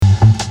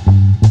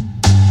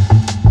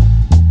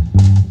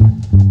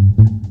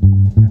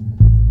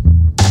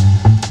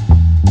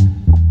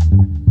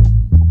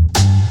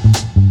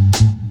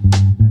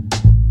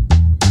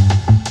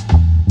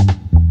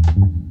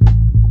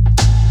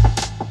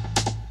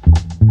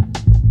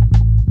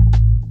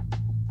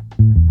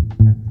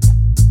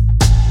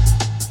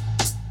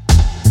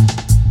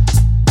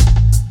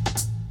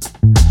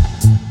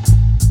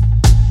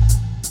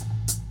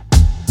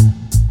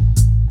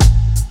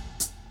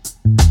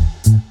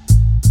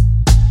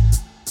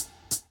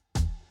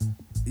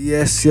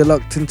Yes, you're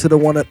locked into the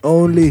one and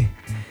only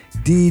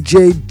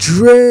DJ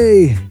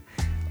Dre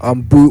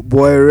on Boot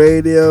Boy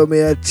Radio,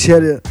 may I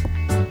tell you.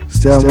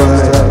 Stand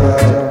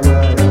by.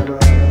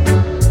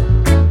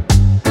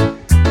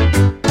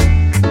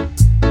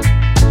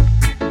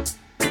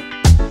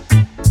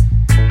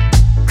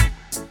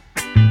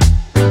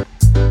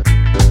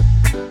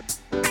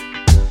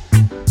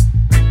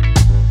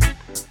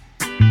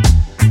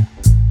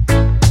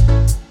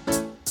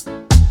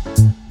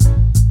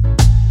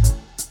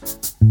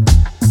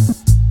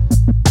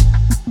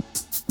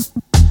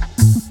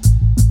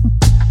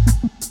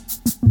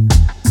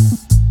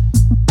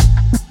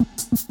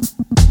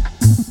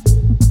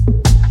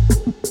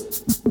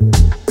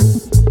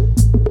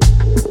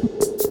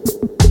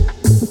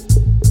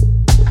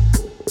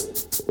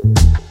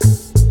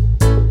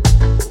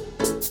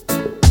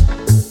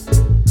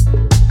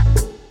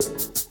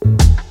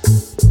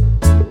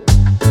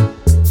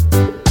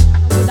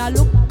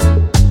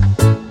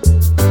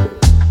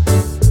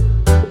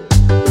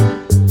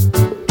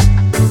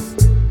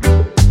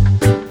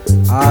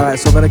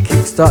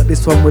 Start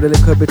this one with a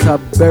little bit of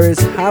Beres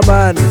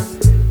Hammond.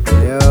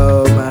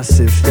 Yo,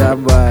 massive,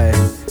 stand by.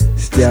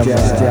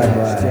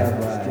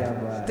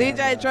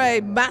 DJ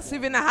Dre,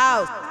 massive in the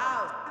house.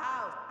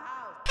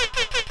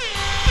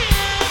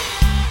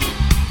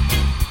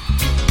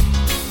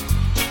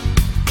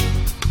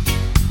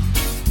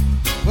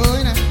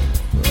 Oh, na,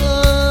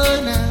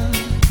 oh, na.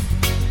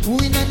 Ooh,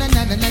 na, na,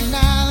 na, na, na,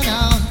 na, na.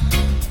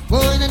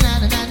 Oh, na, na,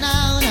 na, na,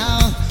 na, na.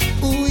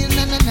 Ooh,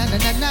 na, na, na, na,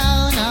 na,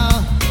 na, na.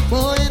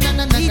 Oh, na,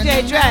 na, na,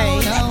 DJ Dre.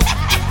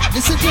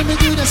 Listen to me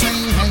do the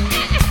same.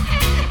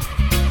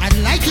 I'd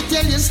like to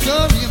tell you a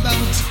story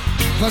about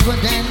what one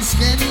dance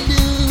can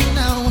do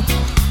now.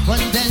 One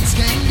dance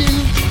can do.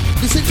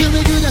 Listen to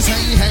me do the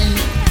same.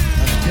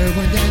 After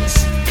one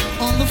dance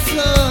on the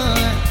floor,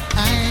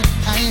 I.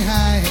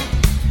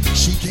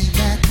 She came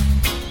back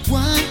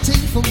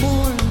wanting for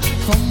more,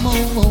 for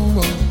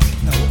more.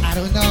 No, I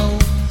don't know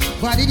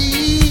what it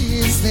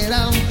is that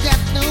I've got,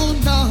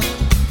 no.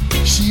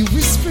 She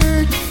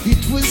whispered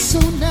it was so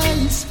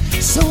nice,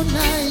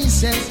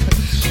 yes.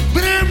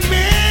 But her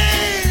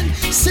man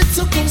said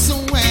so come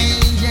some way,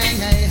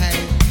 yeah.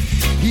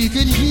 He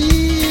could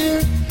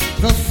hear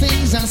the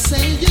things I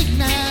say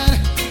ignite.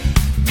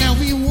 Now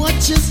he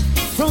watches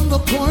from the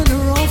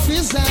corner of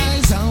his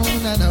eyes, oh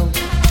no.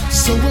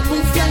 So when we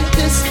felt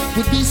this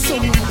would be so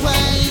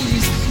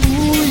wise.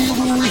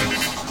 Ooh,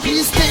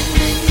 he's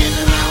standing in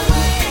my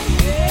way.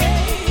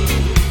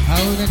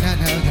 Oh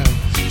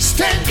no.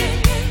 Standing.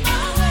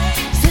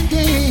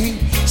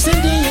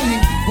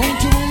 Singing,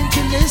 won't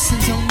you listen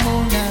some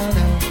more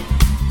now?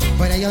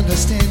 But I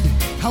understand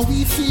how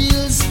he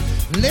feels.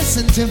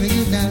 Listen to me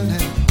now.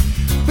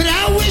 But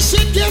I wish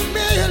you'd give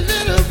me a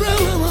little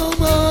room,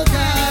 oh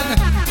God.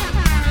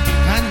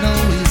 I know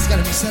he's got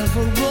himself a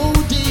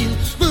road deal,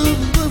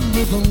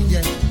 boom,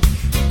 yeah.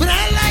 But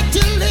I like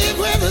to live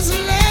with this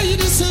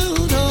lady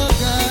soon, oh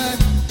God.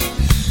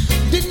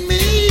 Didn't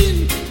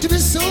mean to be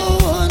so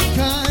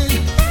unkind,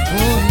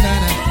 oh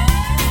nana.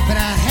 But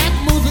I had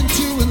moving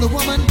to, and the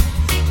woman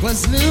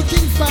was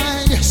looking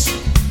fine. Yes,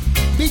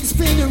 big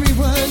spinner he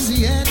was,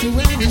 he had to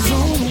win his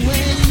own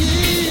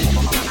way.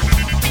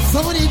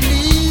 Thought he'd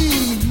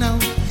leave now,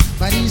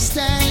 but he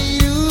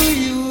stayed.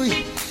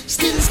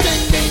 Still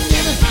standing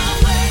in my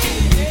way.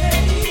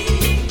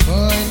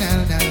 Boy,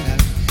 now,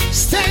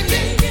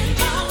 standing in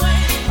my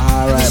way.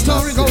 All right, the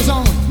story goes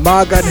on.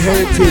 Margaret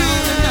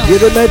Heritage, you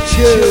don't know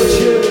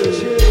chill.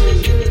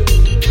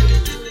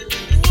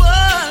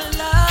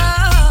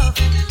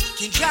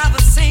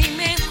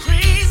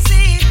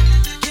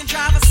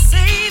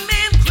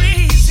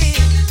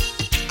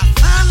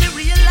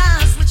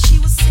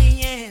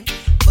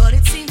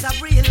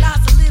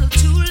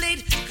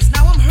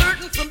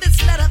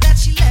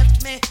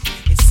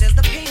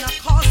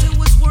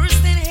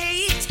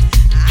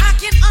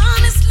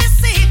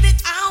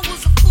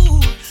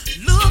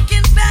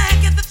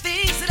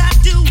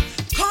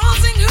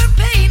 Causing her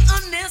pain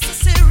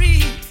unnecessary.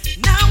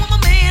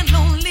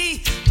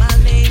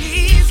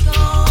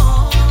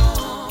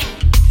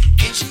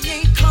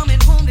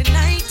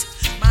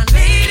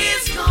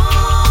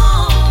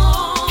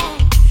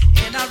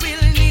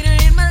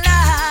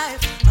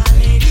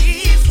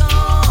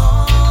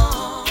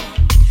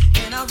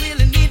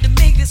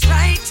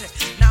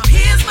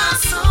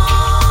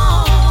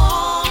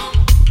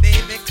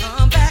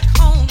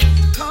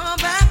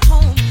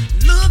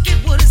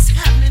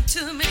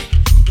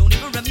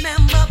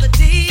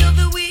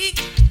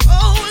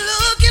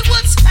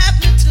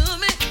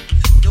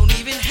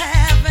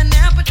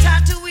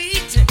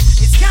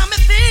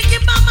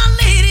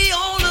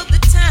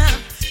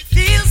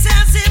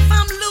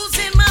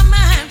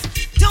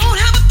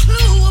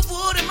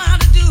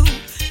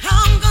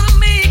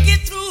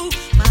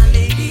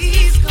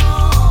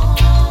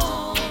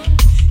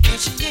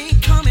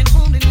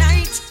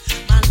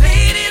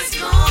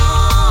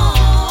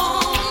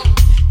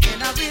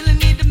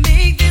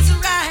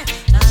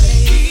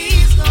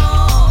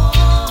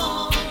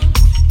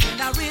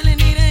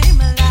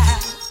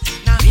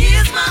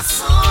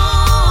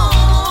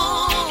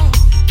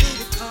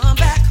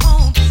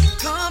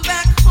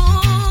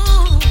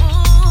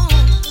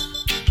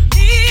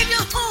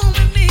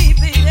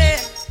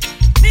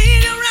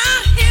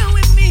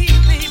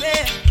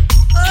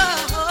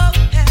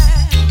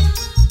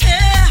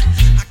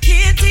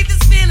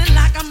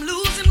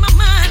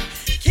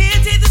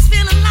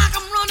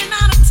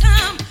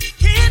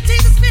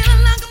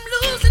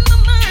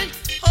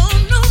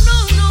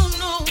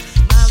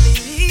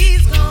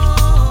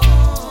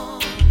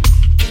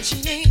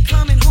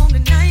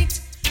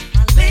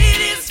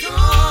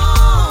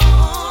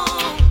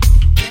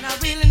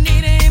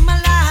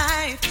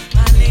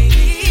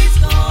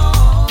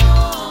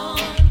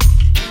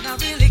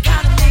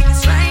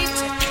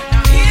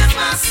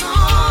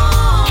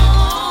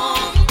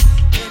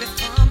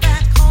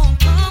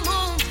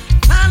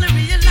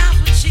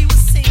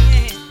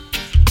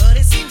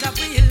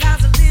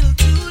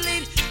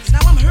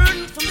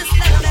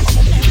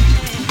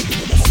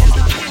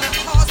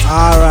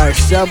 Alright,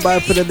 stand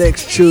by for the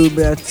next tune,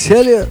 man. I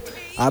tell you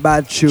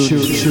about tune.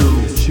 Listen,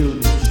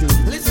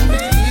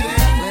 baby,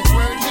 let's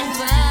work things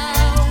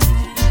out.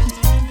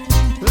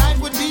 Life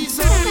would be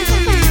so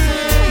easy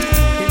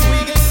if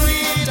we get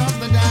rid of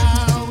the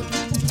doubt.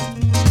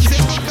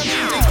 Simple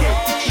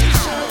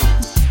communication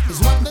is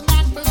what the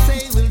doctors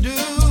say will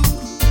do.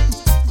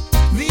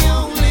 The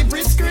only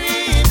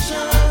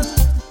prescription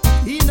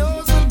he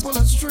knows will pull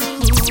us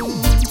through.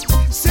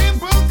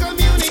 Simple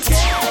communication,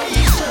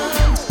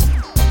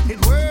 it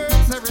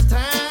works every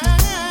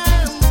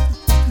time.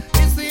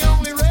 It's the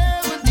only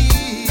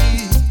remedy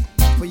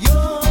for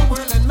your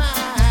world and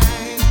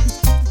mine.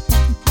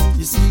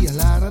 You see, a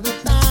lot of the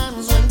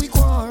times when we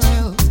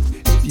quarrel,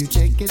 if you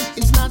check it,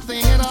 it's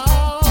nothing at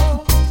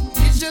all.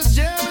 It's just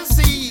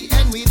jealousy,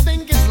 and we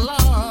think it's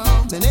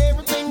love. Then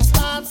everything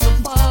starts to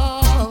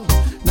fall.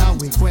 Now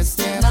we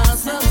question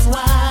ourselves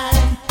why,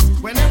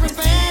 when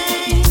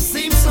everything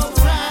seems so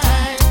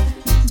right.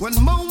 One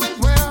moment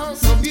we're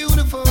so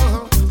beautiful,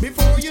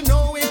 before you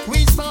know it,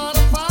 we start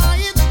a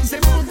fight.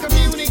 Simple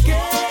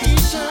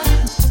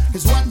communication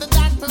is what the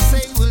doctors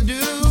say will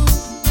do.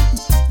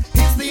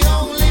 It's the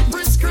only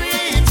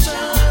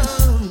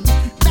prescription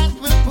that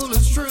will pull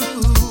us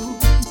through.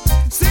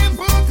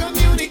 Simple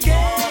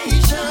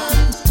communication,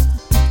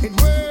 it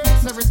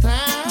works every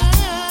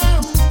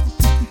time.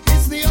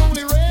 It's the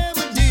only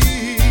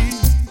remedy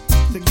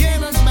to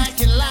get us back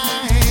in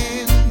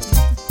line.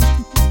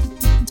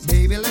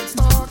 Baby, let's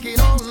talk it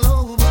all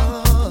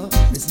over.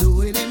 Let's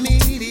do it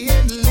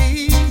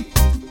immediately.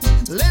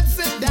 Let's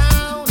sit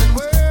down and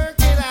work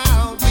it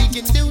out. We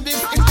can do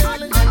this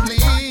intelligently.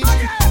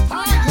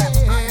 Oh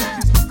yeah,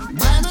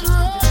 by not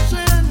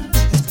rushing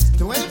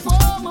to any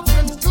form of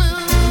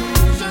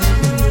conclusion.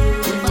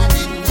 If I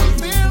didn't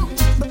fulfill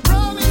the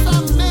promise I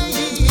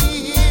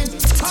made,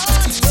 oh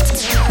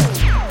yeah,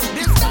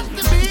 there's got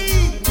to be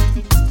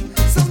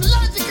some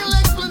logical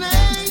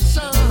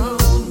explanation.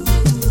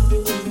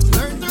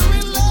 Learn to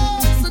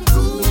relax and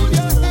cool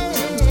your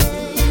head.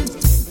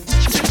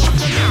 Simple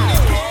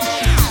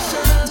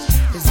communication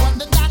is what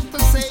the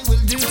doctors say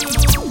will do.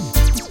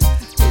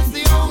 It's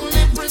the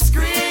only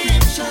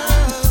prescription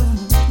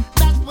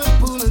that will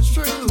pull us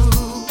through.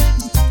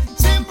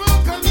 Simple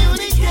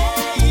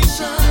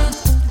communication,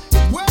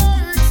 it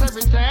works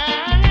every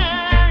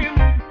time.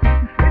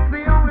 It's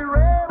the only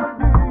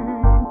remedy.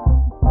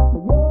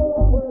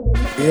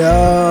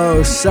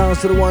 Yo, sounds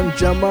to the one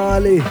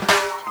Jamali.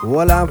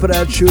 Hold on for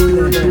that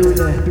tune.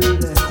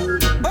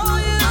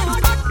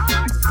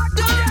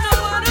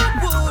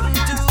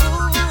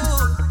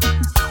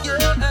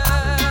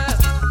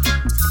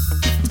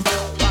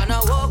 Gonna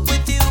walk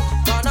with you,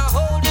 gonna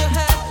hold your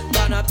hand,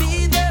 gonna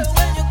be there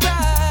when you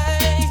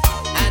cry.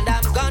 And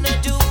I'm gonna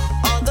do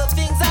all the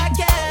things I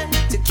can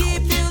to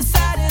keep you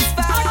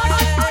satisfied.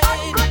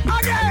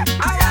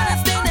 I wanna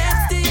stay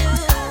next to you,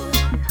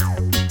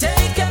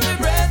 take every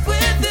breath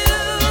with you.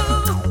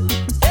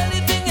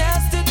 Anything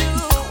else to do,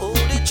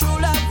 only true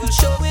love will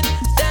show it,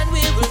 then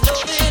we will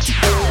know it.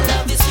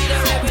 Love is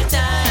sweeter every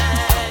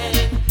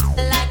time,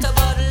 like a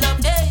bottle of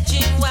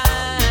aging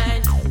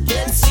wine.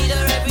 Gets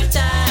sweeter every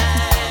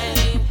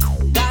time.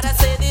 Gotta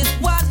say this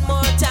one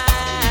more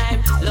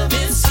time. Love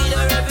is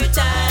sweeter every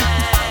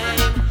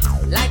time,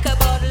 like a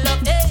bottle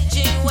of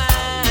aging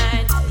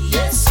wine.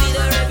 Yes,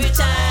 sweeter every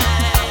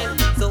time.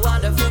 So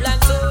wonderful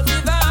and so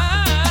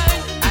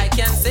divine. I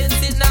can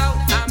sense it now.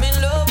 I'm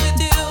in love with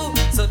you.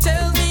 So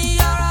tell me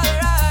you're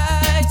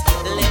alright.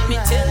 Let me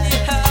tell you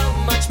how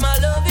much my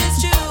love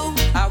is true.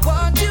 I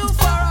want you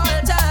for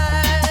all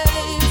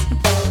time.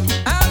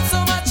 I'm so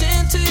much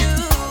into you,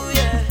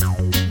 yeah.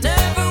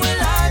 Never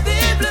will I be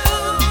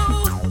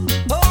blue.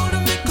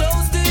 Holding me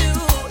close to you,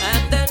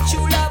 and then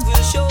true love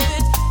will show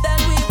it. Then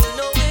we will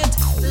know it.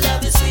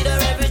 Love is sweeter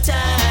every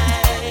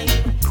time,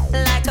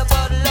 like a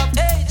bottle of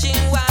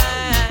aging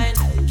wine.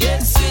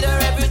 Gets sweeter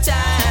every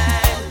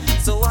time,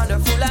 so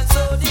wonderful and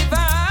so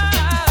divine.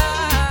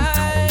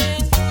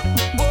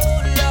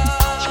 Oh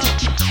love,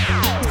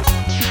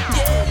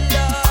 yeah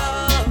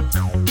love,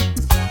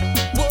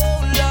 oh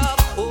love,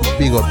 oh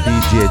Big up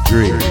DJ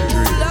Dre.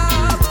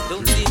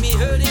 don't see me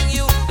hurting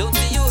you, don't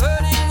see you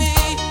hurting me.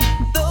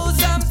 Though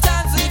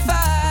sometimes we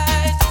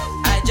fight,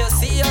 I just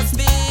see us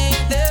being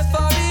there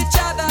for each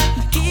other,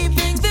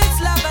 keeping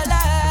this love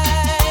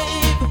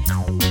alive.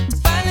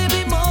 Finally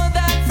be more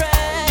than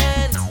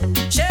friends,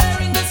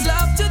 sharing this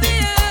love to the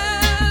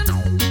end.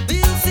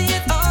 We'll see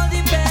it all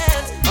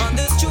depends on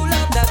this true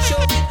love that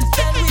show it,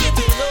 then we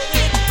will know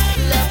it.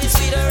 Love is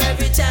sweeter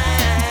every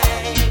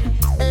time,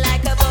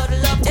 like a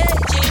bottle of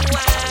aging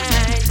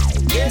wine.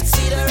 Gets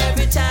sweeter every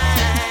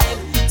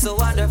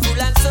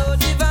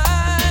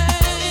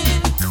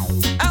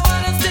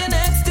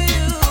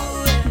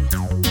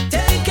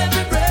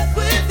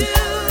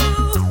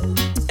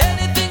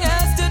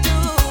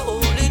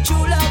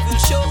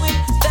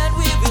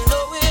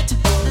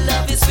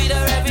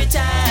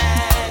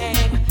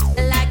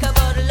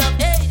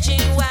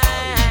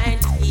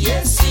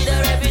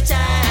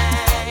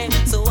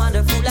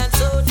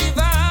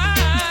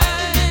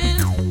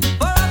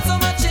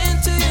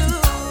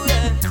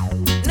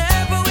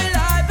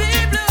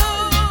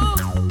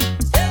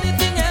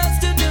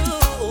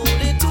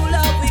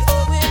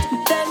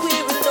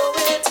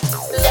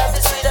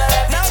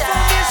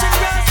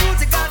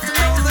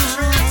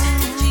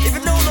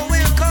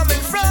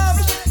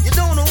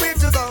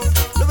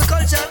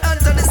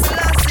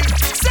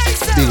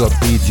up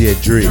DJ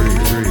Dre.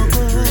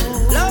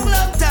 Long,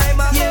 long time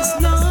ago. Yes,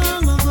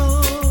 long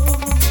ago.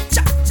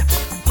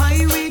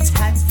 Pirates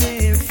had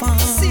their fun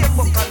See a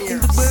buccaneers. in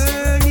the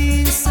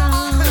burning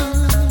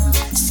sun.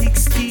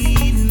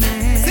 16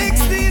 men.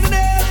 16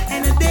 there.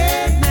 And a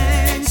dead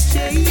man's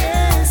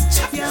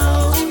chest.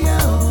 Yo,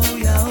 yo,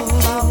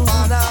 yo.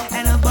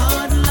 And a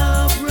bottle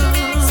of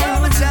rum.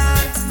 Summer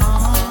chance.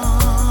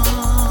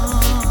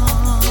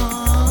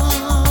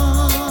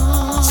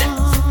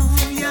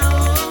 Yo,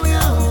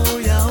 yo,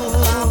 yo.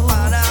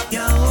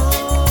 Yo.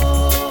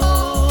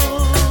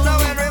 Now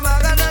every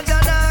man and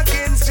John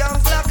Hawkins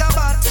jump like a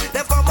bat.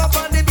 They come up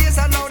on the base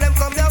and now them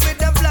come here with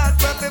them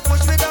flat. When we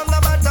push me down the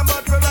bottom,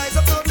 but we rise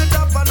up to the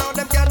top. And now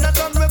them cannot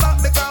turn me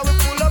back because we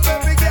pull up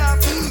every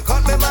gap.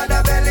 Cut me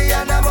mother belly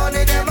and the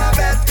money them a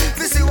bet.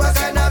 We see what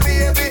kind of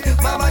baby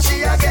mama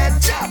she a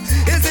get. Chop.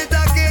 Is it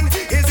a king?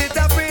 Is it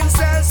a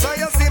princess? So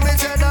you see me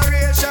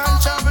generation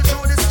travel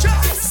through the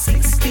stress.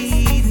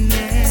 16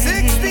 men.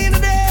 16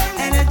 of them.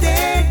 And a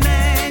dead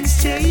man's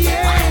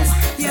chest.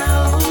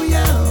 Yo,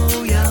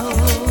 yo, yo.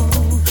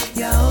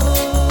 Yo.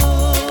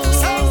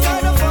 Sounds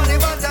kind of funny,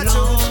 but that's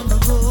true. Long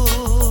ago.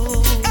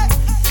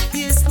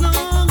 Yes,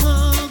 long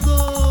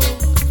ago.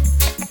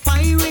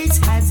 Pirates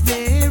had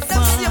their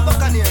Them see a fun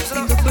buccaneers.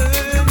 in the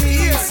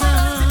burning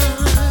sun.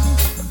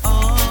 Oh,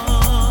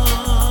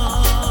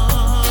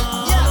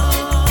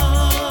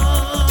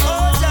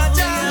 ja,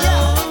 ja,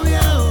 yeah.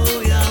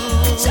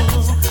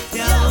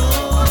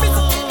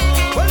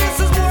 Well, this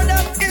is more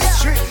than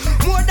history,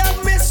 more than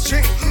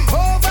mystery.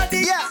 Over the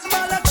years,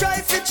 man, I try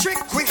to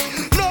trick we.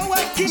 No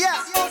one can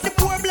out the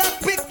poor black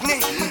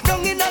picnic.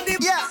 Down in the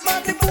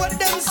man, the boat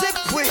them zip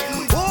we.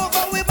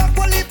 Over we back,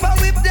 we lip and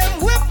whip them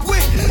whip we.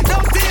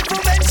 Don't even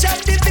mention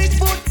the big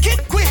boot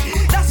kick we.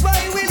 That's why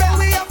we know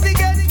we have to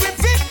get with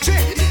victory.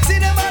 See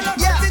them all up,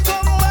 we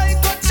come by,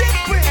 go chip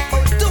we.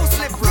 Oh, too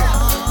slippery.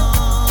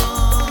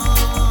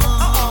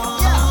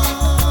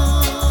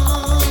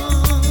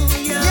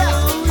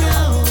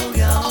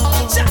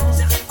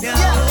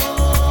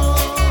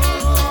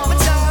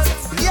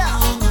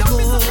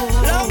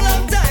 Long,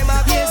 long time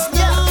ago.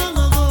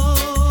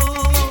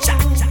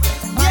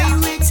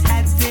 Pirates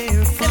had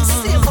their fun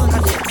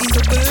in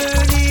the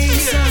burning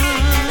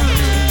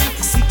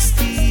sun.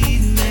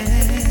 16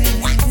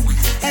 men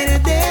and a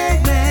dead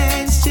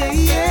man's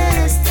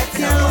chest.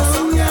 Yo,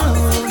 yo,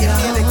 yo,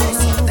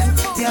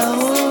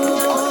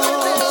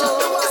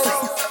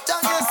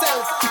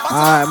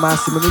 Alright,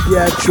 massive, let me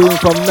get a tune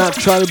from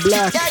Natural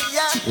Black.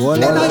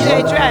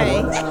 DJ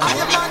Dre.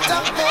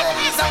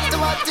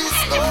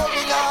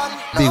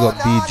 Big up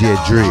DJ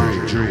Dre.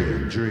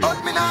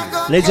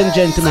 Ladies and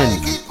gentlemen,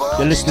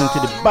 you're listening to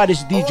the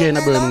baddest DJ in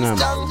Birmingham,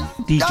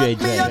 DJ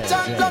Dre.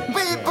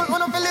 People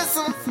wanna be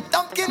listen.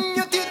 Don't give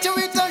your teacher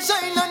with a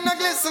shine and a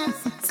glisten.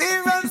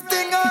 Serious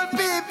thing, all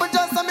people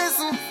just a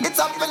missing. It's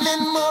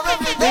happening more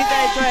every day.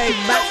 DJ Dre,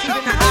 massive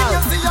in the house. You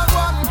see a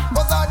one,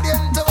 was a the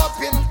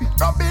interrupting.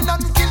 Robbing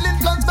and killing,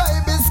 plus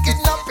babies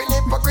kidnapping.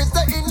 Hypocrites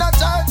they in a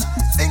church,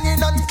 singing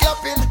and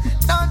clapping.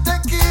 Now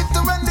take it to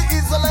when the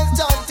Israelites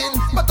chanting.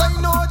 But I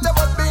know there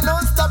will be no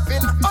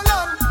stopping. Hold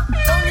on,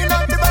 down in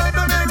the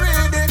Bible we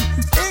read it.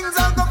 Things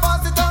are go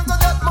fast, it and go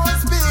get more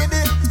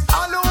speedy.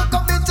 All who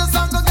come bitches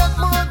and go get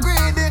more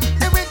greedy.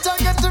 The rich and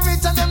get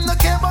rich and them no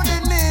care about the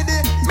needy.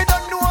 Me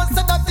don't know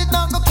so that it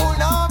not go cool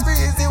now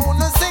breezy.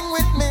 Wanna sing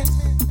with me?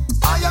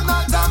 I am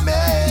not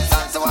amazed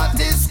as to what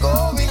is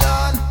going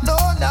on. No,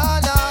 no,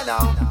 no, no.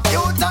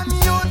 Youth and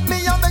youth,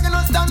 me I'm begging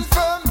to stand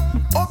firm.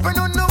 Open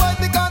on the world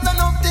because I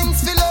know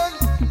things to learn.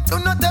 Do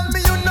not tell me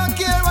you no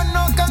care and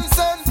no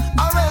concern,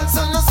 or else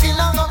on the skin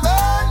I'm a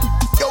burn.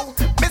 Yo,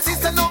 me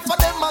sister no for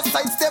them a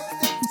sidestep.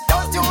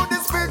 Just you the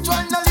spiritual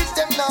knowledge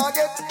them now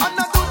get. And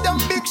I do them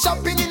big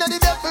shopping in the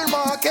devil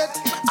market.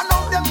 I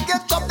know them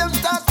get chopped, them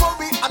start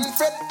worry and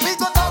fret. We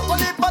got all for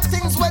but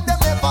things where them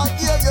never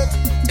hear yet.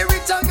 The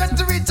rich are get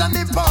rich and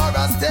the poor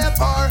are stay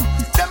poor.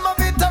 Them a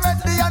bit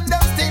already and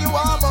them still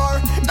want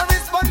more. No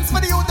response for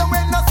the youth and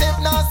when not safe,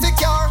 not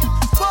secure.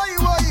 Boy,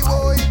 boy,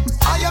 boy,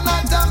 I am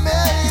not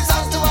amazed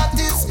as to what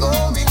is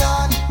going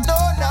on. No,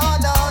 no,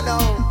 no, no.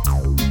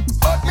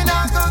 But me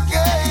not go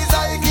case,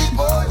 I keep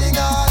holding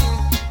on.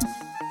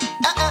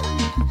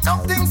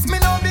 Some things me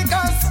know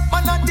because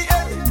man at the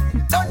end.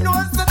 Don't know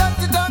so that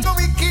it don't go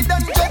wicked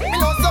and jet. Me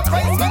no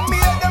surprise when me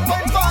hear them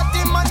find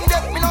 40 man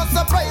dead. Me no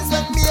surprise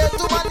when me hear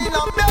 2 man in a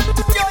bed.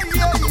 Yeah,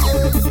 yeah,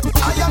 yeah.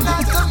 I am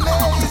not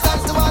amazed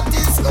as to what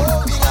is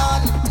going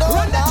on. No,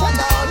 no,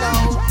 no,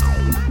 no.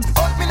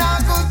 But me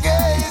not go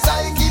case,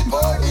 I keep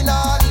holding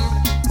on.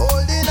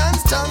 Holding on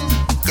strong.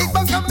 Kick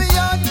back on me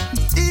yard,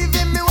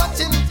 even me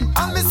watching.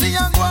 And me see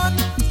young one,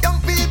 young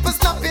people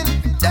snapping.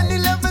 10,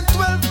 11,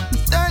 12,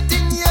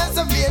 13 years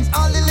of age.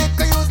 All the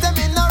liquor use them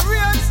in a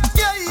race.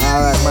 Yeah, yeah.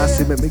 Alright,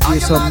 massive, let me give you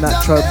some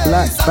Natural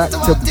Black back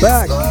to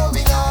back. Yo,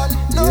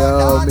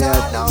 me I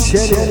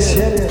chill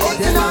it.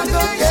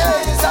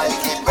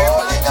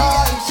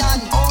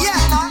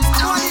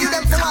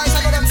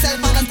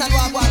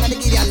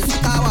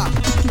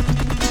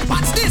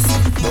 Watch this.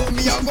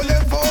 Me a go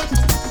left out,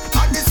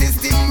 and the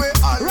system we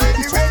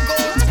already ready.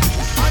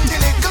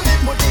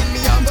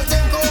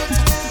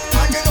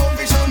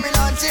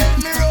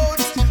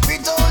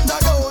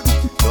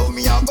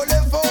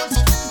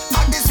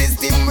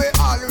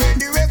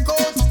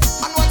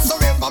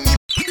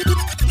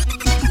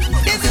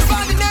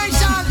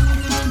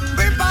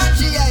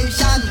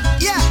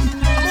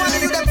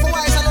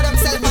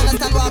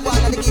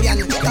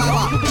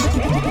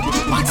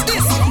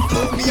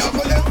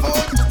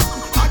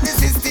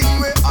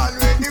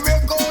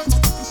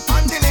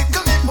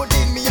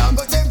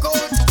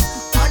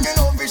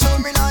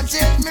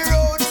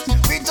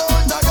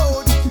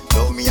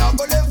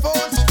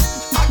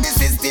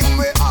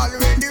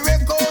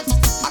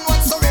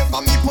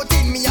 put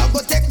in, me I go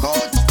take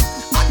out.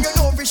 And you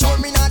know for sure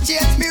me not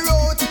change me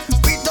road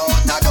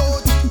without a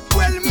doubt.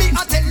 Well, me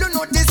I tell you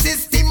no, the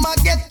system I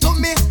get to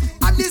me.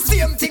 And the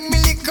same thing me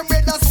little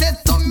brother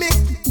said to me.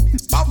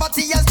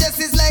 Poverty and stress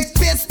is like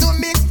paste to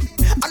me.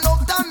 And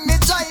of time me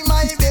try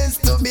my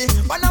best to be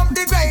one of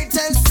the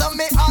greatest, so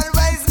me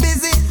always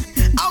busy.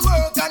 I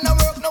work and I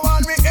work, no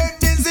one me head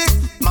dizzy.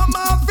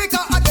 Mama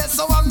Africa, I guess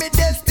so I'm me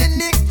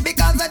destiny.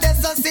 Because I guess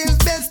so seems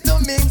best to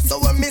me.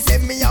 So when me say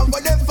me I go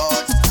the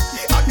fault,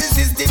 and the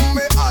system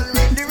me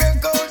already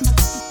record.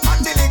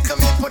 And the little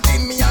me put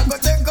in, me I go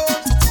check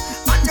out.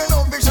 And you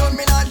know for sure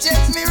me not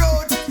change me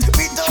road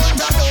without a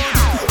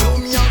doubt. So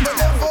me I go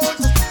the fault,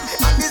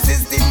 and the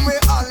system me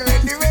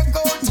already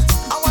record.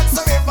 And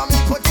whatsoever me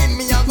put in,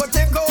 me I go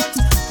check out.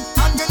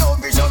 And you know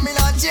for sure me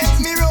not change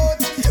me road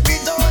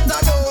without a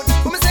doubt.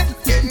 Who me say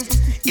again?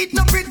 It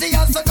no pretty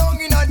as so down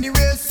in the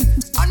race.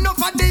 And enough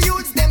of the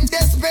youths them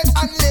desperate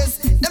and less.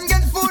 Them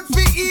get food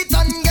for eat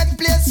and get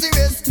place to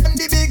rest. And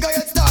the bigger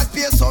you start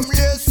pay some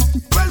less.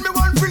 Well me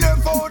want to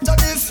live out of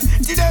this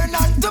today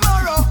and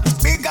tomorrow.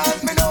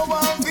 Because me no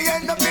want to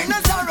end up in a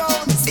sorrow.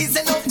 It's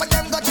enough for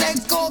them go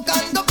take coke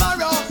and go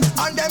borrow.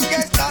 And them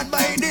get caught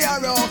by the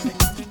arrow.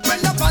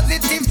 Well the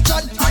positive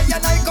chat I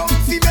and I come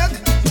fi make.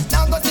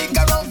 Now go stick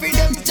around for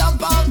them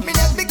jump off me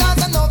neck.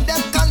 Because enough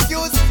them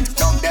confused,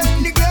 enough them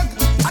neglect.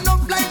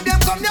 Enough like them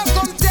come here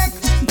come take.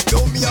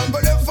 Yo me a go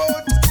left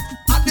out.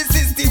 And the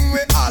system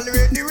we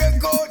already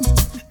record.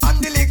 And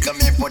the little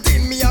me put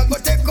in, me a go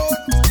take out.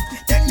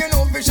 Then you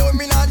know for sure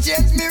me not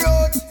change me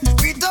road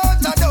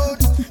without a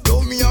doubt.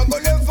 Yo me a go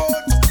left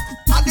out.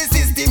 And the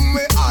system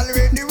we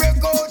already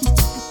record.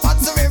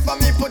 Whatsoever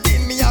me put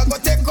in, me a go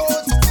take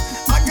out.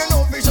 And you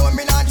know for sure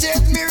me not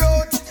change me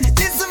road.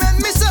 Listen when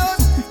me shout.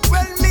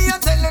 Well me a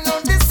tell you now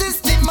the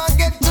system a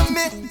get to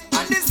me.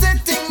 And the same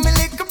thing me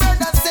little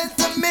brother said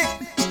to me.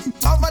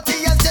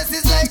 Poverty and stress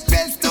is like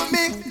best to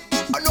me.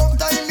 Enough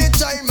time me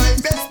try my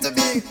best to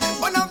be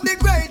one of the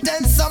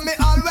greatest, so me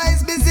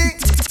always busy.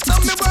 So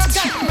me work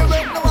and me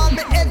work, now I'm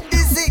me head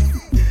dizzy.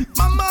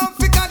 Mama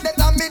Africa, that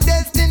I'm me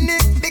destiny.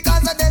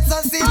 Because of that,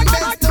 so seem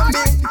best to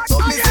me. So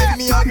me say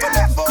me a go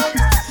left out.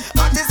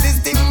 And the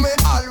system me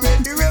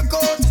already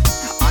record.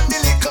 And the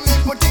little me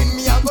put in,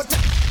 me a go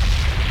take.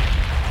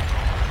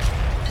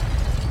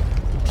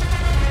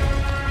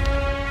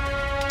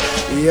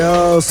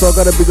 Yo, so I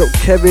gotta big up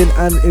Kevin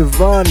and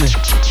Yvonne.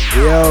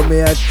 Yo,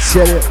 me I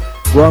tell you,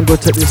 go and go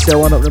take this shit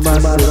one up the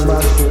massive.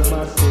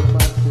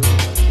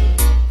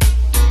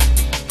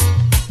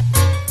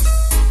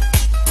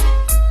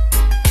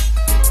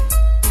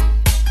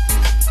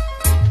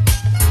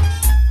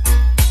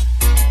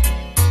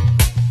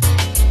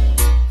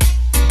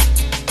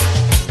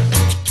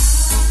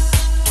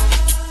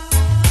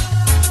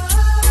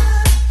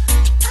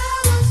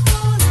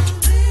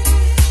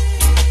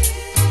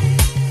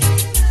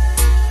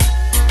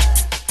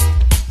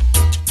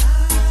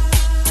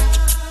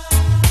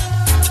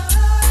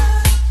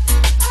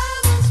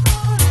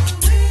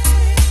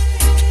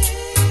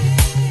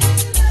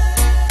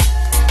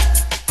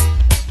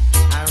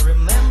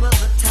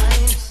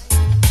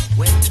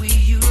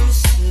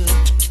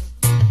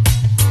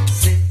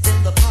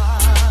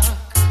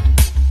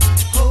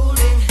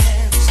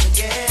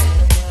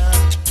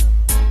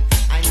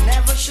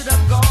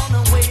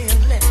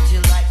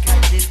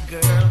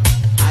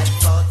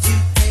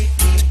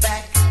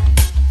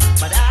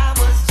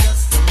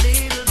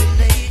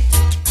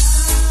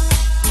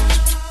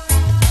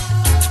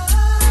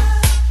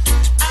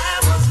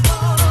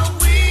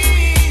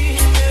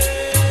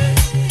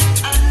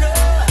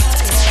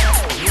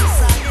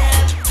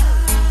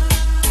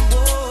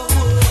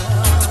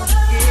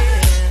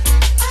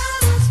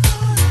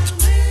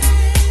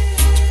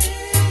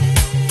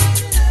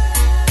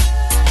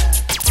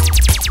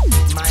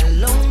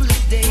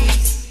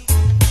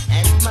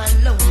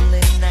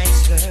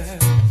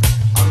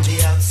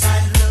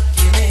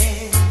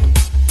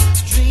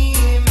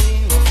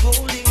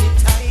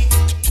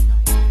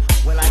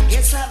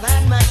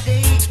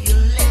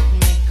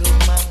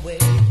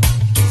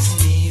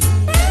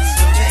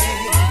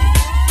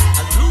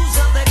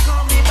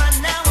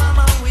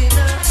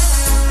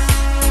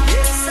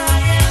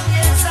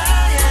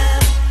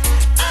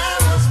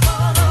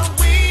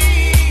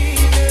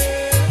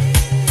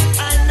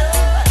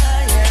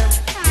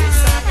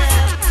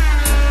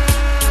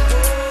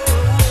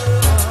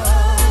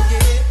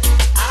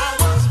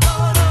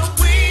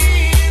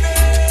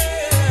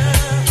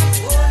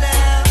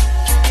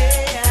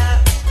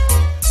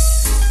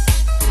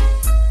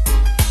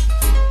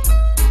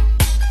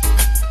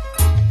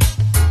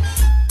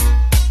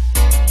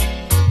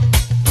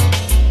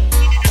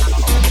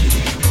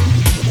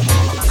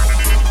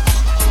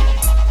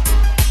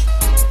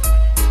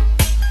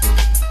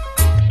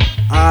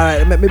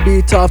 Let me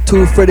beat off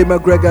two Freddie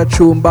McGregor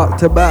tune back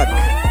to back.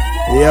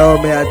 Yo,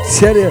 may I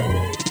tell you.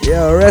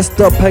 Yo, rest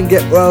up and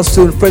get well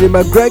soon, Freddie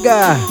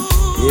McGregor.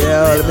 Yo,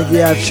 let me give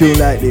you a tune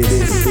like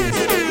this.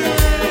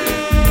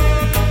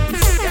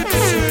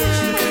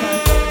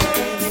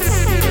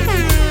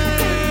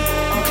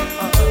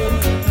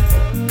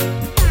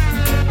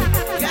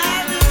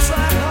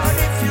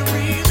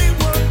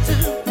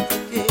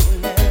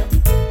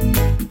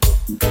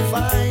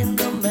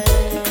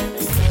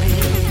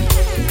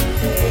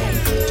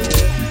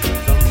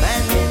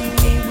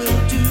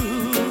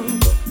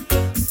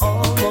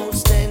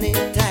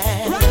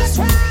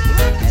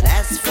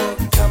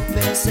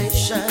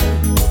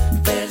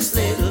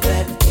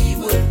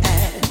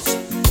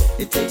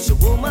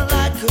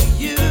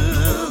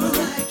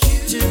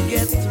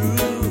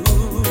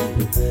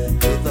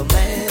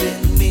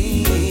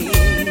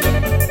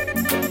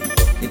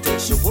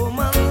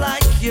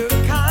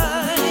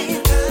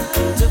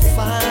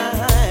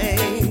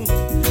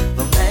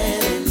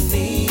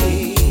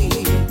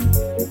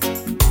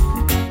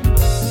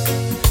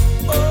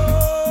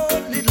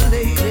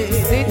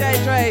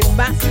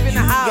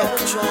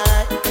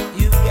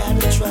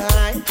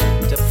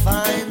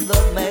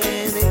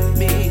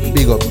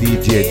 up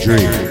DJ Dre.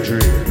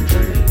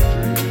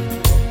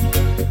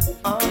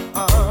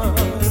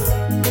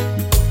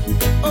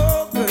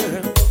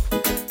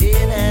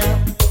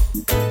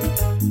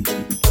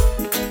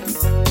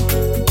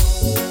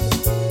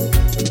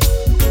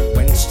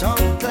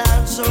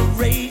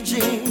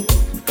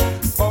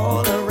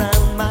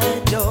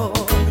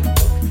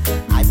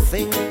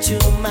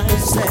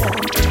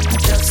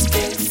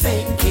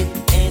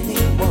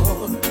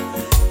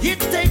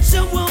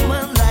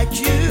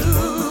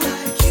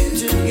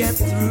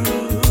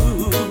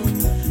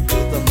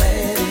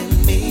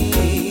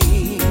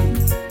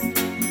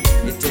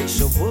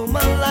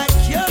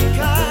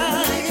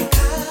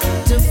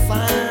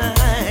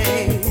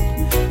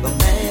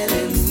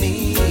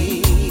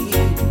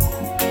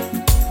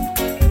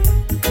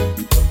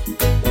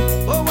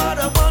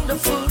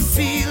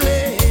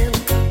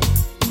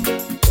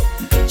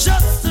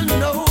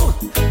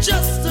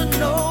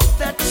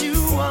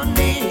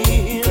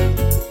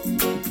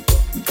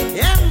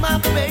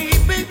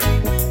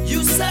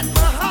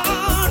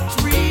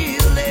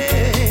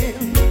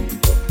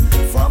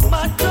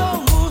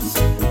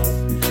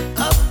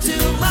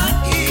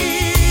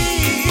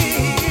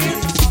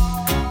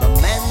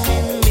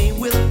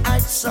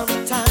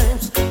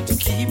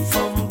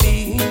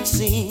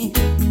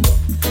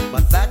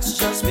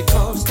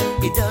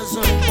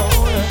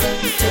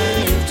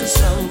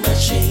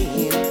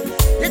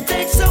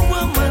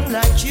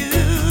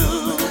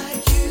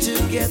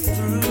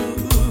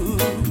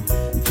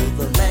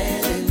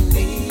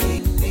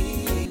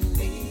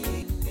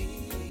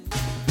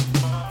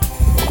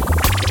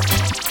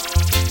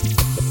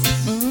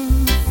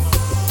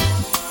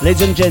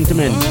 Ladies and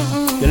gentlemen,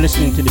 you're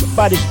listening to the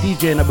baddest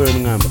DJ in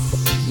Birmingham,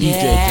 DJ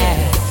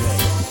Dre.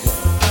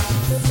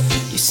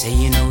 You say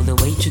you know the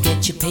way to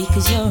get your pay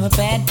cause you're a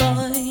bad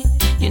boy.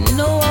 You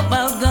know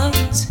about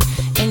guns,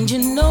 and you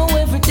know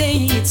every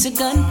day it's a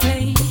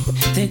gunplay.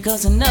 There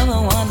goes another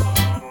one.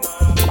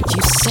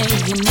 You say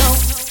you know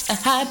a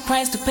high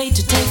price to pay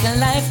to take a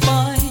life,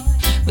 boy,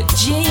 but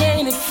gee,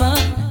 ain't it fun?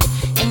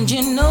 And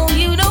you know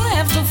you don't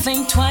have to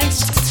think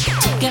twice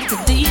to get the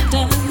deed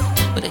done.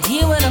 But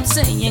hear what I'm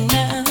saying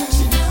now.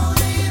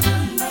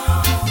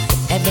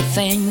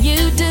 Everything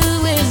you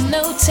do is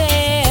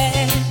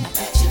noted.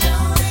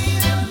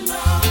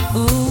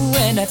 Ooh,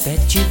 and I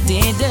bet you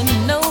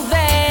didn't know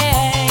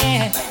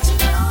that.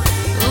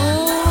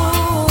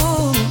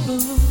 Ooh,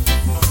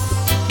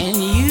 and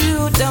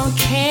you don't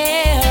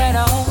care at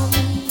all.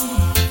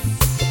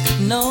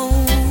 No.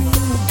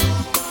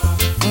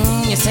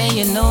 You say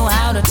you know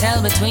how to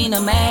tell between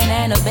a man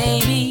and a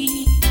baby.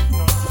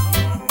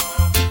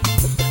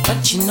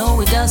 But you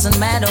know it doesn't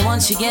matter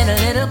once you get a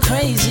little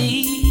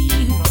crazy.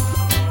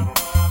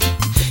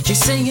 You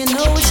say you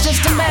know it's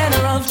just a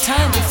matter of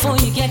time before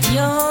you get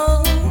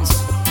yours.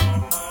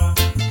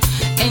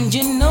 And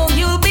you know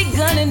you'll be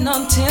gunning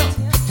until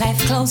life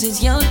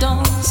closes your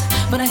doors.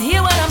 But I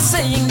hear what I'm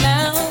saying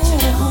now.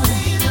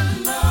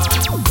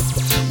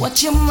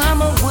 What your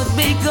mama would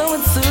be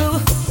going through.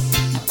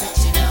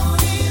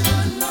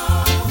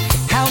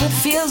 How it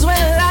feels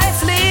when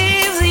life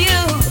leaves you.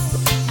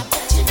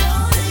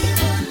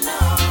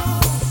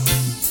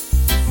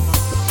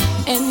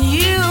 And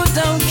you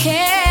don't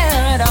care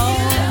at all.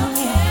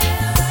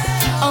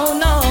 Oh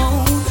no.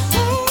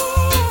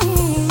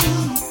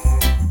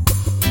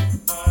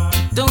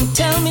 Don't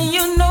tell me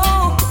you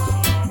know,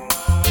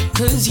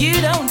 cause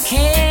you don't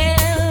care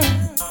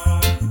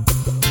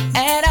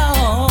at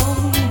all.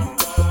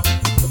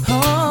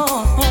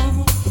 Oh.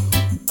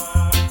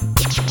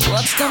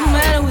 What's the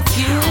matter with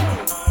you?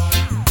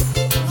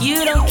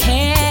 You don't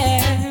care.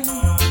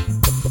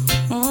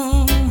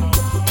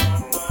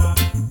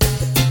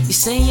 You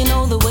say you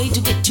know the way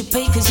to get your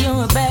pay cause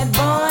you're a bad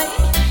boy.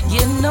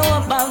 You know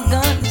about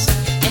guns,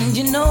 and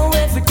you know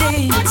every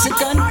day it's a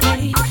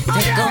gunplay.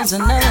 There goes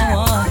another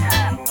one.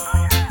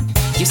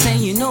 You say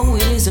you know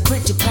it is a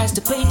pretty price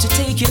to pay to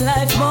take your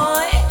life,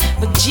 boy,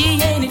 but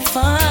gee, ain't it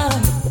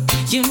fun?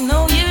 You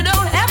know you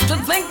don't have to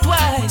think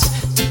twice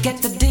to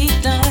get the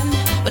deed done.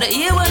 But I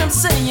hear what I'm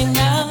saying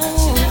now.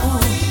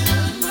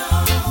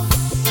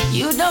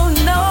 You don't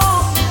know.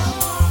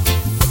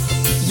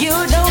 You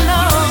don't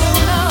know.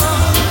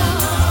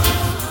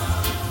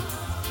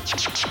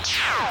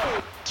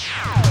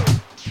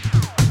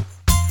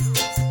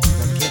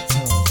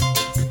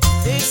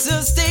 It's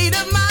a state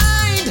of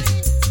mind.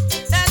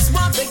 That's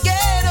what the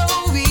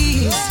ghetto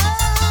is.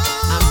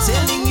 I'm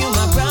telling you,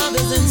 my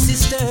brothers and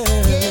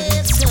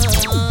sisters.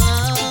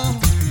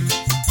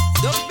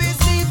 Don't be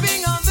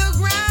sleeping on the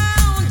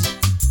ground.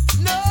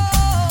 No.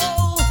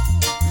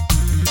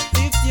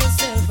 Lift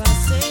yourself, I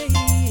say.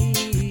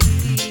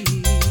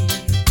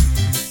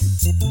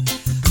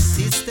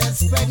 Sisters,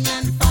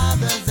 pregnant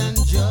fathers, and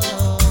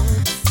jokes.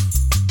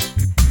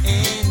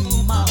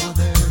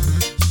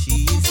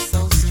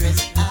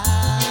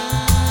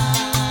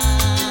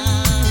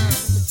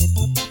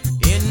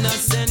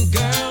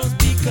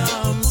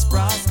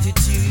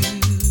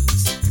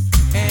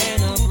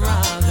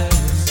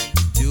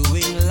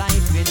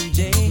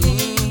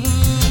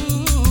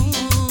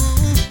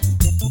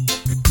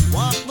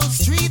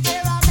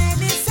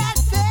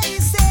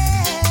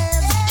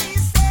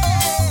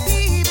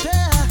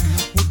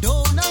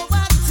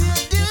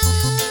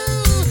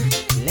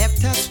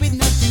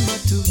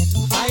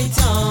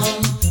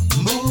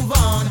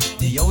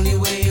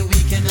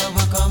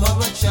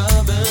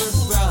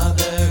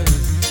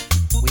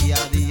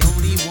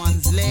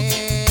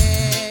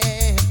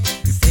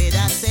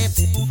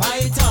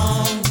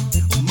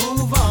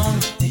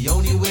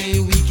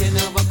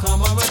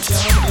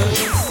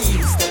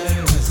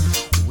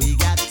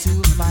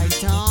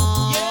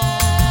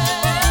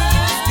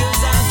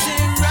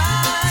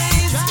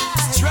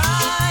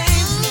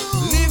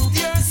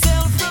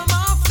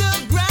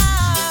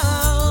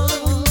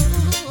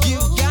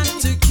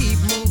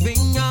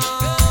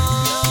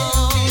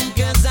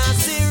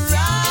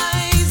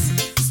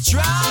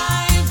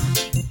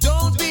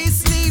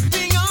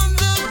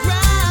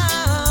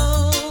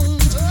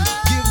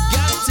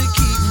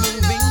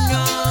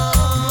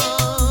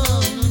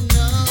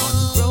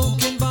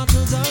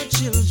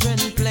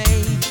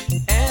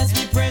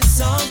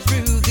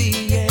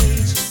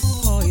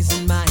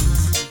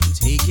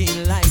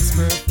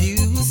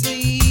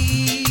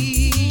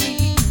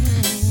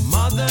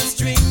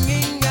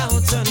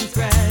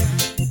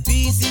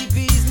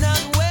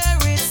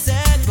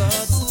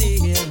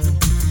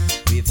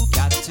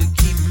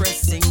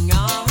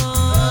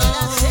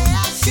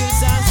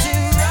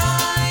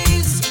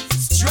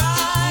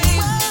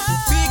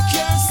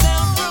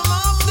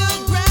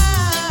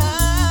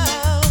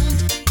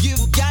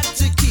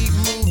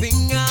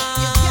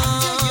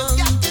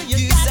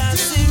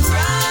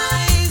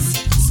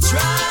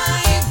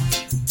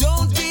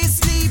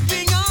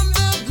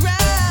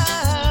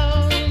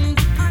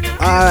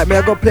 Alright, me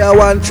I go play a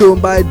one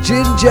tune by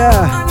Ginger.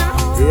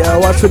 Yeah,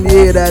 watch when you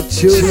hear that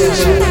tune.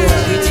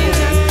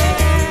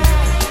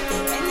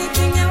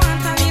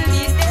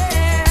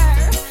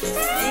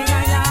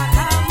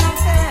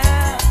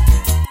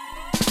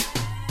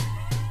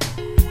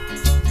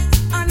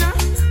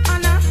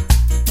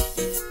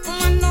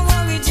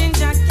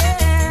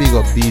 Big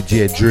up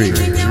DJ Dre.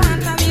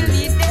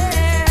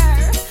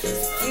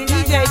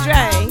 DJ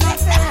Dre.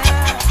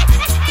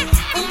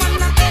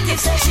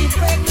 Say she's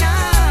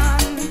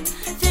pregnant,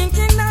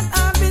 thinking that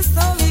I'll be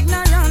so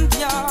ignorant,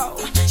 yo.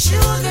 She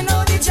wouldn't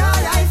know the joy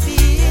I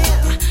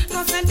feel.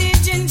 No send the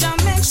ginger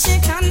make she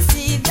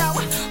conceive, yo.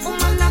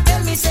 Woman not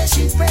tell me say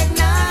she's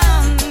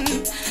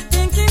pregnant,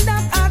 thinking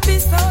that I'll be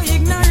so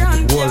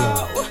ignorant,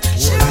 yo.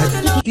 She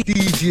wouldn't know.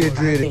 DJ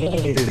Dre.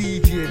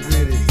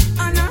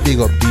 Big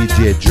up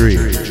DJ Dre.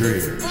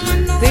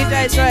 DJ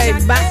Dre,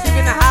 massive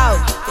in the house.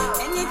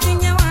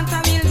 Anything you want, I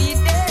will be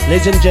there.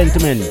 Ladies and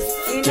gentlemen,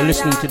 you're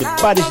listening to the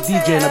baddest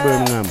DJ in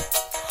Birmingham,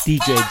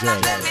 DJ Dre.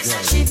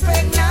 She's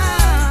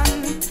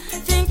pregnant,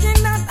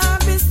 thinking that I'll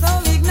be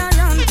so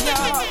ignorant, yo.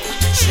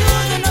 She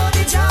wouldn't know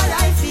the joy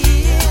I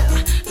feel.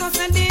 No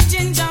send the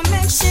ginger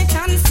make she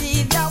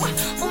conceive, yo.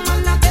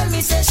 Woman not tell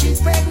me say she's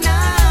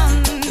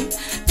pregnant,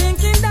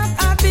 thinking that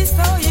I'll be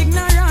so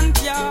ignorant,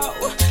 yo.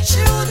 She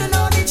wouldn't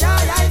know the joy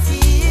I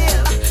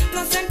feel.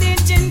 No send the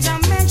ginger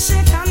make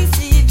she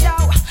conceive, yo.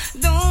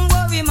 Don't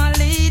worry, my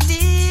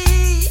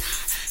lady,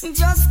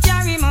 just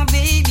carry my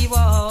baby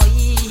boy.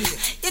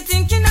 You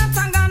thinking that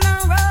I'm gonna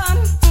run?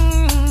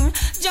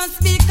 Just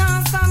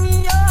because I'm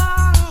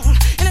young.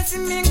 And I see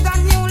me got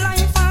new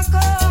life has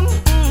come.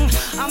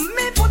 And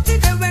me put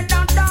it there with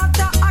that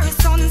daughter or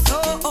son. So,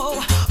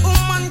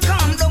 woman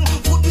calm down.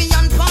 Put me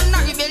on pan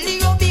her belly,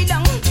 you be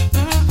down.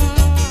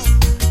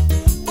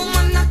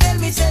 Woman not tell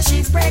me say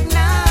she's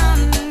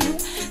pregnant,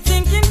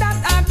 thinking that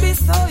I'd be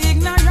so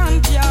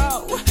ignorant,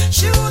 yo.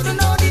 She wouldn't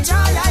know the joy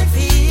I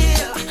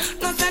feel.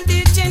 No send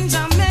the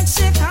ginger make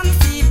she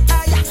conceive.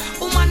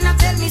 Woman not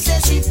tell me say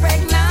she's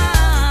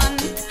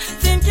pregnant,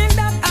 thinking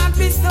that I'd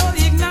be so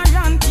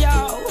ignorant,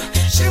 yo.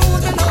 She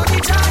wouldn't know the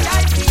joy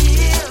I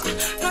feel.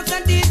 No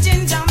send the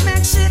ginger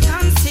make she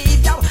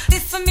conceive, yo.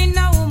 Listen me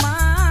now,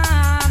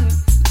 man.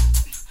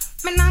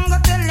 Me nah go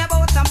tell you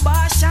about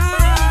abortion.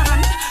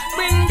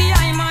 Bring the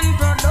Hyman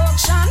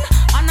production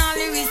and all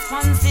the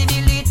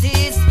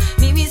responsibilities.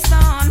 Me we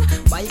son,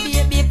 buy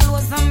baby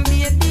clothes and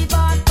baby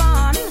bad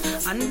pan,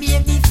 and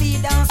baby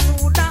feed and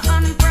soda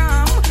and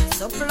pram.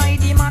 Supply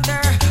the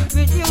mother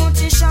with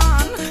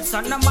nutrition. So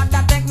no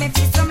matter take me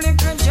to some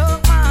little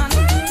joke man.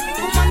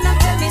 Woman that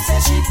tell me say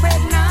she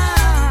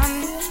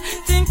pregnant,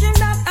 thinking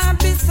that I'd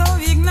be so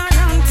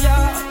ignorant, yo.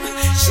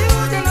 She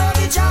wouldn't know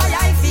the joy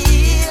I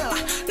feel.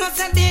 No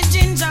said the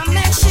ginger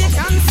make she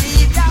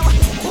conceive, yo.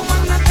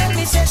 Woman that tell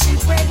me say she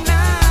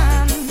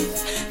pregnant,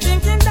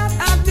 thinking that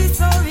I'd be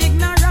so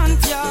ignorant,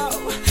 yo.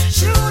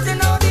 She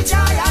wouldn't know the joy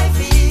I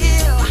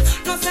feel.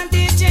 No said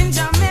the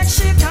ginger make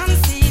she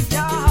conceive,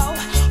 yo.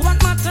 What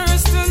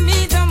matters to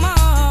me the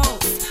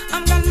most,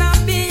 I'm gonna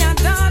be a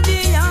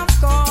daddy, of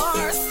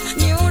course.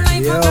 New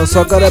life. Yo,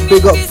 so I gotta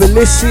big up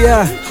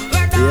Felicia.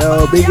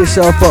 Yo, big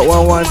yourself up,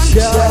 one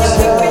shot.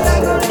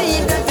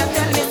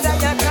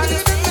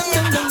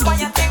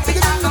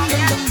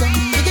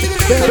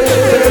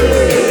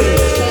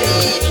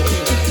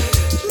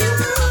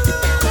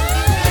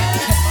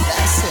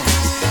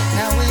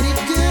 Now ain't it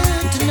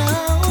good to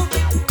know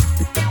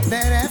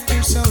that after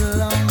so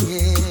long,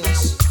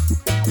 yes,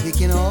 we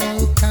can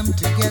all come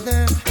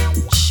together,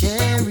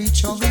 share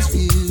each other's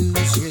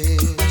views,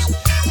 yes.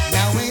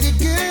 Now ain't it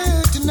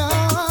good to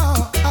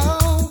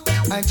know,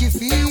 aren't you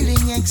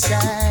feeling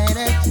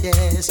excited,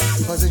 yes,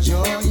 for the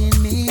joy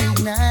in me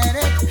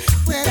ignited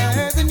when I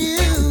heard the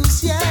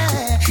news,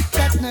 yeah,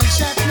 that no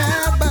shot,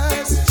 no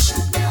buzz,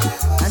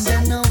 and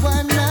then no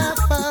one, no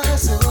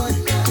fuss,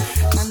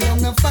 and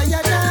then no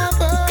fire, no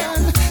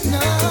burn,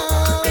 no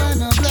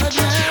blood,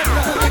 no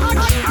run.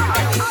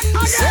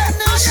 Said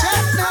no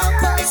shot, no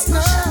buzz,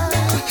 no,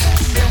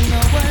 then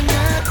no one,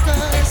 no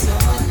fuss,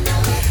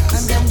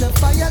 and then the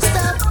fire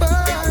stop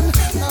burn,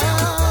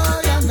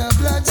 and the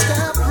blood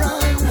stop run.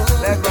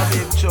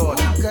 Oh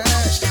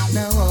gosh,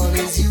 now all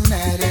is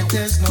united,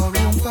 there's no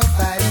room for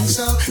fighting,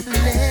 so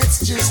let's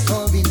just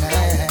all be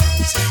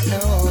nice. Now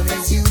all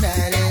is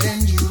united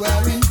and you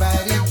are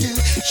invited to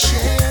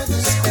share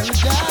this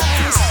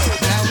paradise.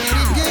 Now ain't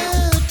it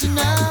good to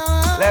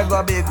know that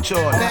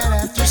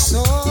after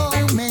so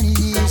many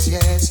years,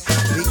 yes,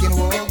 we can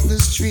walk the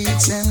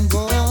streets and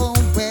go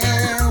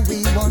where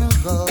we wanna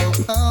go.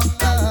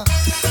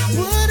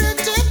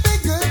 Wouldn't it be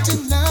good to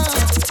know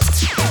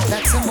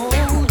that some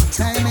old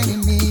time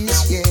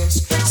enemies,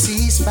 yes,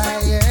 cease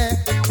fire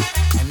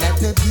and let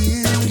the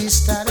beauty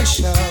start a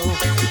show,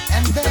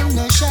 and then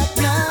no shot,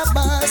 no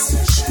bus,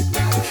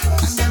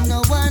 and then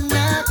no one,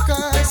 no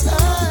curse,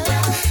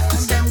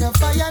 and then no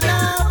fire, no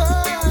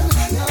burn,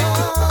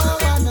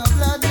 no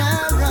blood, no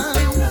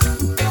run.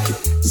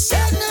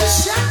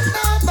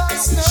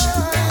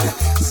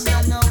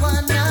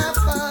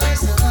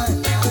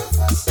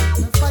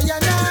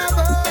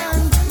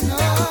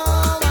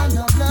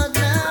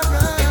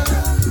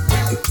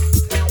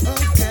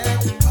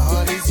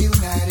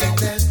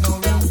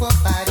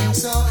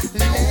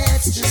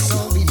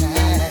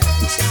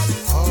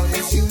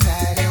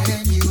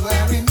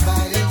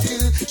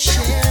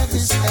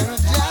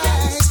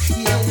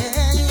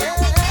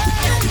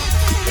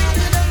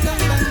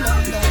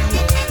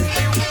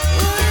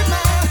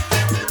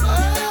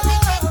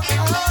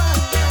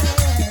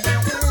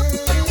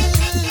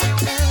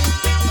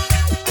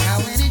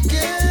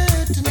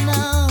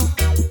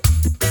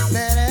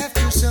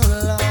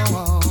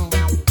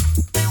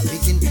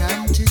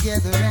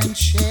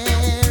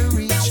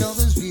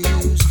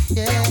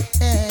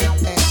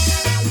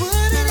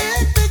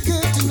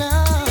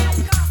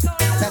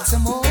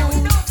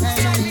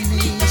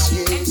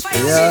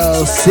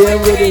 Yo,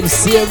 same rhythm,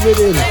 same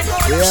rhythm.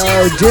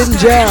 Yo,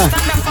 Ginger,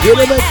 give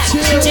him a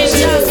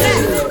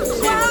tune.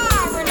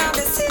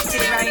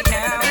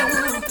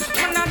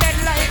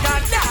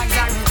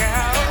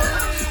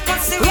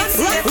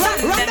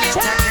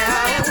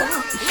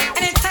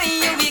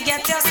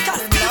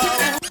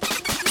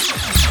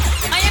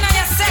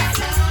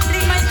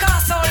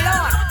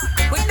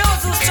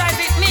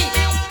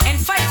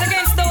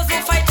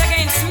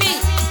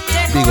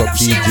 Big up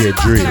DJ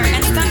Dre.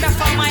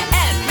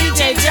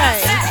 DJ Dre.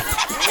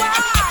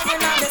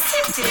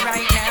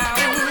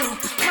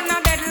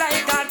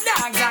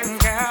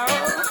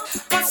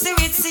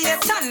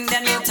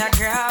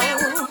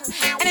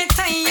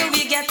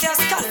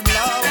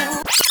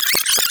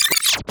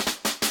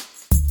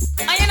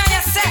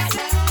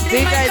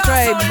 DJ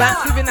Dre,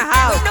 massive in the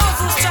house. Those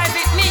who strive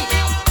with me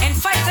and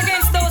fight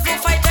against those who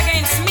fight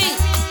against me.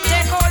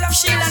 Take all of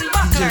shield and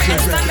buckler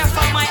and stand up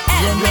for my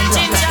head.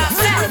 Ginger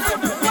said,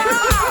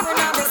 wow, we're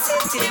not the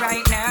city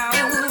right now.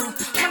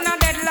 We're not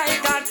dead like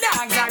our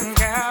dogs and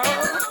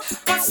girls.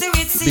 What's the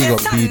wit see Big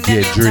up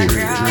DJ Dre.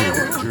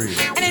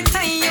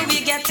 anytime you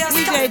will get your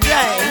DJ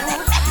Dre.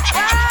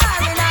 wow,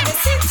 we're not the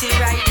city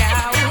right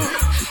now.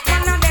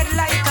 We're not dead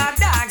like our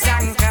dogs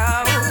and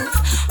girls.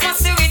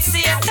 What's the wit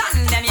see a ton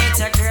then you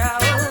to grow.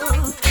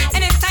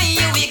 Anytime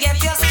you will get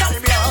your skull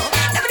blow.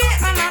 Every day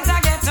another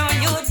get on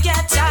you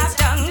get shot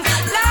down.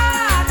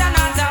 Lord,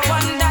 another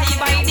one die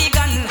by the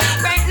gun.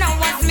 Right now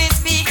what's me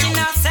speaking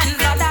of send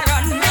blood a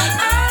run.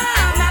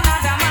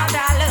 Another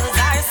mother lose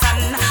her son.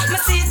 Me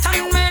see ton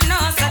me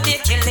know so the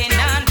killing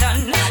and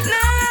done.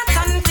 Not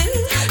until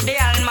the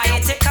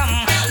Almighty come.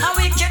 A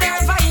wicked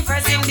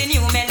vipers in the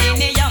new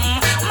millennium.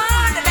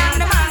 Mother than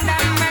the man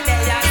that murder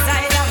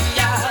asylum,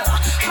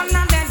 yeah. I'm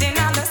not dead in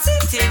the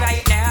city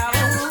right now.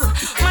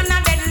 I'm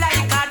not dead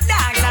like a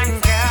dogs and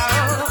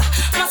girl.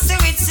 Must see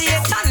with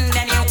Satan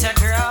then you to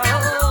grow.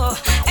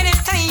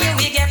 Anytime you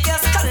will get your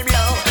skull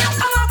blow.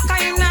 All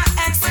kind of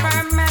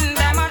experiment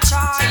them a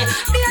try.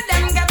 They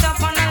them get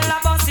up on a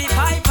bossy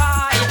pie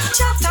pie.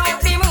 Shut out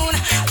the moon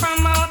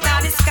from out of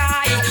the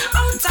sky.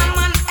 Out of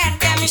man head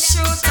them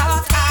shoot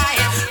out high.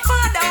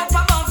 Father up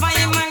above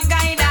him and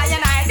guide I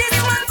and I. This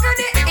man for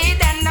the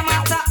Eden no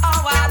matter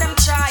how hard them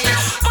try.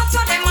 What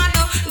them a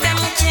do, them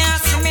can't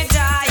see me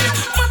die.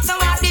 Matter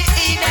what the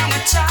Eden a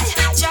try.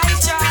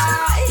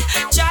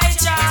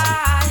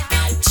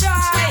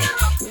 Try.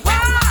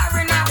 War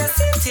in the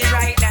city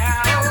right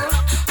now.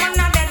 Man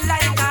a dead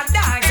like a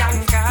dog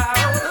and cow.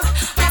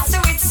 Must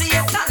with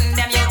Satan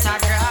them you to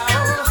grow.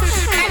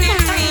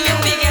 Anytime you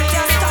will get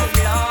your skull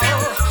blow.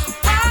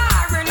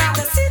 War in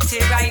the city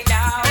right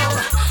now.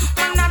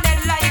 Man a dead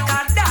like a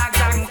dog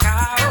and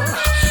cow.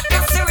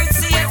 Must with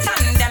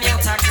Satan them you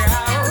to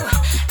grow.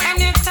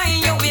 Anytime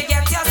you will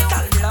get your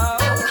skull blow.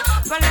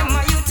 Well them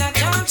a you to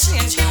can't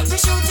change. We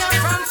shoot you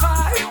from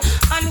far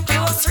and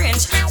close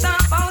range.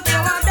 Stamp out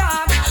your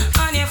dog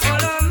and you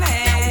full of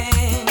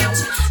mange.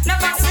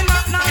 Never see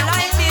nothing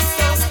like this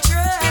so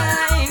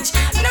strange.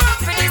 No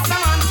for this a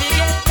man fi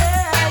get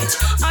paid.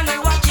 And no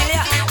one kill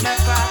ya, no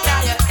part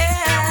of your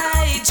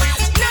age.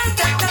 No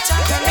take the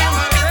chance and them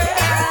a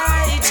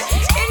rage.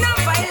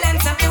 Enough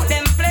violence and put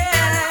them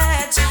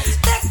pledge.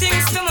 Take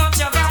things too much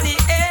over the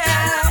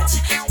edge.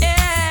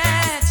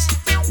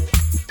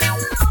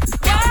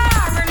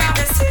 War in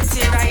the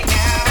city right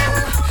now.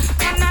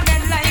 Man a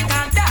dead like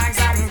a dogs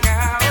and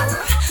girl.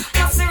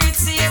 Must reach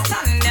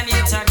Satan them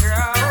you to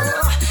grow.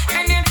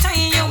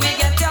 Anytime you will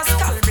get your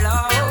skull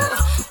blow.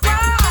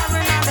 War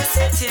in the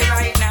city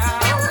right now.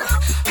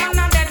 Man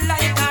a dead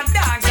like a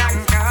dogs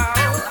and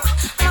girl.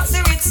 Must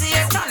reach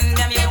Satan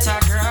them you to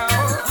grow.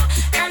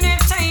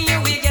 Anytime you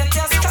will get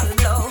your skull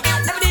blow.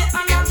 Every day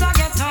another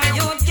get on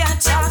you get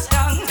shot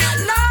down.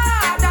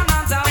 Lord,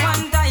 another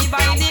one die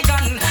by the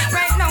gun.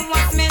 Right now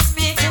what me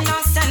speaking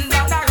of send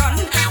blood a run.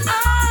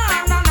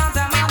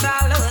 Another mother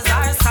lose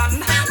her son.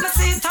 Me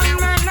see ton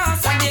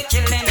murders and the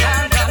killing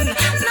are done.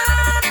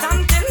 Not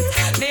until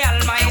the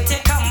Almighty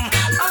come.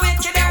 A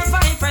wicked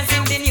vipers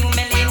in the new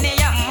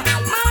millennium.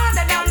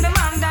 Mother than the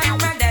man that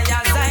murder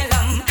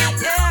asylum.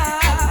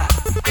 Yeah.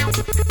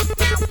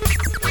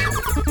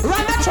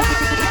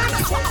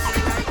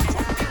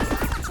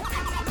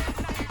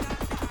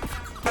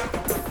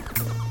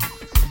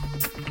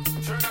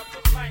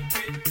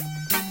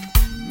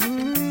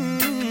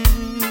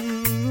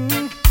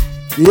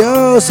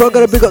 Yo, so I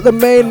gotta pick up the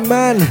main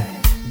man,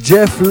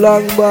 Jeff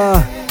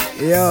Longbar.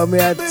 Yo, me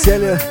I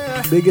tell you,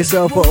 big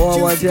yourself up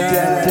one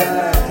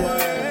time.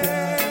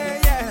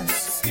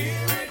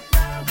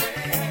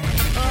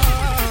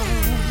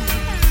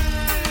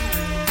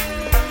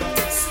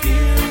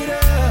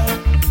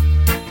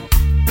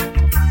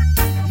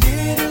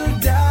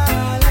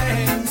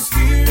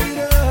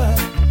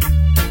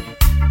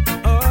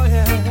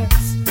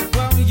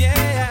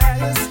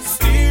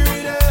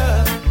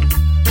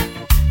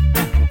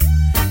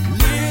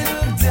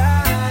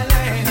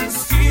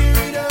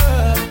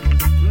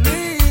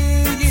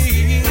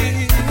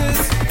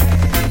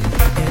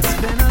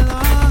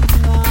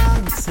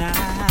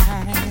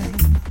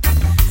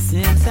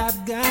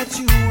 I've got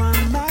you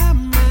on my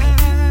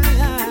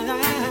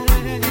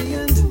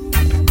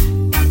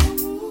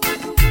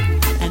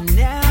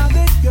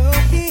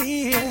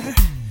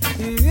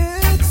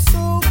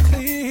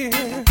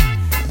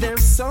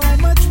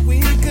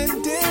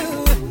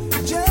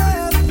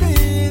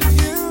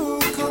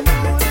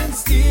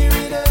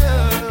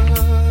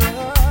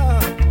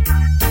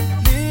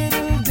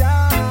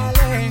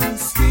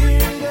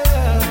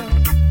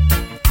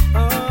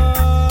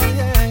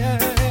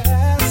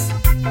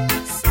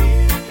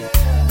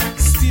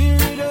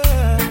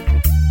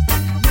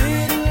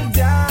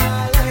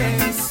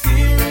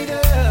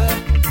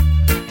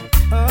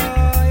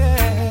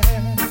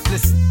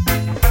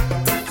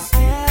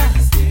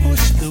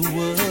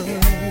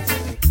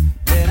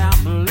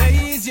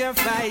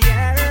your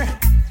fire.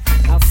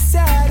 I'll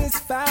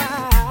satisfy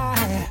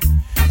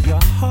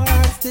your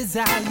heart's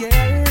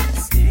desire.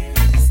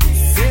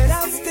 Said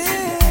I'll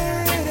stay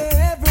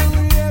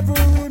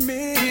every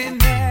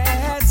minute,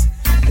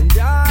 and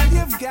all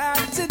you've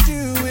got to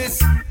do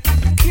is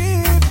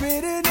keep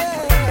it in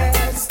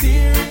it,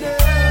 steer it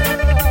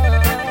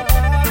up,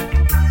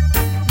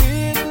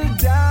 little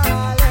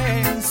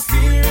darling,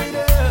 steer it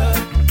up.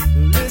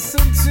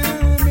 Listen to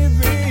me,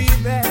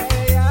 baby,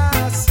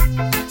 yes,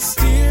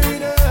 steer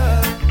it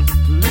up,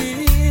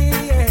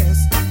 please,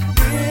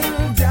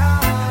 little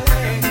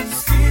darling,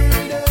 steer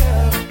it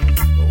up.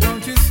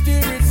 Won't you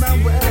steer it my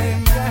way,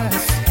 yes?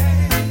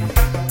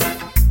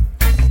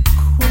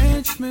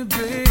 Quench me,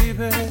 baby,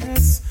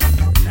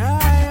 when I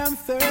am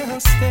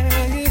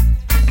thirsty.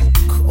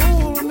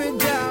 Cool me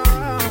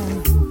down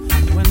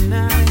when I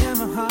am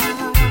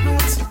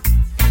hot.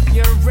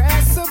 Your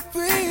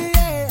recipe,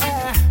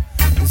 yeah,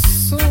 is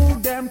so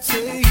damn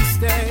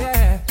tasty.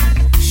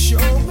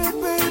 Show me,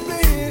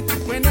 baby,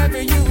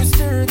 whenever you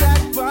stir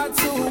that pot,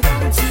 so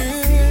won't you?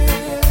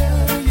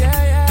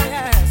 Yeah,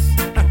 yes.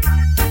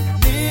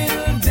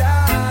 Little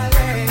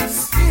darling,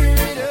 stir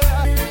it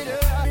up.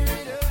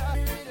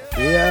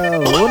 Yeah,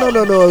 who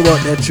don't know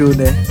about that tune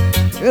there?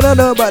 You don't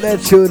know about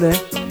that tune there?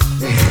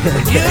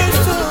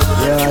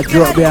 Yeah,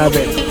 drop me a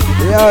bit.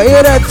 Yeah,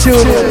 hear that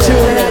tune there.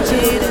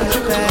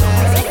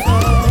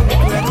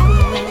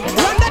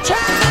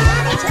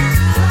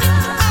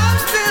 I'm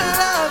still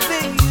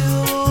loving you,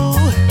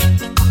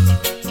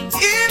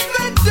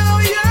 even though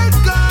you're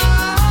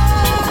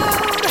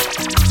gone.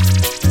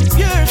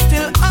 You're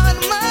still on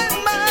my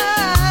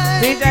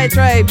mind. DJ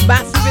Trey,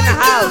 massive in the I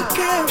house.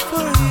 care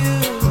for you.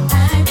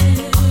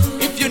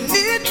 If you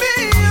need me,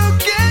 you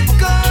can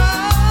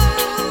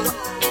call.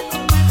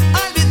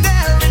 I'll be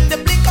there in the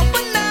blink of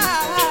an eye.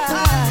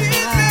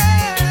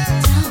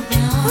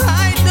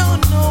 I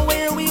don't know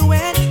where we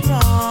went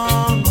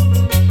wrong.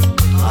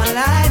 All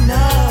I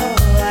know,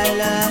 I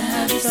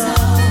love you so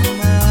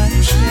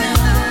much now.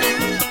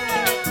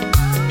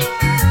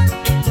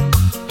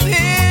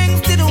 Things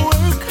didn't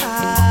work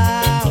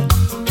out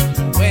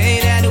the way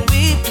that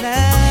we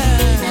planned.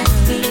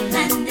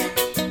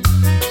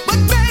 But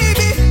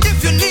baby, if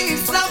you need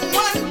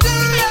someone to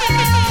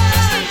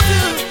run to,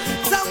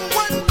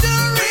 someone to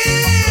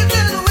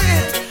reason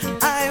with,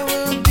 I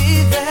will be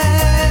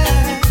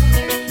there.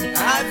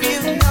 Have you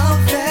know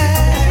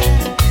that?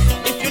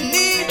 If you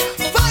need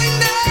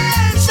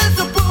financial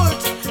support,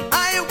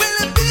 I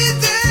will be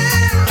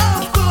there.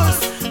 Of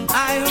course,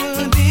 I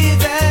will be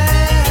there.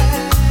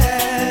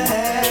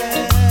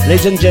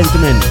 Ladies and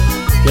gentlemen,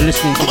 you're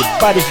listening to the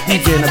baddest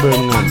DJ in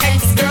Birmingham,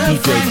 DJ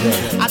Dre.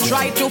 I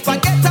try to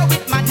forget her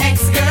with my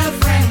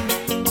ex-girlfriend,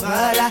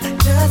 but I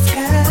just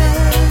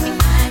can't.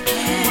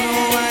 No,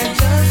 I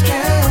just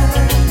can't.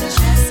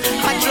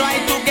 I try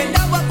to get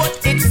over, but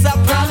it's a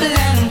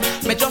problem.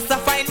 Me just to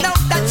find out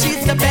that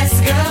she's the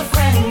best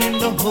girlfriend in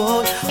the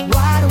whole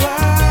wide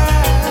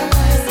world.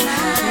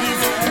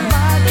 She's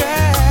my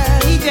girl.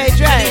 DJ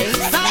Dre.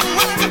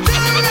 Someone to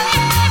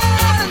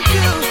run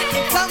to,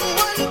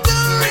 someone to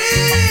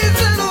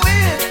reason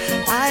with,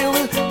 I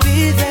will be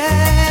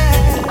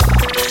there.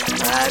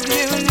 Have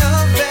you know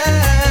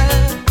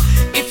that?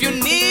 If you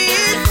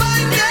need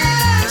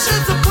financial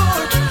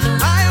support,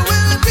 I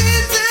will be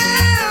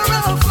there.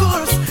 Of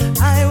course,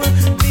 I will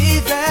be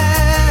there.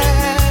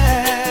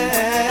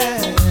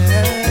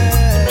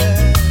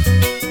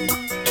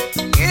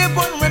 Keep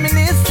on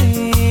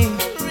reminiscing,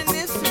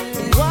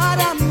 what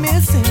I'm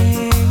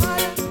missing.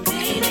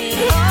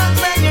 Hug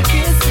when you're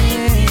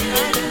kissing.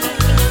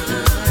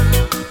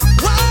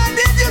 Why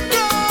did you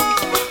go?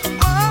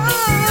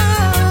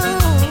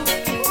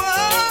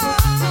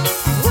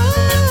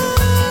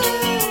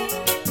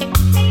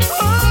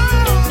 Oh,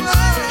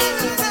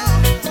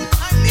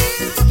 I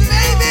need,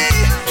 baby,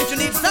 if you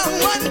need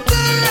someone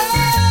to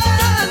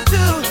run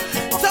to,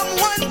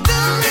 someone to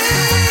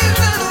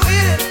reason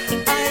with,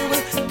 I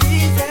will be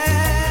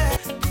there,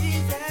 be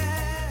there.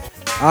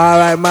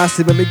 Alright,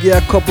 Massive, let me give you a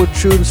couple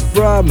tunes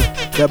from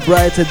the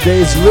Brighter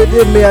Days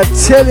Rhythm. Me, I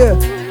tell you.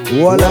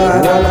 Voila.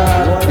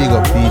 Big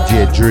up DJ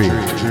Dre.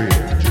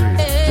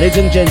 Ladies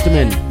and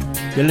gentlemen,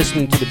 you're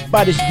listening to the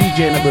baddest DJ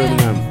in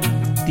Birmingham,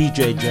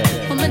 DJ Dre.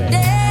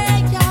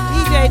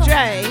 DJ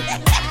Dre.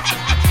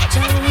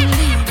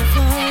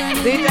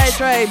 DJ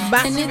Trey,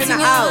 massive in the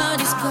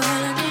house.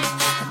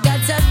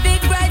 Got a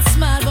big bright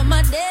smile, but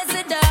my days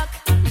are dark.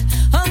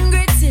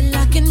 Hungry till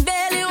I can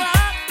barely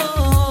walk.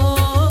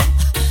 Oh,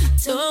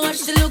 don't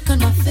watch the look on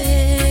my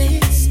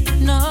face.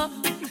 No,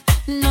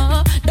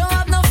 no, don't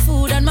have no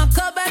food and my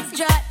cupboard's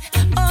dry.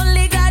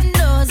 Only God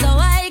knows how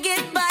I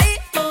get by.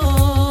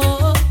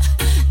 Oh,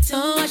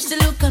 don't watch the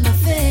look on my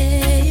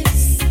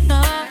face.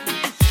 No,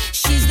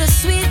 she's the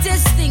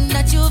sweetest thing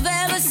that you've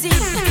ever seen.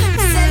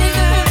 Selling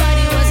her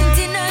body wasn't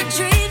in her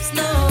dreams.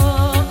 No,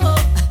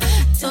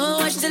 don't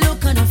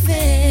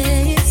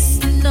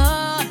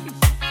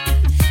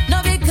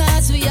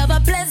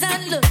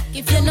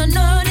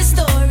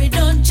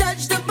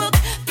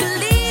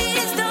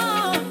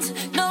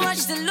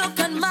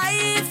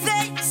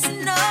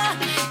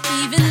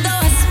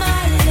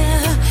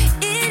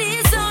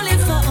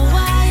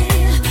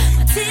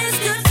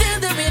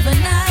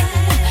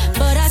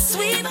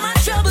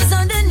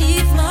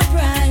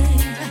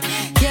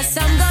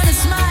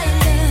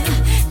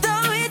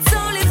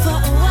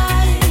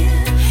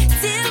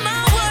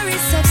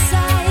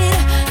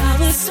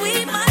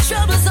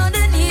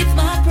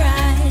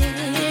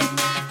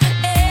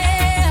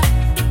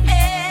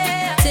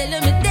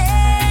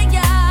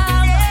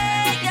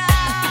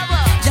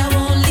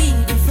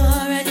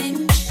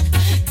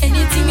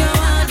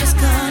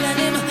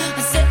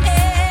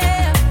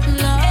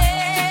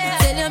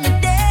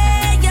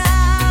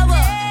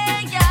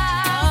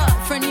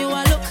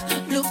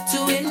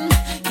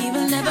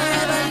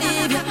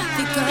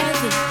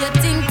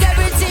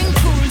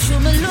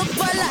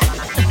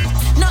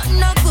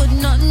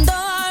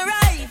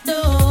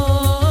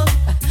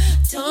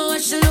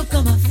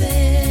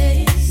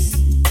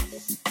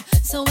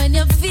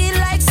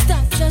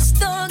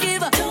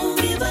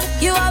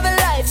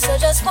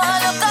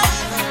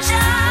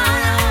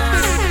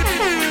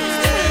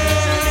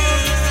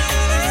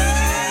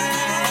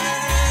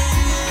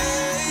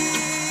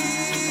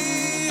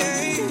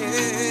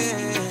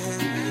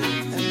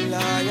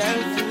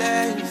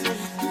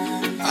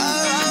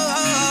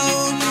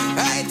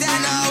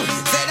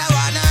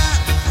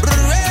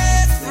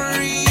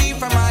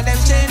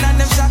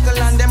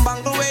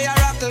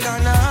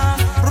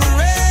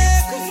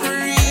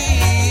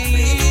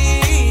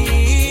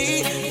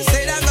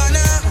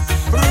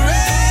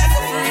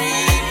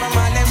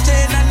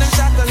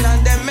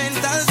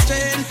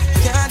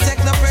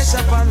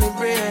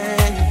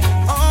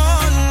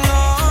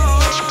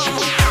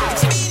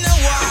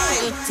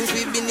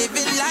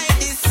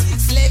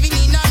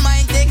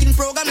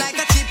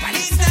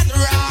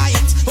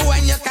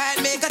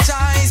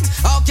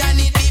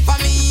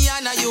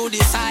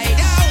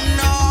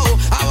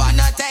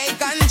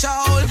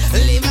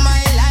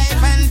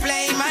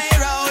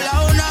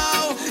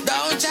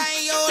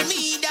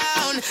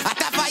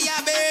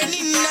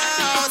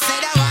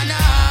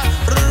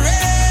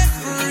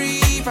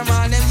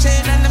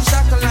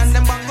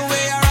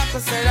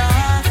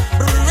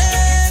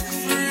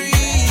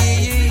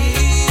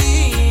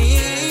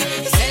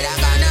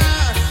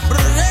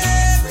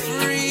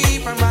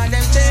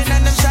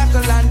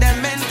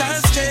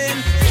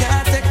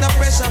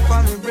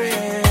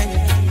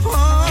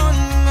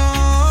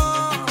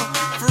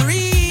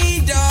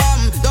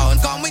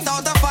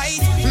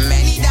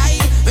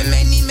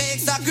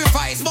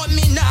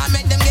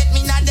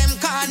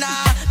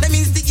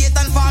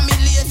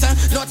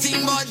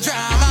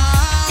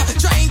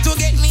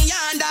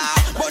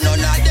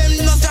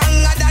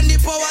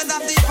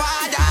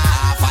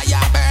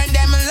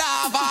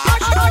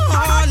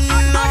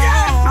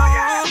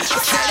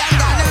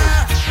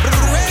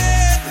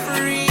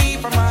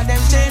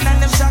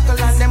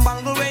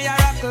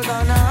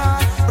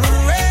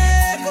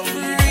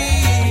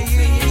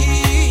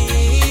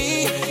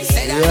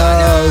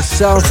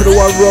Sounds to the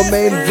one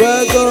Romain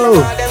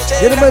Virgo.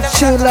 Get him a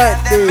tune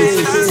like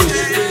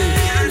this.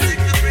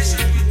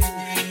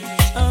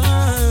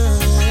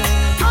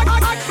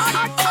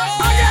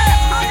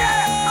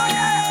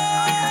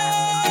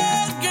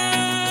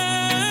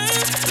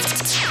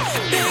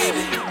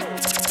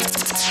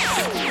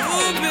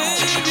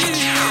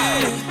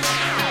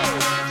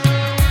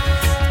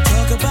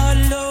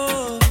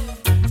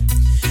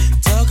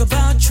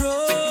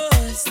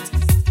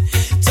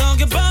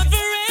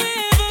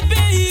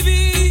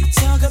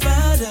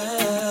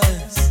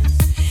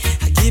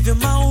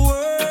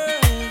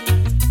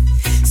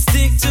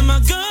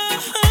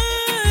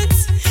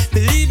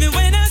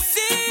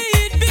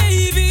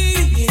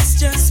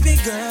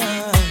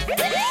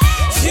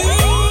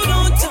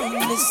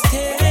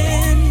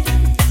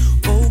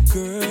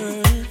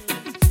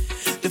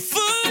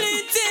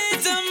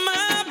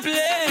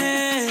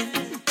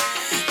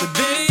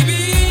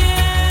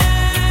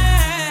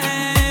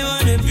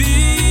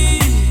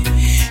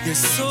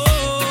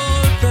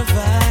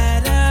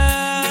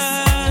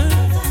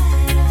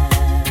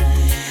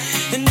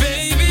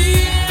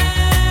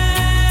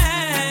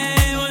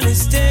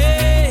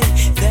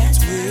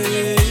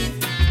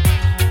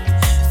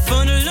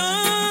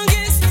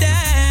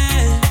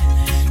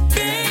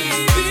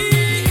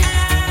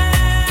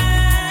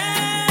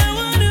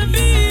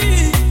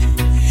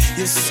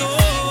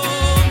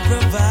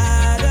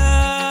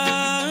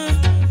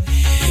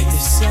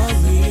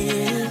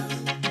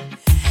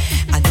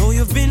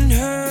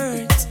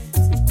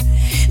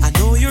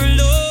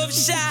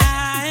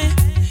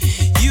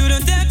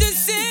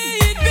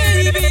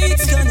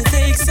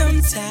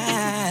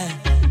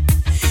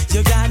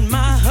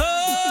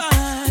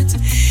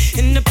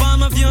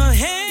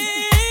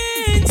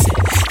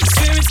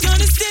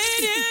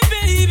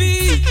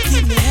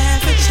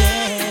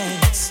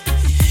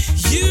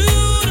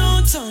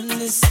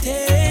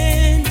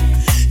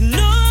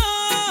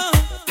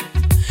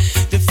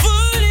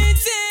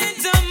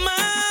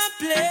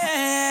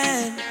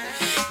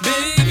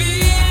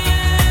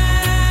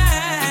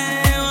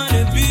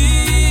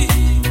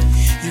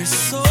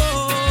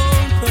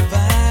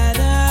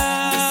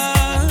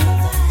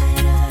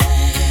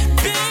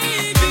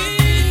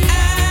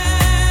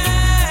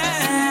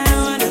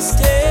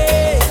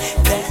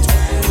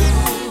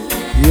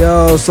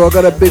 Yo, so I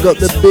gotta big up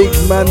the big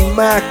man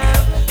Mac.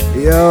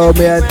 Yo,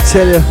 may I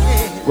tell you,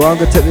 go on,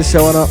 go take this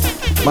show on up.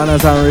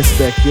 Manners and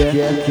respect, yeah?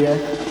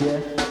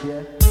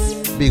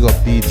 Big up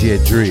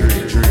DJ Dre.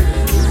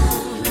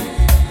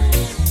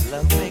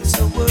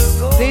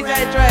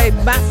 DJ Dre,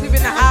 massive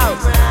in the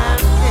house.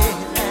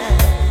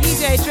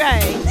 DJ Dre.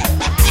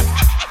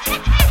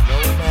 No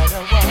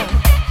matter what,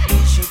 we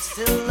should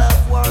still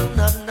love one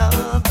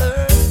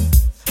another.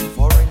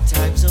 For in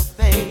times of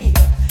pain,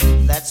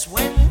 that's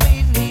when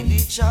we need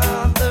each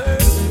other.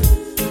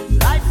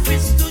 Life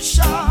is too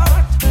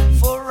short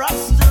for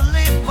us to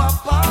live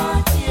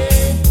apart,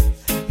 yeah.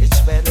 It's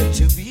better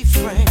to be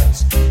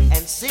friends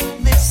and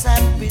sing this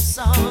happy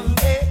song,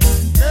 yeah.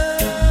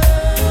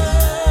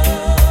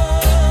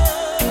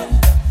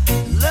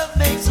 Love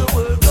makes the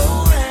world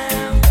go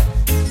round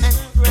and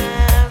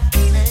round.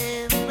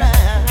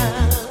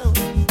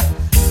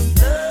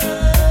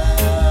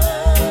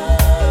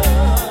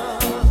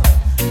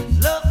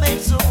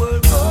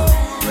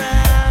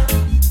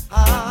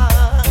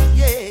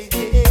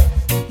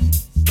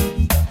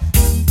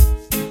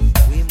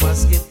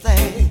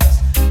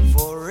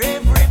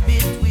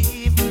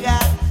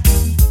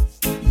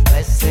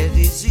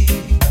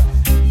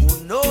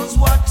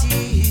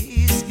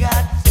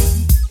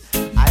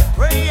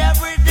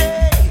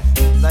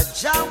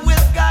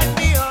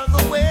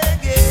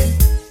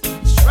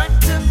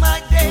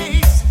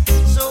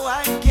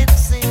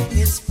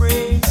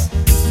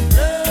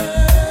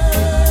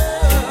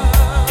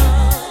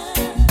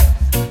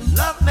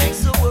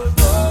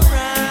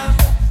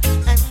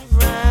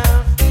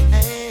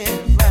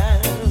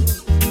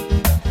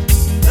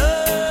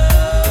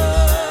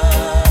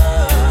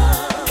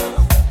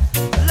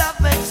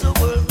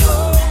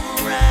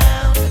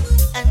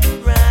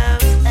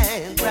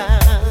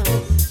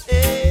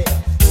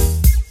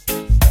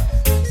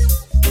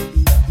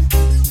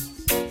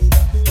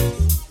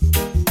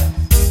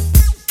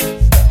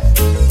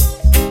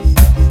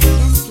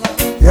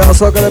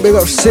 also gonna big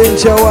up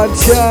Cynthia one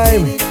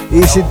time.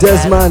 Easy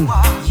Desmond.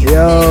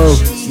 Yo,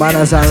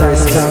 manners and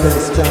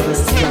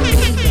respect.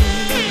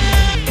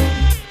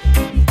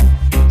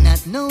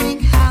 Not knowing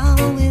how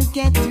we'll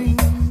get through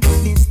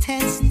this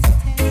test,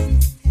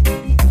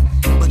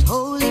 but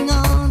holding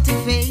on to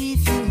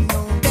faith, you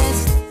know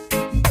best.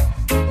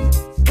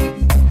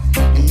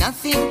 And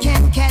nothing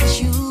can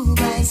catch you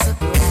by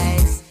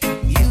surprise.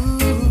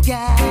 You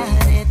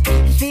got it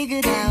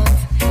figured out,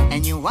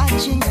 and you're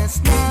watching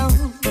us now,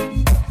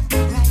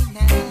 right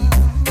now.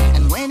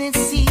 And when it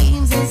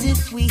seems as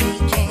if we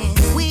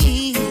can't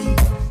win,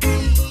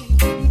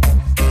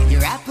 you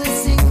wrap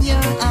us in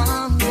your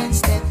arms and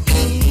step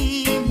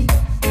in,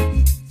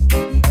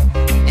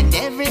 and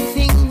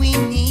everything we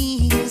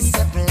need you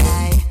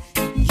supply.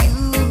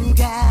 You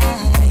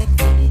got it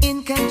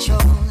in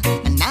control,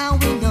 and now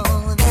we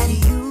know that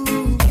you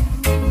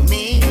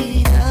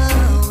made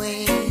a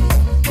way.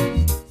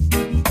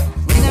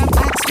 When our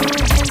backs were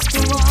against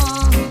the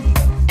wall,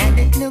 and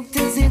it looked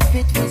as if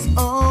it was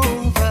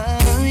over,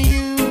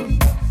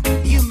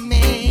 you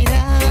made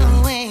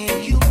a way.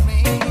 You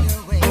made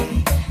a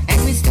way, and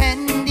we're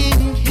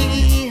standing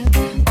here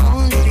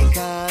only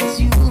because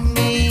you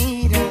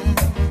made a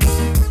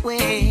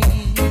way.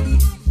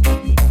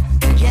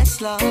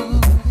 Yes,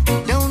 Lord,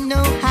 don't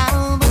know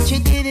how, but you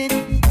did it.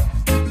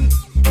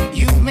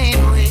 You made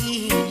a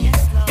way.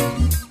 Yes,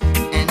 Lord,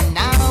 and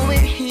now we're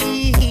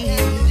here,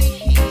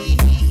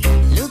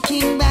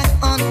 looking back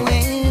on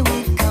where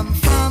we've come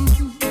from.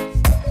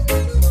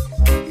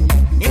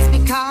 It's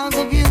because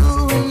of you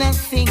and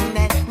nothing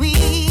that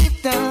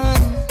we've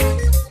done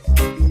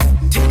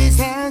to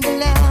deserve the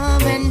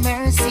love and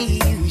mercy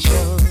you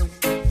showed.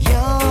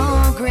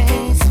 Your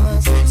grace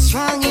was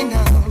strong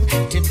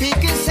enough to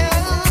pick us up,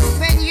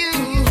 and you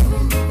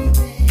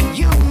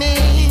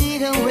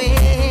made a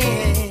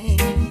way.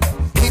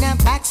 When our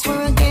backs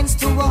were against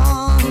the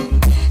wall,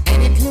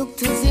 and it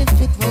looked as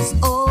if it was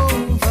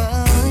over,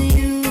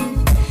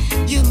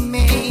 you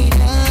made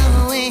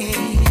a way.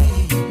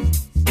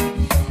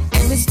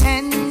 And we're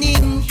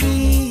standing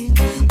here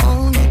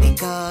only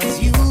because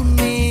you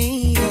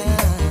made a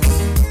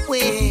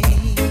way.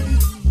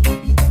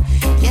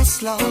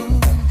 Yes, Lord,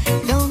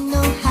 don't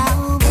know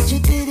how, but you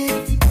did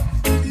it.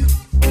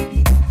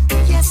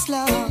 Yes,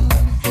 Lord,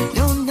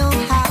 don't know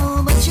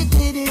how, but you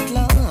did it,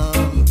 Lord.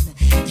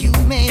 You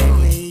made a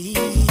way,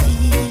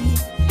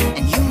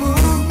 and you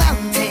moved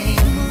mountains.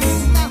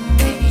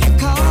 You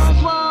caused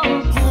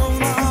walls.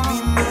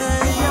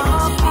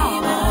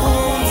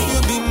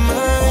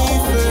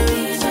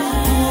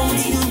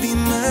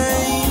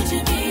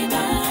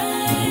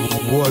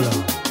 Voila.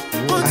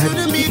 Want you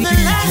to be the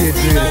last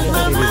thing on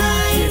my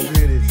mind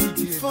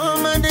before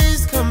my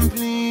day's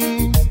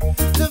complete.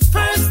 The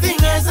first thing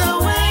as I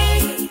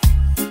wake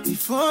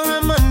before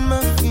I'm on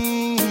my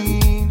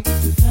feet.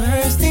 The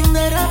first thing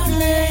that I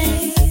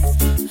place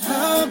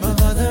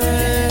above other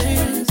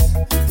rest.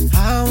 I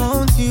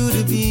want you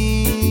to be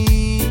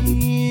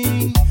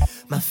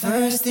my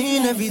first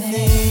in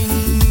everything.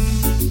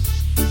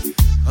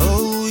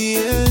 Oh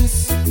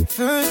yes,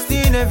 first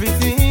in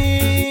everything.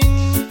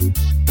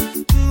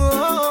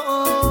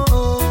 Oh,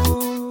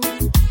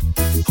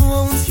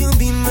 won't you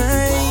be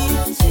mine?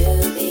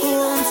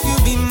 Won't you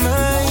be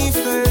my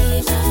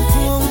first?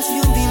 Won't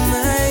you be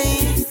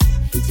mine?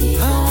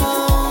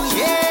 Oh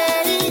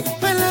yeah.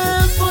 Well, I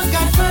put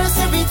God first,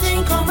 everything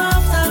come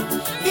after.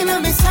 You know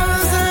me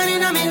songs and you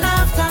know me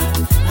laughter.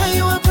 And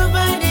you will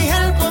provide the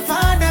help of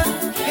Father.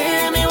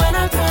 Hear me when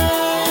I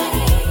cry.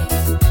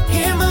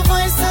 Hear my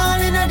voice all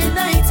in the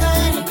night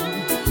time.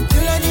 You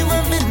let you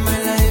up in my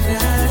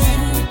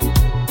lifeline.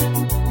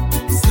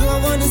 So I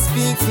wanna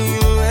speak to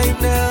you right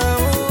now.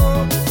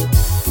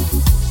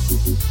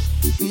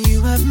 You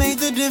have made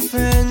the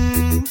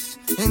difference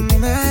in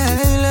my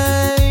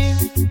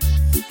life.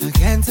 I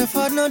can't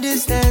afford no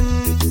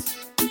distance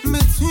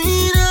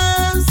between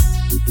us.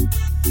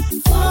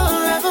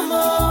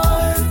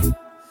 Forevermore,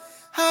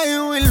 I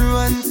will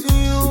run to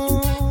you,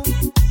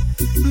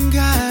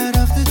 God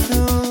of the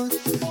truth.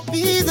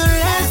 Be the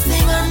last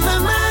thing on my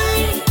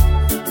mind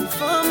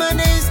before my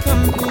day's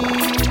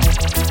complete.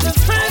 The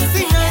first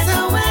thing as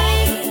I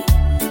wake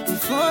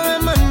before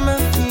I'm on my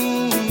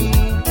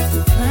feet.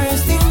 The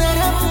first thing that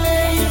I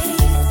place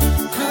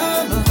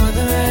above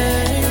the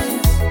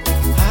rest.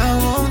 I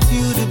want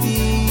you to be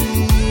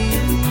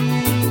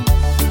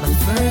my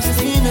first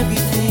in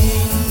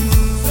everything.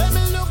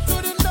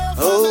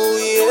 Oh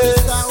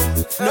yes,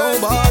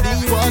 nobody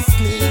was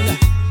clean.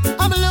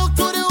 I'm look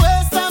to the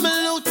west, I'm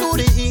look to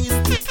the east.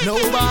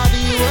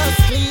 Nobody was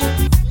clean.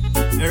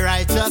 The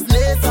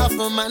righteousness of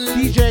a man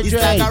DJ is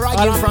Dre, like a rock in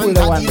Alan front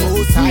Fuller of one. the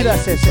most Fuller high.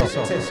 says so.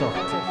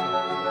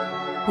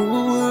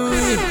 Well,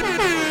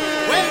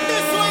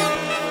 this one,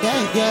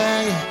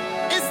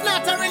 yeah. It's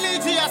not a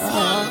religious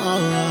one.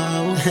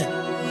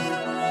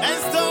 And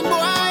some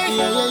boy,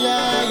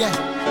 yeah.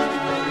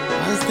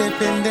 I'm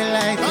stepping the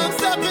light. I'm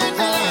stepping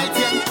the light,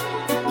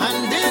 yeah. And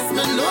this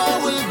me know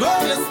will grow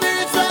your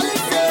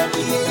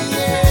spirituality,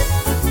 yeah.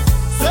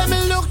 So me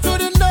look to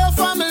the north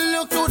and me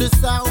look to the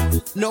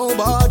south.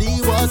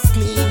 nobody was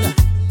clean.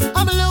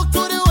 I'm look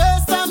to the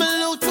west, I'm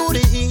look to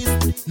the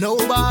east,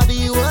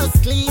 nobody was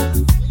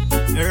clean.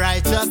 The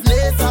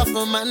righteousness of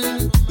a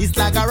man is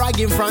like a rag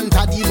in front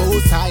of the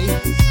Most High,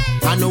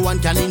 and no one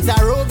can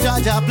interrupt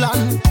Jaja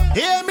plan.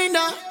 Hear me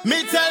now,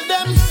 me tell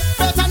them,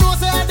 better know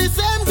say I the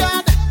same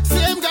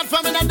God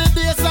from in the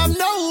days of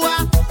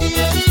Noah.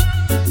 Yeah,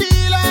 the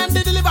healer and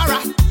the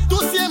deliverer, to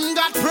same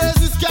God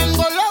praises can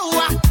go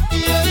lower.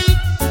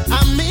 Yeah,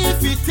 and me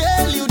if you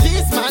tell you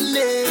this my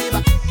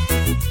neighbor,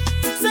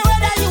 so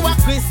whether you a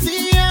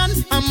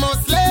Christian, a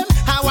Muslim,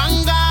 a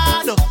one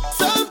God,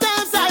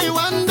 sometimes I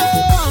wonder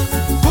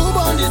who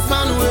born this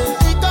man will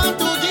he come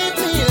to give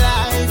me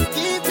life,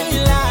 give me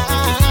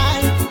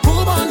life. Who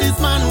born this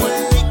man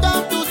will he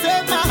come to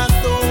save my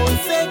soul,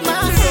 save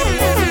my soul.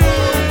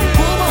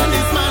 Who born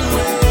this man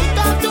will he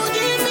come to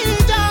give me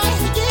joy,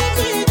 give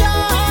me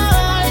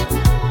joy.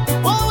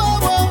 Whoa, whoa,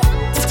 whoa,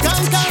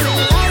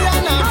 conquering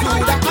lion of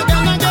Judah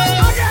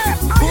again.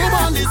 Who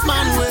born this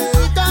man will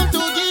he come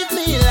to give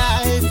me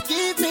life,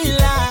 give me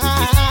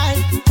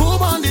life. Who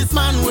born this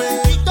man will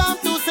he come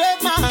to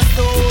save my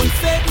soul,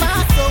 save my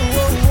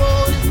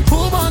soul. Who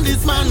born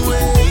this man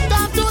will he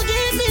come to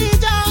give me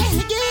joy,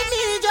 give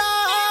me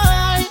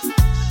joy.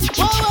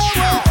 Whoa, whoa,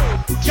 whoa,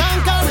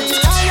 conquering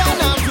lion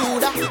of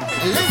Judah.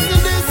 Listen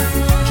this,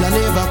 Jah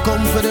never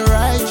come for the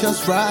righteous,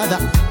 rather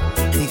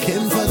he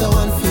came for the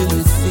one filled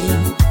with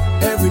sin.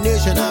 Every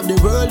nation of the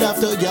world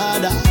after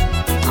gather,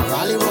 a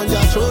rally run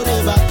just show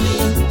never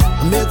clean.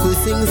 Make we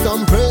sing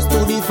some praise to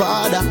the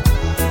Father,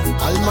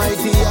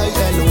 Almighty I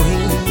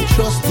Elohim.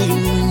 Trust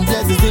him,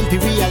 bless his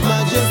imperial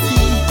majesty.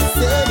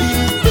 Say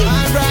it,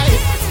 alright.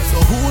 So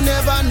who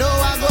never know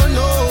I go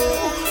know,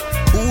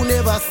 who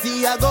never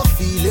see I go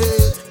feel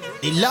it.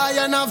 The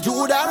Lion of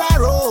Judah I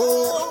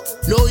roll,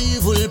 no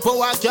evil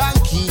power can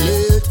kill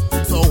it.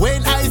 So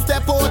when I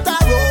step out the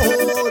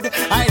road,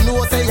 I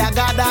know say I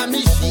got a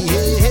me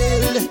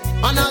shield.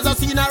 And as a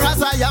sinner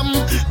as I am,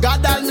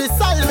 God and me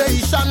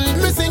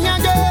salvation. Me sing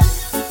again.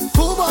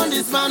 Who born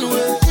this man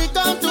will he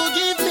come to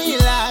give me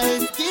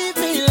life, give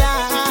me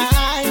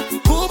life.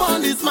 Who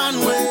born this man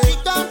will he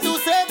come to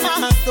save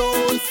my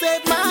soul,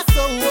 save my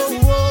soul.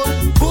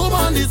 Who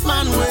born this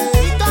man will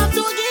he come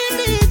to give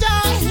me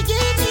joy,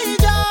 give me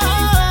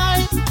joy.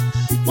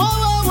 Whoa,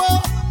 whoa,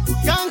 whoa,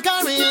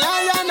 conquering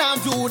lion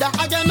of Judah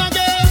again.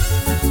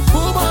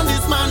 Who born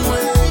this man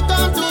will he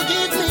come to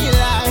give me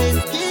life,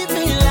 give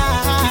me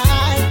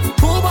life.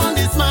 Who born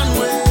this man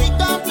will he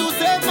come to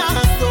save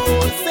my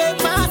soul, save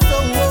my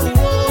soul.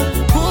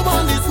 Who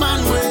born this man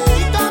will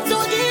he come to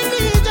give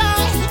me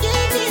joy,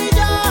 give me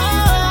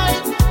joy.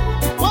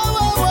 Whoa,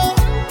 whoa, whoa,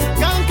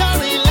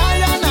 conquering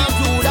lion of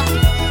Judah.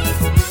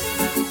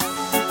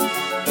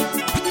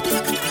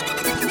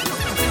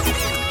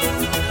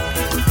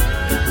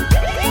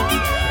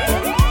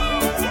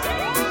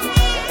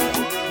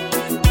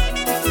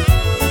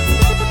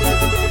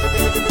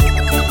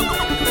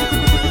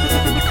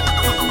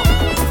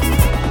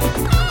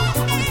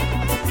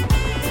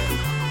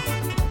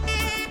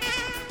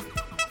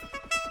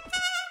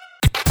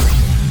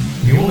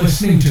 You're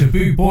listening to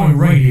Boot Boy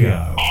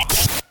Radio.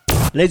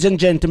 Ladies and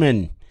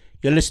gentlemen,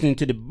 you're listening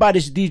to the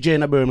baddest DJ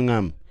in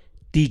Birmingham,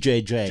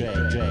 DJ Dre.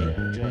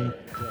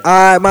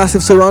 Alright,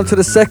 massive, so on to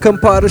the second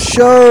part of the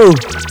show.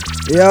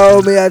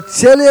 Yo, me I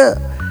tell you.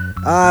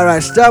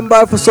 Alright, stand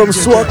by for some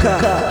swaka.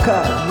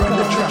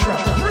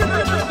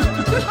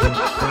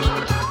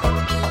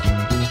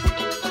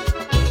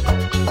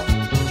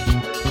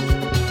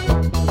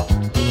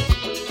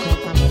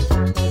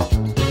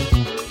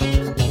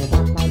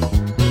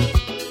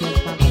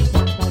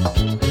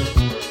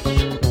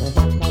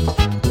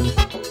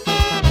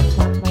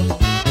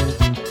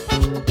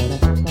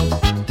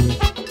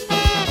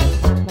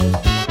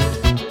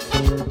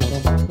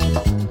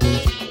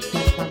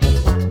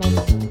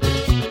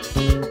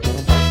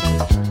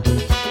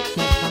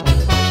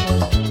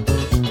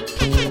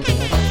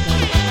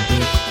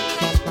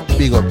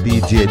 Big up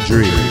DJ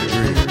Dre.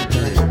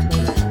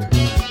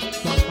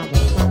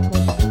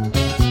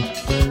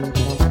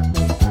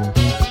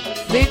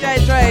 DJ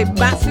Dre,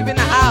 massive in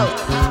the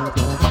house.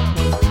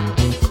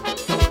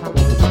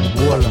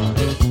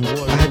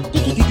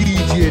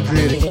 DJ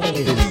Dre.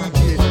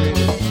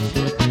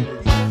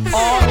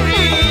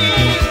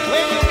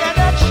 When you get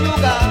that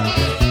sugar,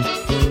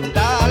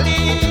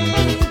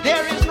 darling,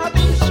 there is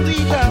nothing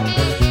sweeter.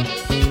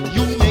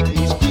 You make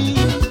me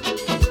scream,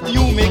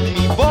 you make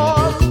me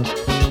ball,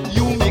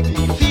 you make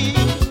me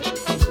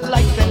feel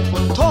like 10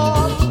 foot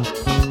tall.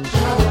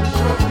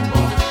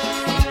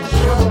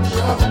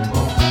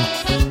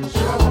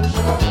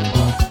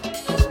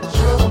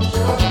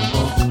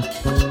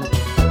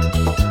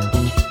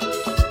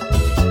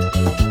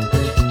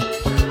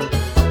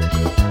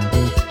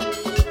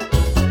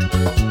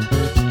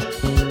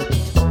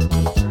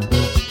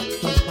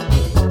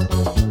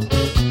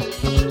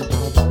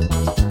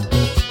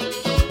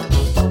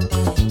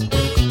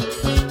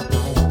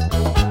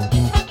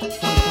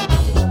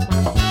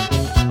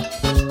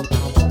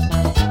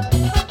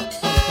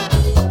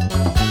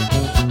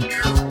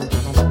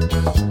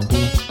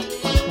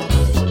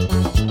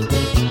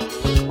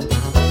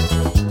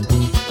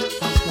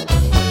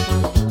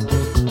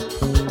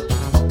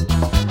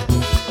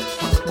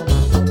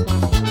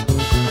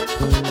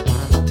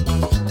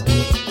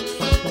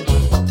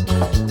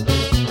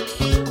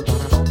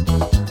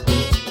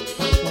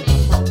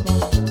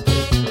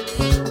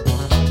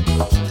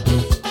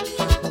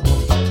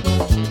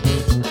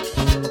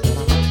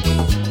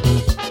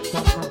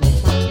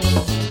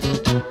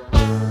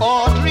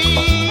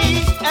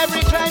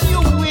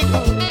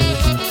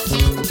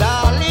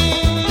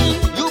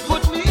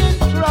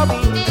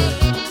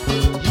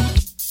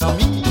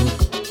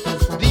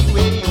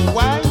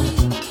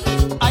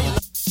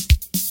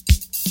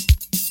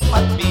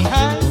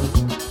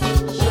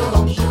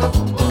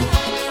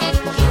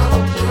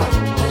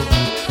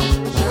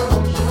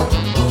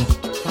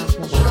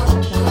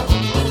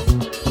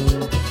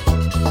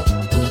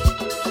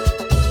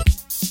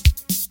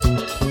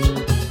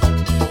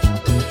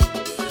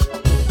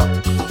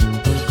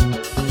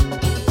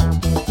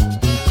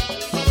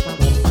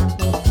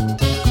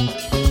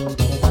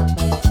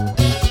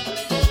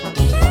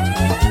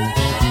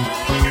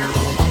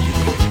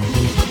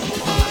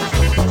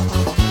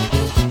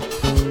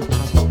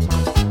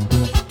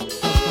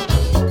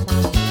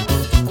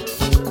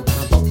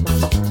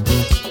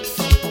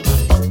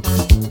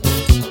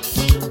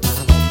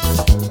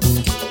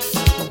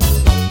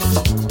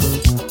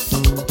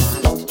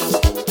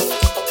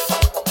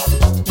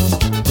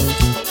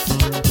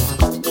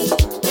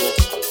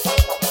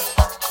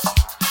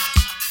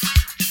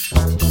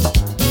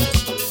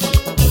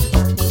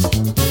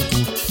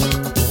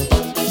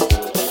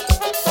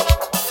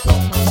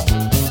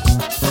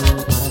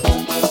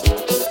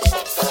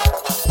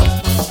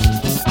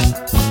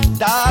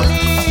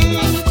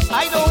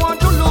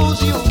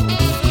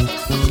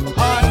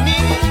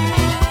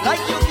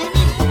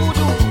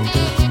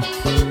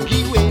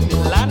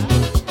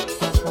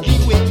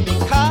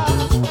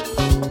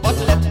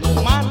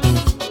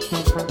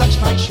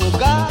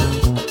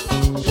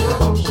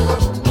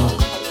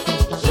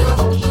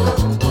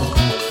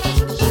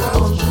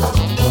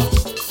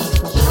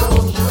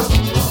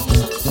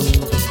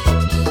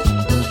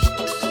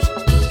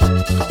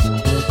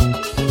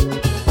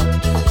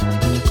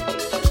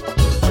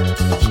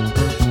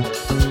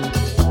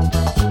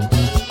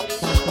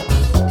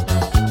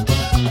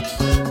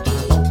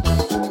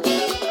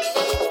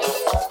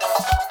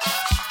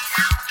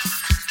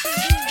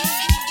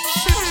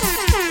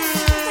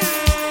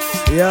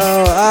 Yo,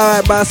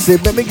 alright,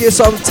 massive. Let me get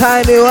some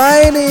tiny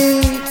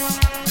whiny.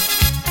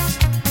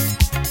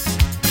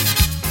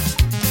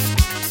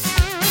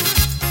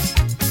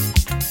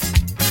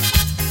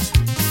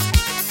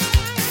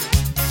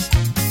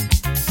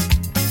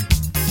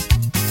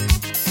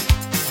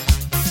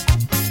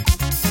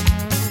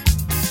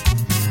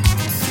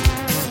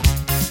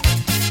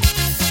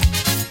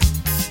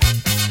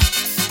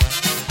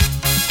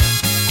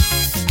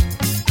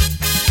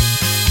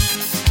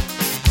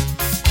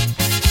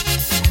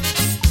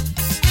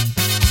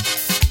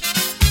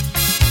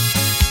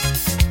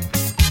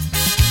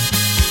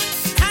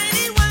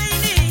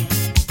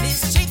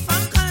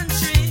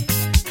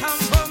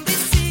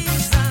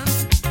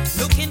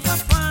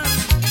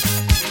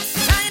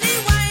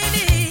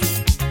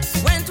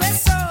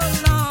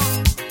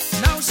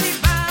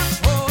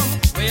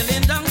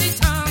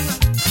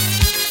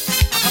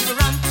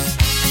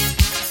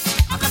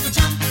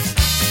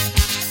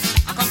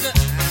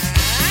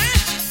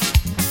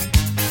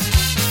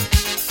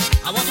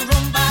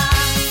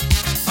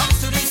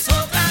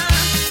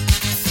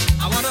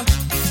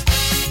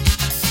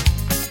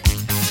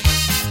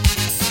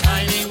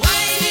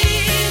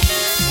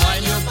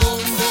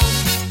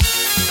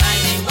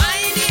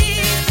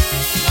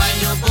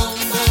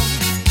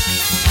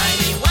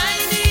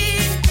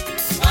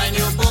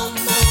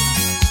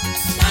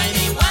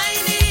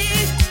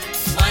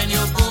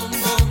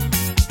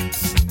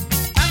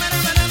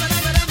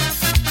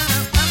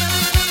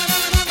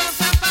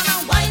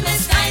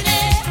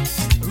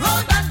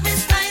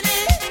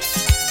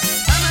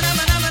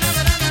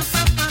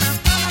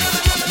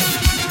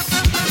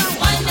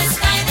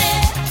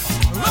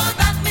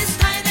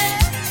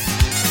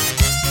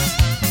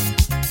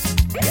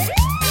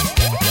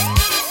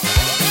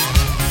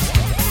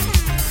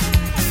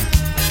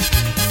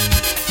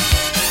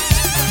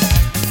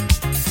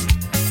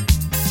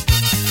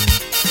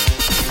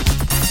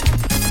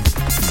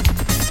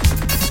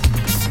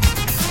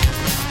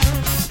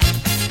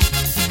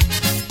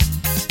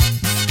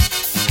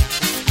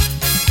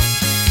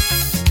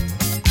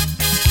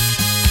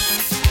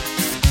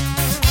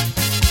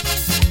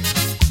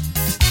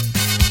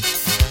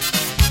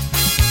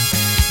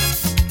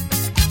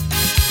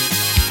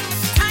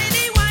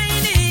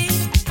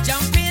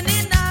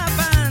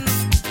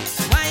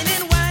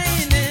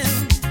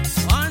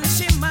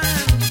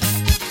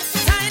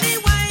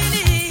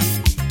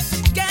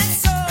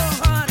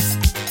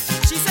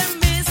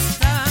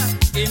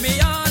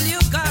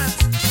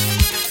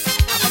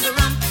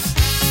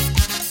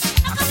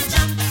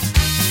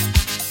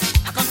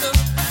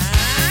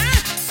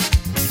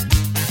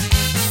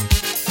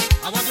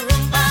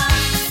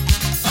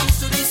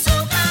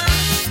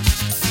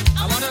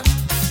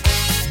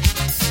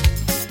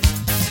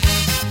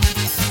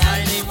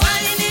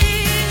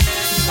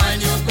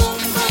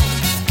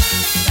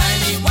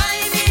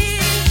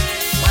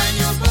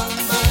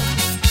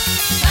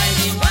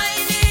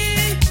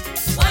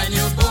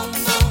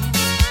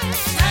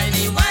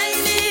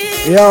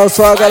 Yo,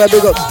 so I gotta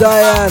big up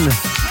Diane.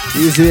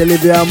 Easy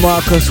Olivia and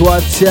Marcus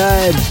one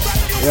time.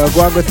 Yo,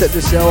 go and go take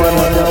this here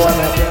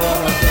one.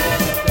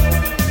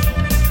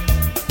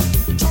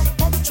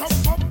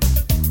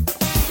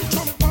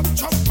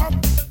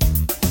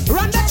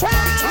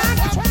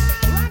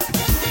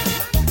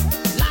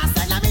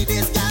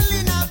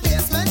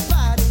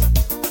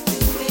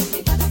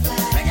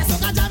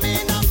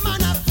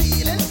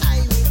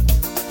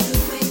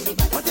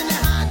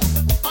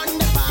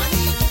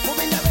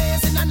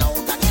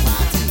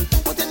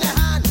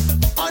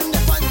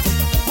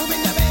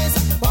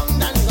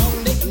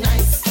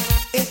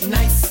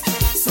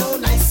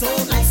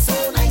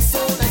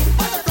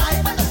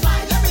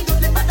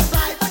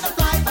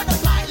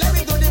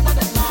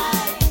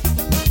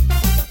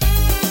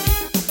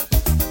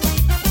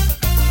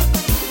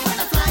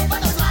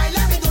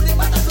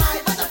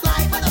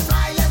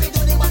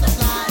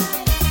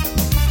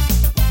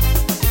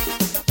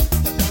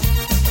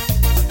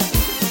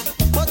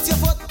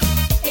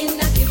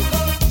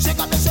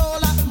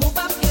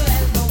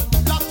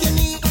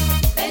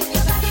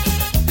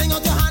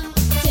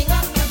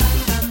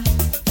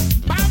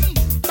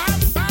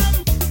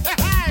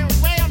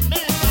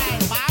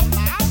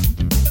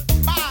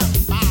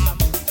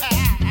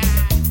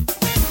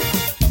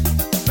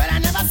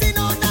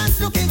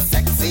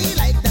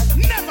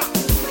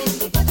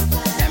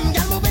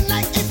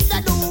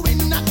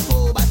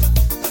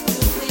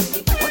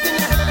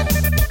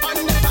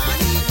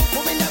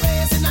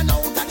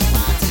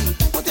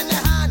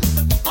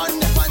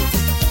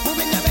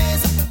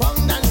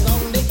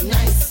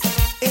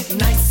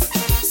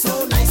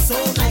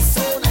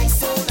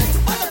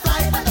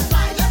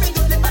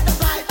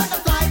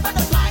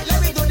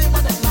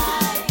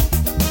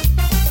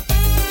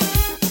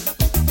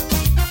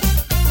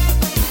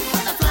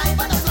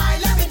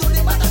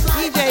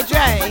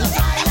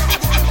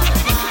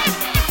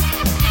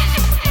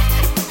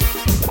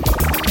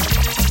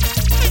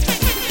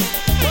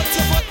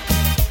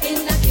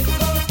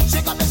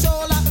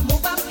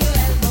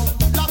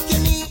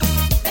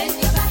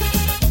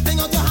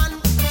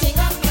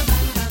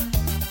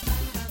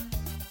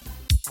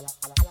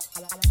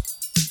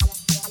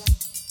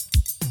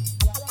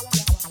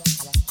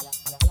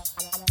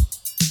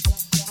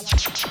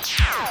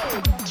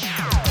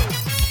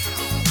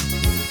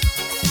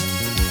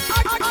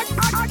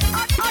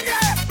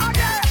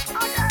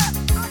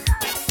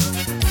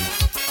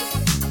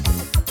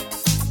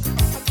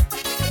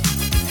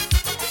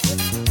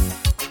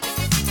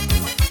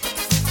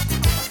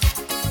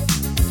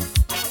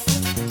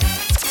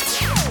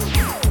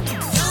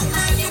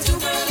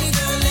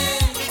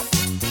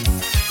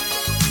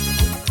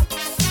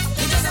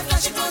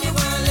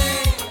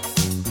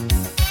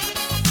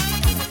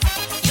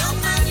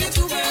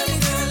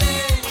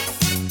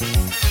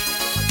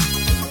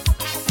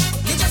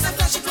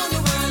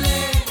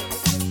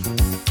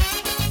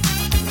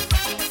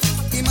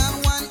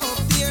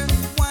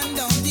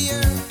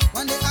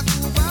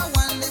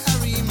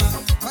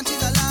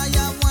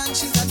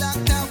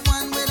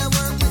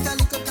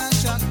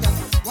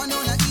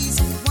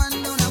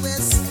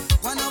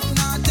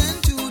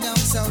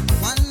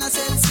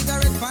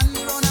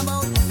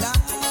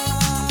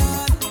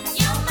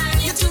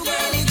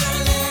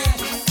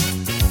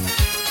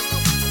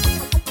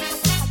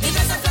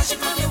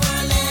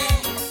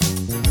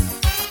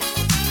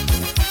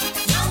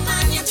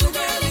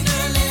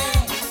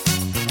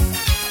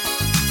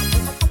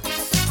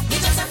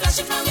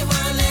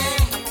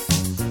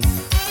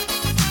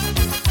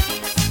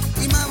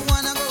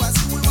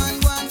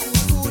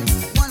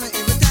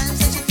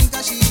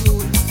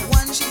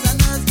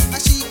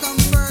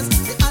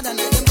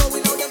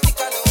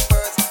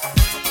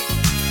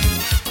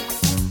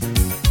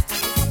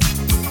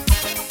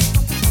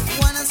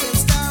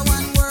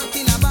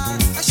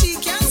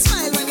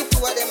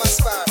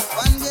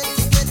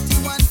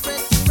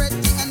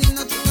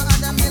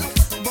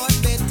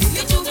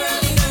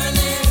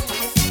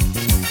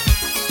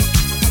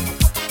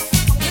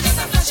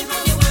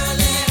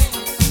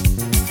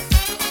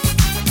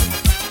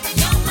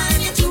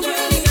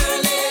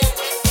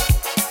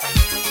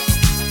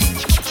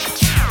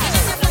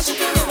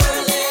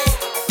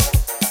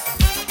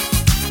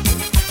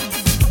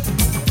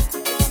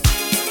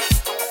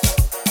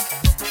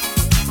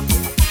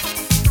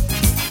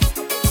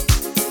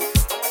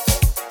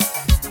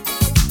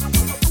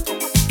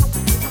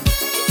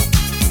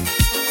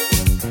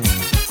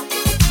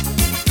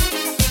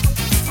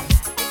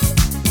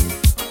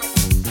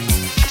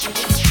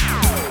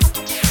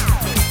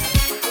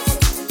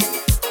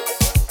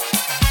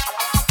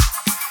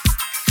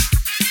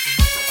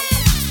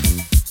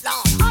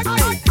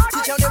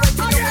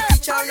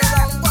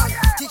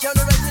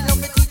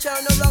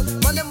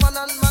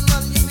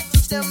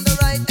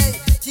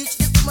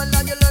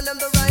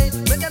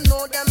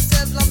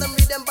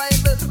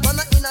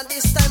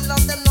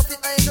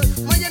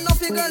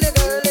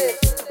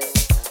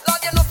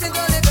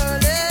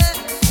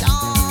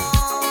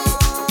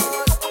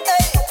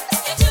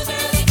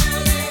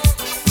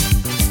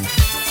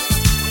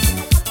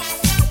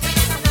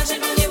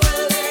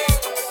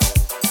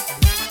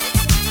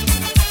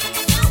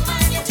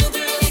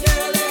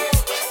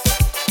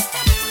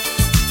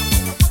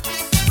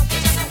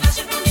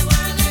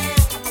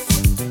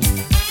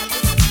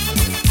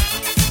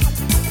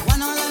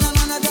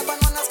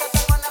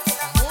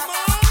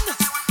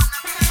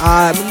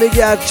 Alright, let me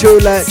get a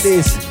tune like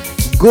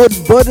this. Good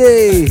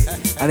body.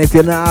 And if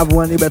you don't have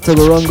one, you better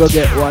go run go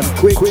get one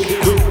quick.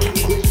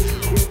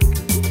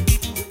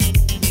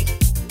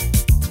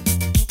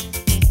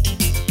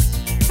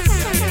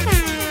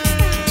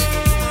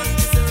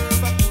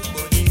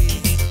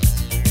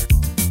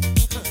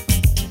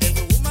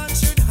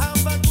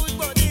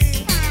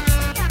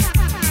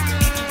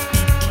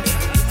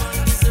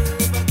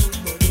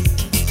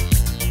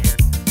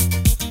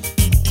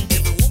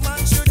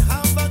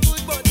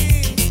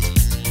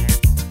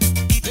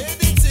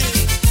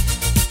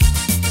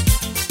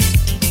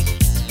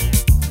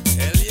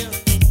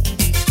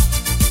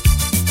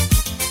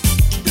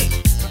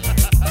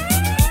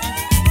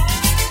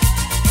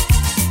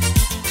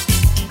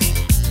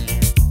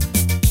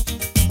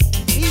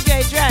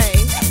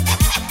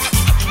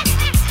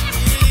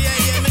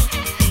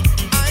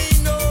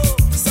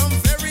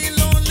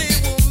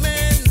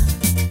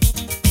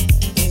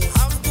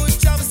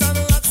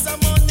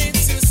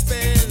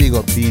 Big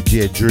up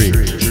DJ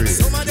Dre.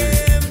 Some of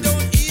them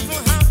don't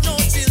even have no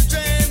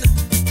children.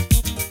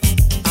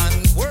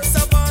 And worst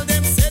of all,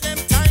 them say them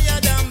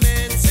tired of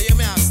men. So you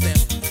may ask them,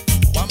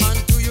 what man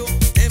do you?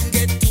 Them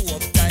get too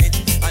uptight.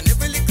 And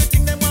every little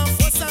thing them want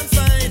fuss and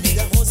fight. Need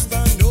a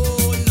husband? No,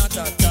 not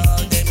at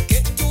all. Them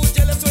get too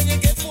jealous when you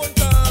get phone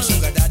call.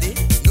 Sugar daddy?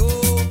 No,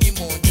 he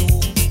won't do.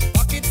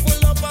 Pocket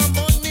full up of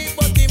money,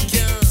 but him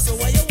can't. So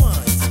what you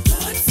want? A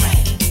good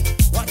friend.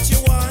 What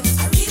you want?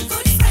 A real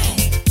good friend.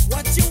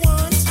 What you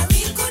want? A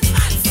real good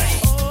man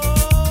friend.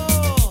 Oh.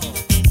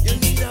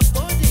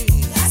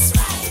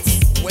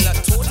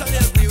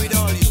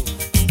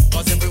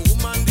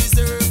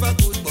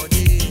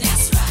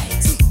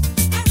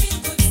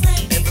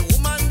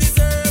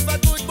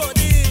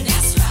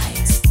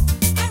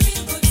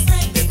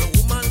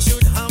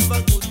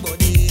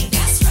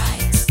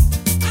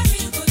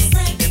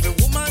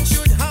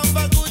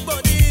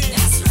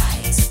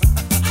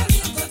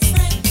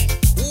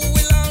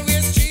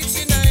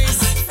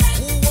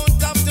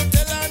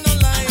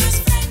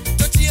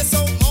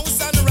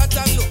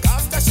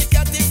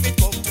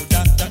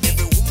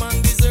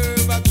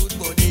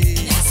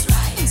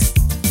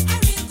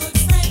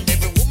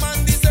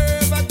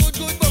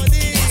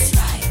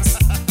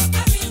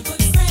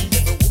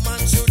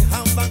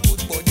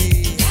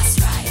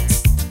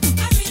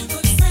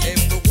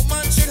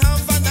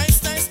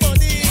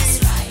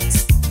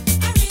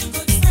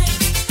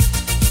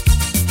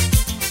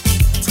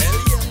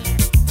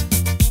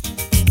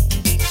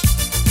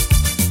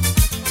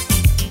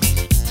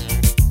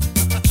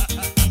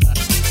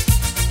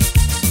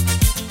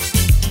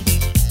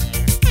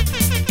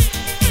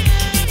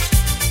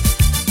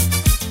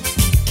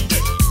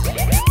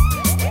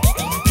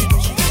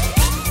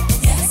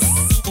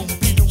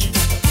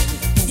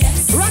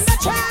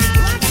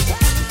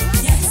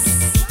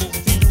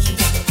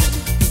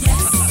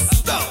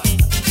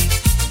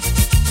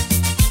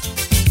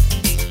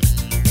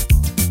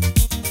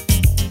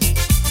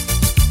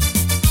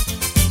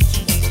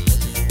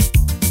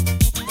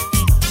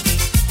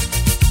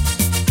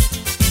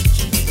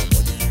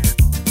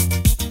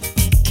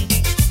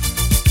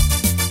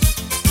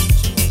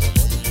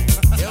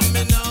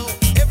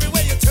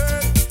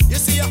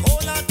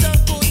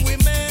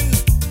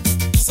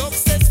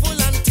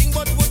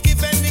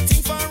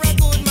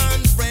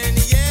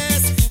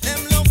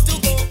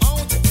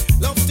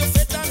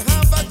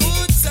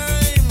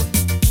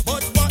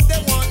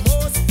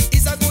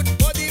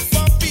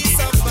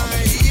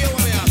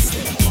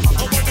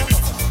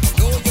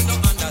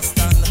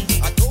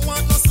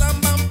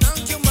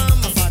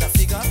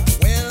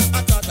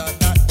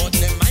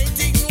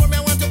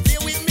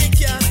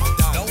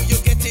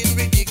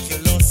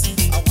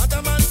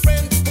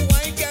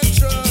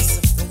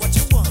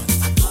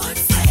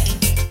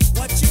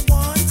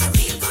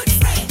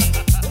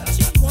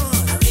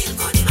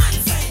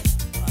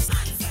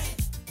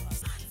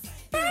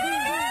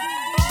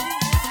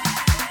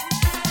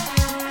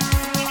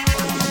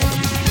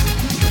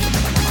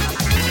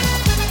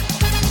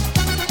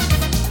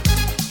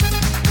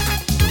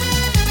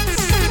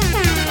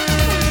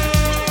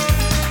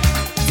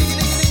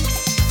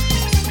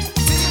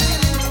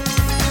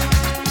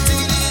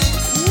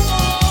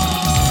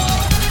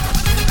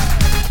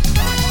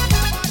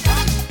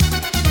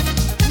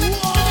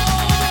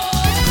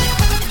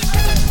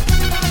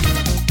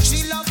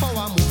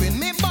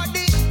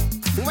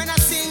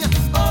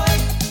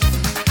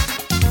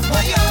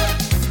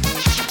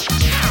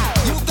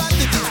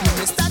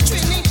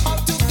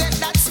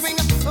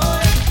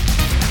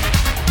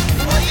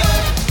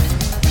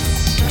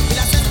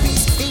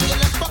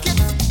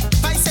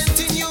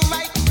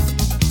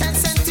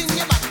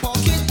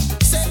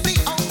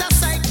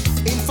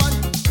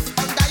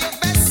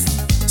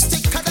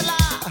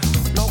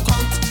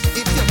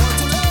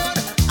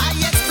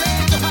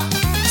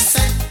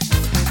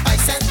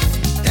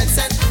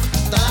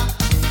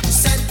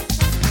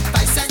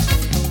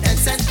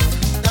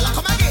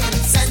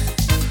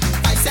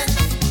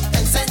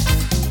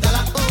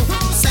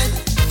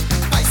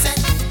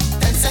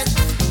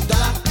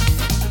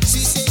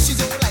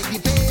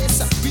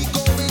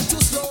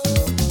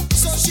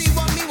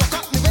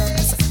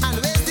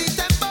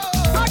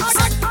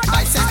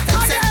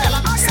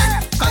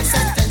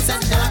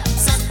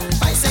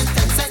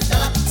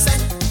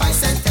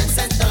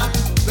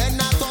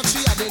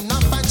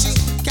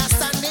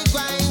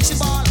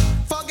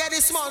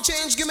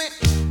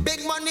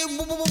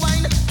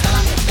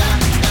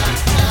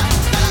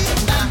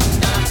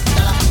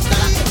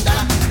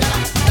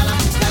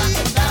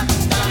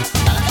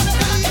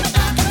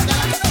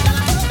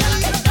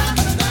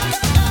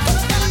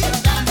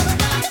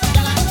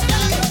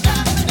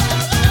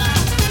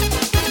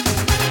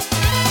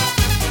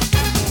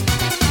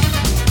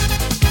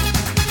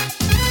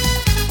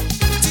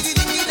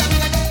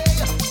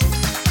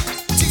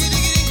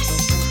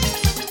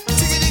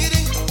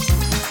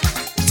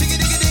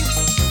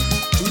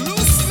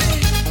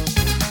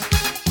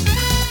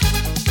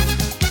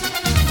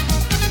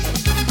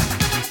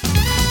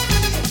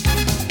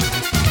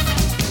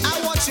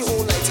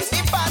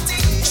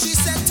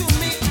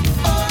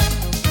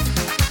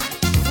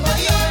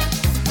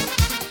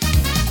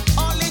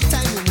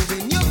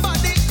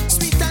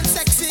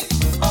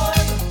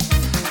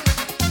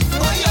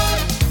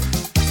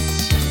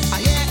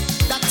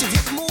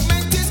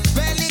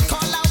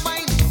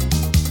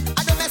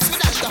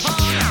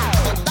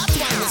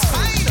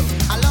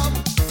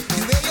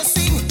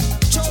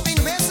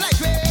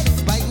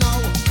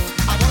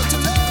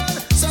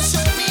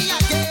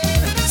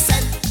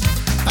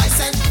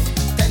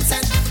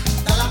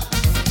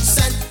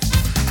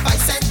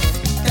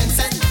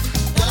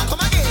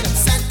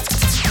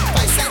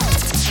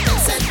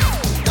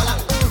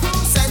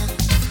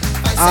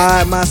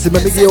 Alright, massive,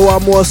 let me give you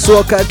one more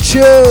soca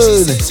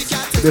tune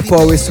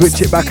before we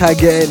switch it back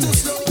again.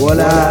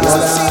 Voila.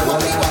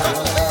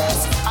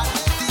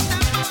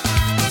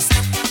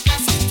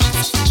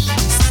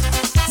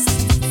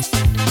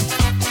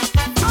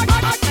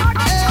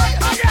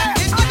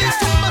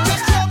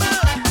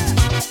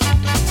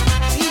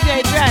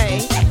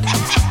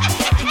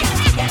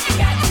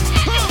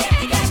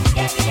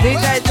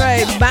 DJ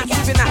Dre,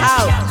 massive in the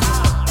house.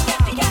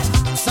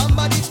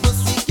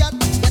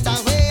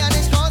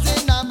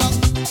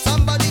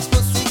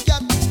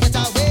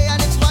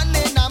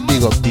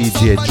 Big up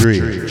DJ Dre.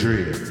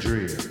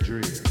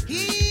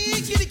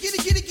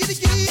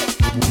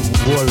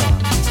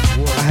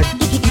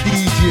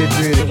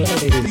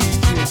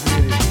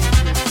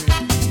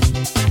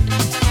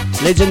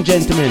 Ladies and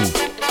gentlemen,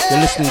 you're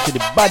listening to the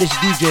baddest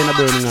DJ in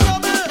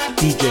Birmingham,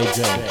 DJ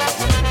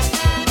Dre.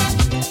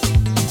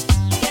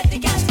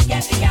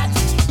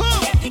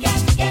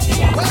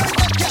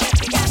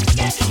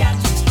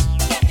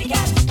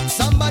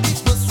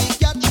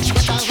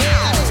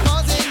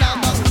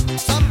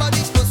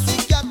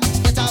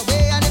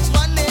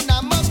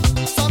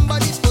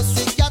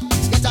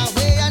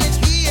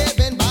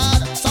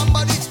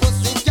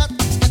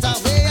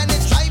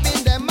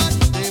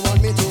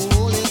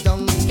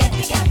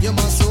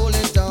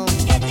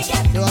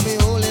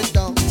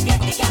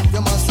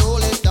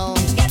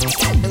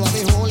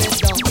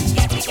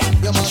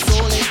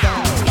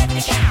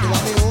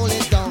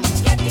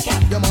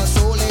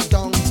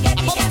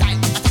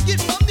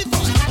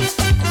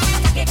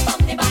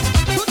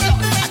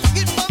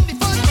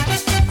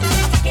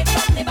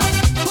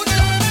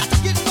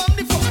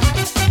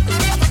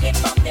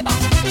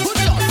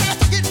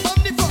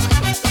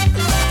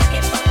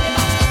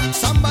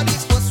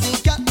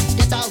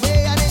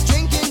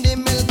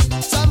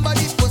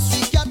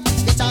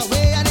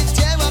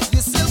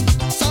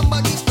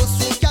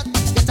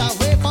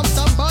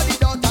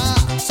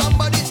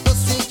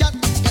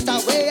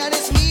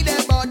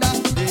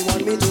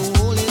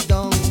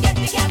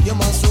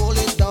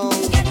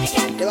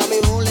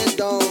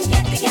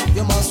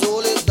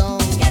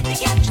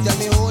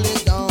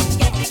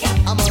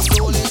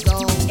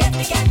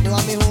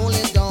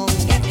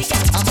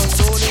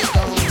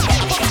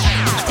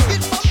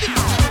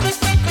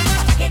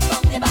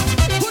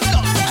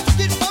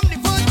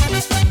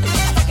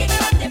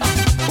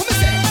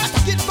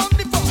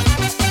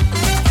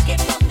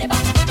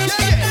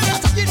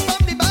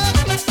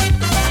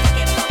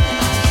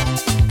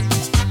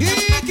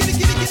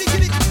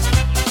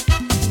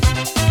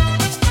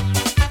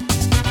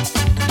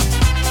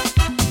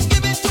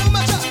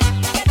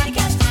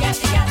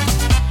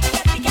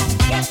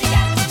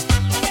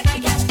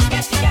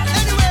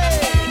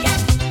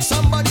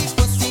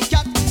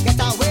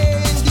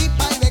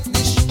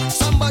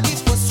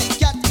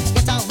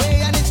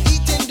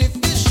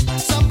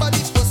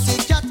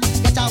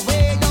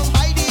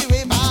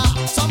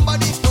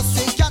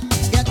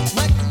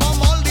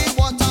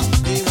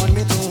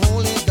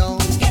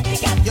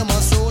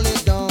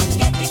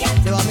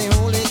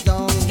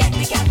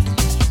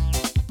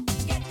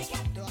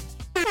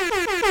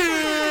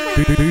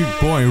 Boot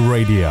Boy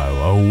Radio,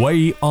 a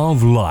way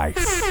of life.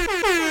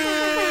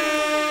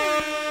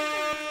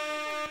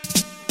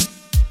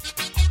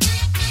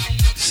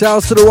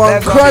 Shouts to the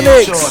one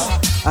Chronics.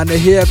 And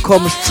here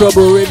comes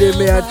trouble rhythm,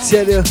 may I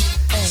tell you.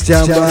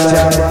 Stand by.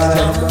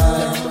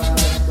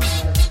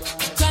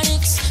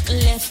 Chronics,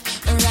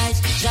 left and right,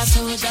 just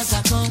so just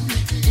I come,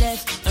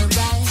 left and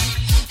right.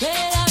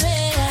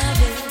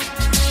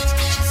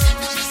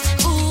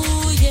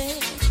 Ooh yeah,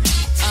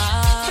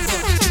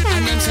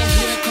 and then say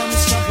here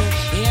comes trouble,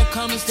 here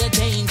comes the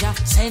danger,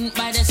 sent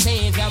by the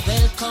Savior.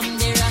 Welcome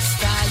the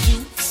Rasta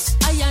youths.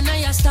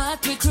 I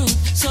start recruit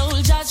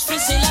soldiers for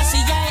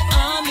Selassie I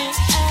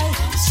army.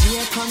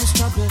 comes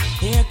trouble,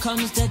 here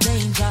comes the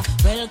danger.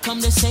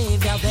 Welcome the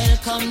savior,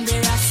 welcome the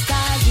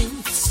Rasta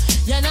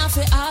youths. You're not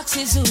for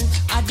axes who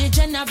at the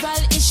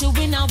general issue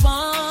in a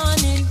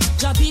warning.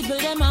 Job people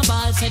them a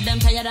ball, said them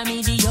tired of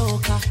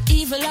mediocre.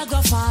 Evil a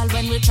go fall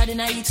when we tried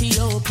in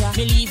Ethiopia.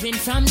 Believing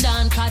from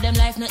down, cause them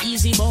life not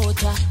easy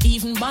boat.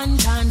 Even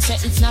Bantan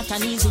said it's not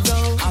an easy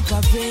road.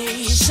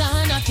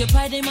 Operation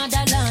occupy the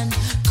motherland,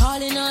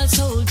 calling all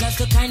soldiers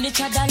to kind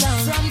each other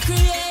along. From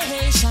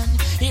creation,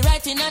 he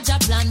writing a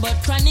job plan, but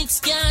chronics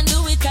can't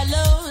do it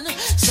alone.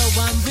 So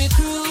I'm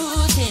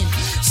recruiting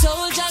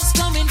soldiers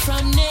coming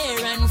from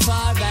near and far.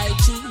 I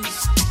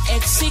choose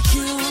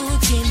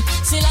executing.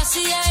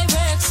 Selassie I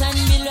works and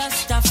the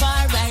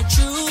Rastafari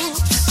true.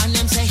 And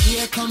them say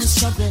here comes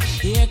trouble,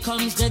 here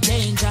comes the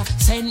danger.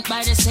 Sent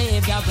by the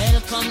savior,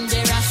 welcome the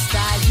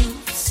Rasta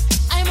youths.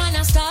 I'm on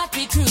a start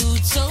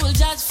recruit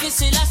soldiers for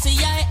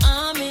Selassie I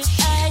army.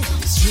 Aye.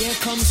 Here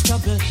comes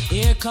trouble,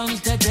 here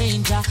comes the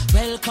danger.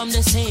 Welcome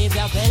the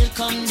savior,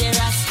 welcome the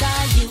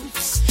Rasta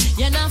youths.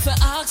 You're not for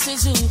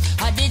axes who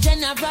are the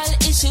general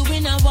issue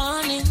in a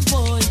warning,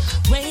 boy.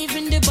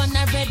 Waving the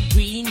banner red,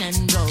 green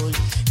and gold.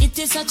 It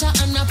is such a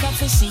honor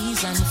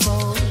prophecies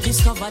unfold.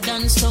 Discovered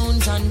on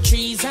stones, on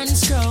trees and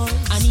scroll.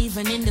 And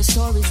even in the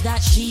stories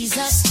that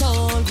Jesus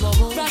told.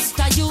 Whoa.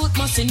 Rasta youth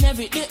must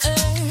inherit the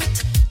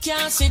earth.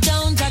 Can't sit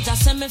down, Jaja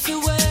send me fi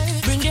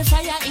work. Bring the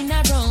fire in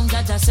a room,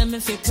 Jaja send me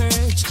fi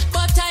purge.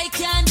 But I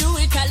can't do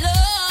it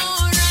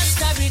alone.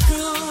 Rasta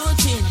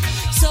recruiting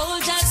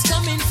soldiers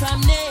coming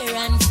from near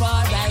and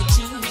far. I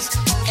choose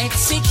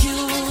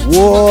execute.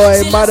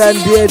 Boy,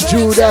 Madam Dear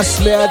Judas,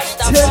 me I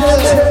tell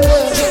you.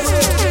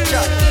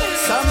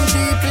 Some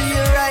people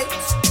you right,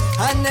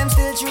 and them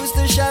still choose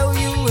to show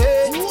you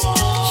hate.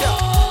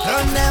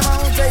 Run them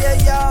out of your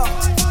yard.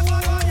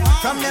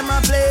 From them I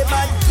play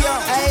bad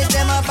young. I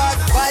them a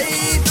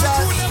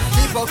backbiters.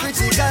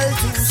 Hypocritical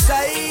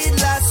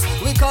two-sideless.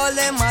 We call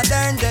them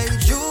modern day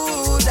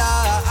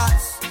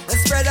Judas. The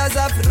spreaders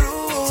of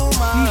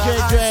rumor.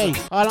 DJ Dre,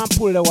 all I'm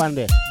pull the one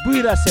there.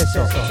 Breeder says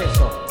so.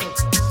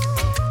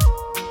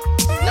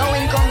 Now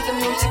in comes the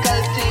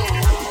musical team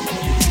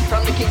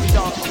from the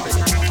Kingdom.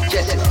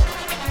 Jessica.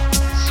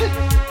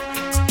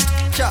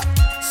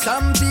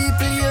 Some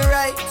people you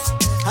right,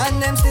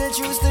 and them still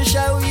choose to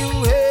show you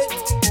hate.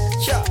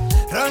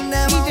 Run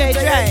them DJ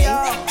Dre.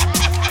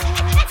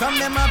 From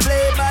them I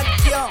play bad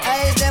young.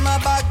 I them a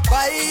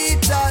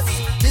backbiters.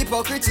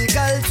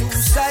 Hypocritical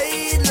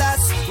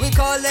two-sideless. We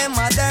call them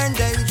modern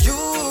day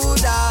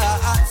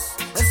Judas.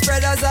 The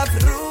spreaders of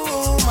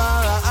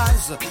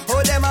rumors.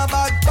 Oh, them a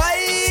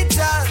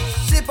backbiters.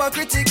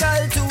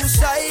 Hypocritical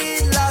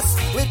two-sideless.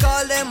 We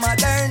call them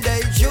modern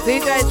day Judas.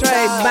 DJ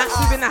Dre,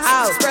 massive in the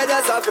house.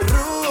 Spreaders of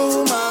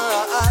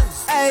rumors.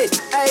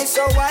 Hey,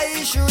 so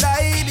why should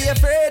I be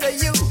afraid of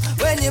you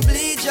when you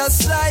bleed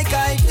just like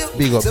I do?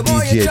 Big up the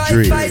more DJ you try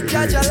Dre. to fight,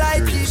 judge your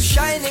light keeps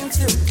shining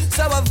through.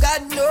 So I've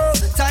got no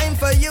time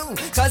for you,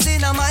 cause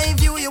in my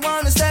view you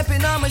wanna step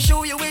in on my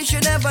shoe. You wish you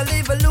never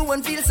leave a loo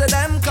and feel so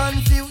damn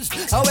confused.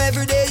 How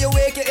every day you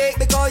wake you ache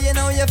because you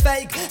know you're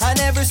fake, and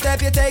every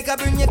step you take I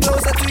bring you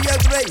closer to your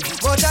grave.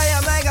 But I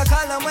am like a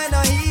column when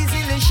I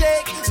easily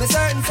shake. Me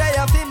certain say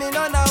I feel me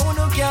none of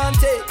who can't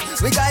take.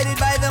 We guided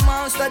by the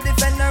monster,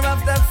 defender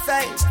of the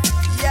faith.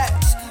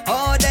 Yes,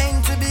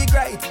 ordained to be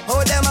great.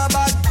 Oh, them a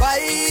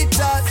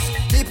backbiters.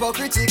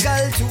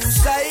 Hypocritical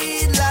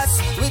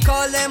two-sideless. We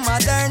call them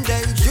modern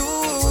day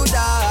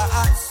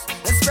Judas.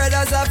 The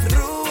spreaders of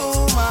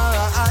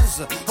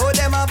rumors. Oh,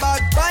 them a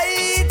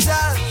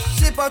backbiters.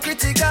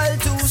 Hypocritical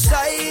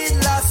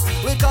two-sideless.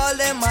 We call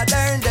them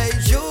modern day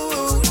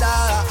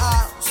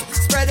Judas.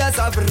 Spreaders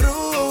of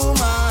rumors.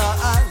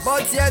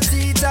 But your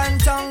teeth and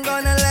tongue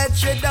gonna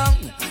let you down.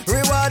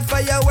 Reward for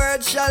your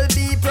words shall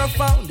be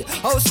profound.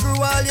 Oh,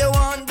 screw all you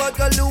want, but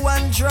go loo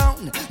and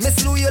drown. Me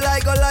slew you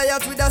like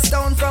Goliath with a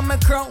stone from a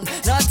crown.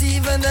 Not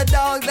even the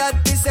dog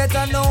that be set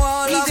on the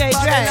wall of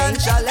Babylon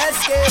shall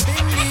escape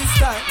in these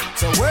times.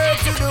 So word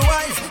to the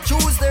wise,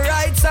 choose the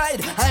right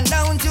side, and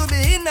down to be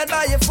hindered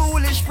by your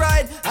foolish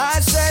pride. I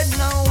said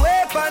no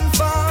weapon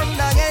formed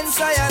against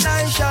I and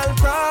I shall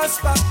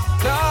prosper.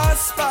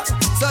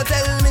 So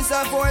tell me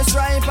some force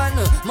ripe and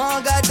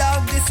Marga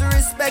dog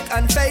disrespect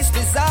and face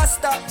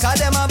disaster. Cause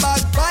them a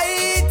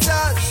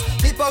backbiters.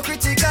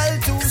 Hypocritical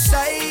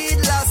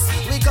two-sideless.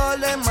 We call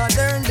them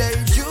modern day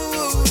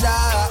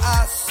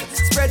Judas.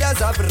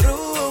 Spreaders of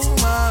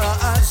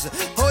rumors.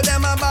 Oh,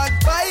 them a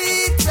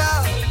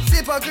backbiters.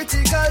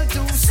 Hypocritical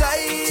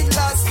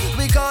two-sideless.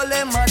 We call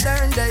them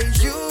modern day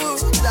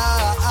Judas.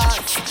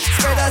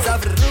 Spreaders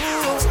of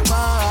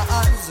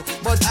rumors.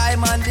 But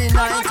I'm on the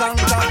nine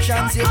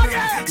concoctions you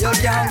bring. You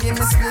can't give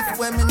me slip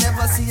when me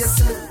never see a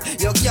slip.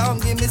 You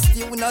can't give me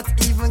stew, not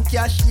even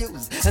cash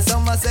use. And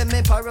some say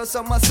me paro,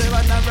 some say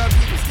I never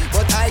abuse.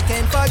 But I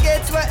can't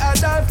forget what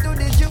Adolf to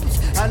the Jews,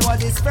 and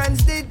what his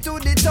friends did to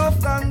the tough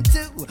gang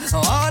too.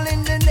 All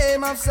in the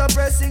name of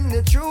suppressing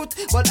the truth.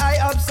 But I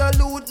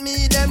absolute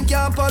me, them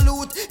can't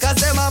pollute. Cause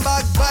them are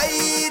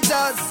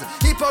backbiters.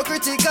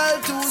 Hypocritical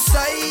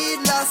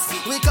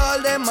two-sideless. We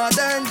call them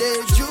modern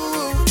day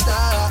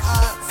Judas.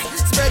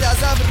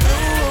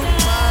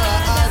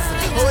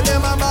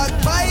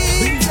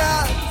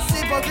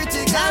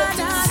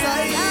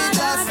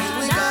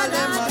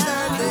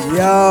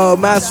 Yo,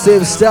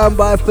 massive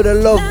standby for the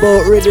Love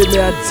Boat rhythm, me,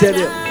 I tell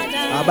you.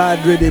 A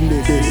bad rhythm,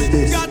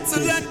 this. Got to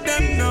let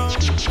them know.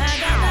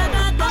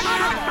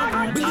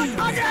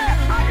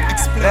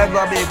 Let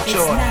go big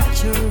show.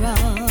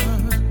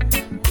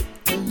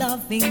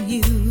 Loving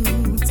you.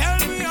 Tell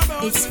me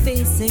about it's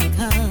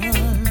physical,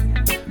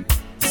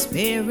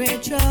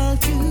 spiritual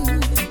too.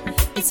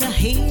 It's a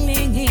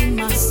healing in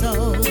my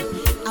soul.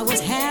 I was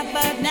half,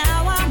 but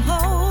now I'm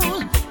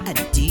whole. A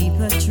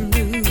deeper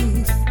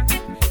truth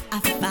I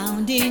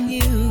found in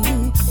you.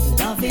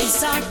 Love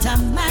is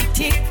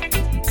automatic.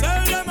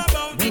 Tell them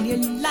about when you're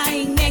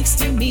lying next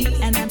to me,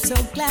 and I'm so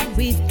glad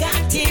we've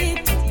got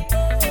it.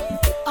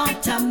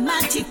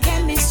 Automatic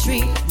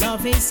chemistry.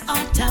 Love is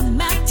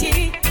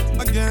automatic.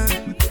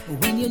 Again.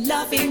 When you're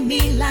loving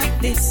me like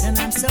this, and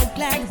I'm so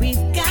glad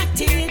we've got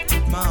it.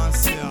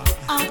 Marcia.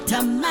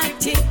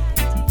 Automatic.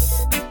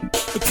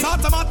 It's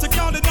automatic,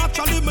 now the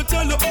naturally me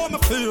tell you how me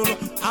feel.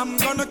 I'm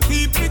gonna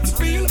keep it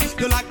real.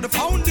 You like the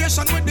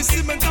foundation with the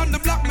cement and the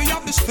block, me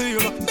have the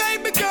steel.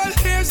 Baby girl,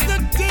 here's the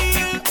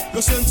deal.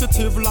 You're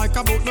sensitive like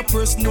about the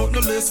press, not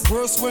the list.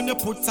 Worse when you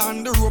put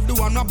on the rope, the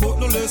one about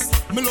the list.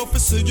 Me love to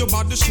see your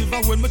body shiver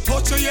when me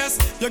touch you, yes.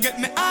 You get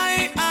me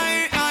I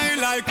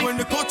like when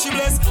the touch you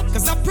bless.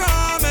 Cause I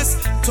promise,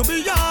 to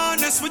be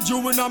honest with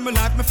you and all my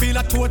life, me feel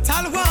a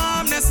total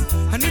warmness.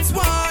 And it's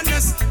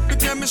oneness, the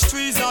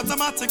chemistry's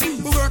automatic.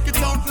 We work it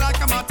out like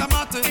a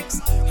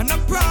mathematics. And I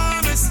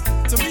promise,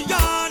 to be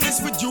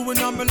honest with you and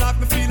all my life,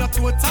 me feel a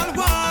total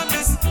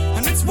warmness.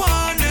 And it's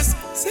oneness,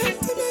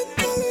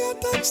 sentimentally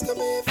attached to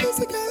me,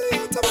 physically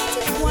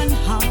automatic. One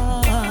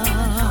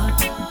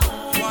heart,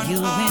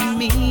 you and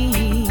me.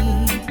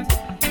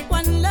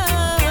 One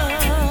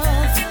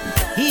love,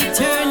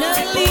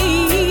 eternally.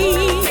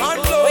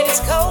 When it's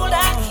cold, I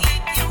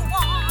keep you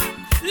warm.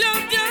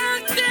 Love your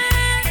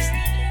taste,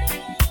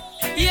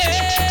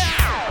 yeah.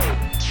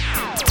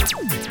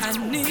 I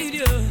need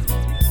you.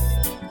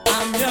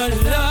 I'm your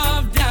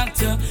love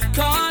doctor.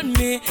 Call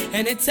me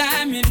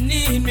anytime you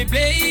need me,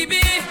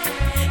 baby.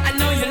 I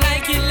know you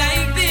like it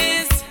like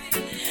this.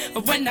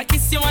 When I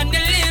kiss you on the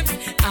lips,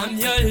 I'm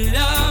your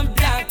love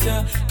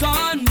doctor.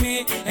 Call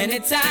me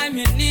anytime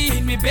you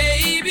need me,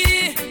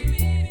 baby.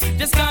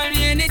 Just call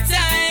me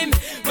anytime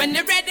when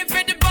you're ready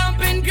for the bump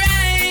and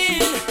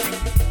grind.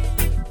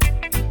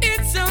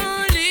 It's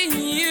only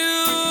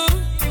you.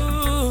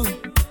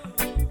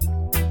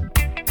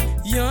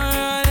 You're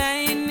all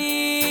I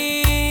need.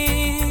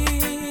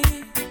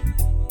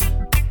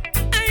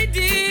 I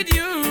did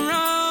you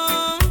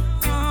wrong,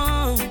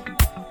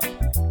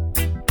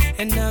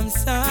 and I'm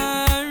sorry.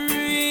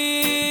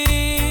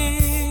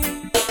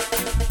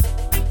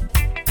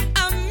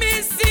 I'm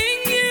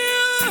missing you.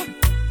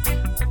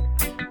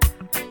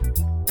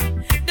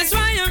 That's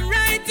why I'm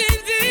writing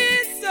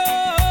this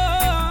song.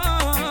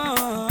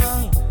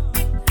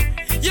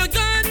 You're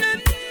gonna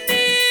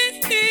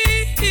need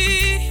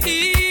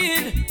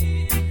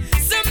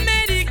some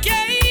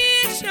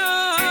medication.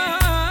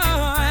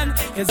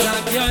 Cause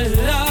I'm your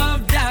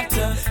love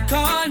doctor.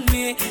 Call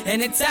me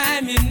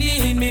anytime you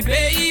need me,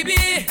 baby.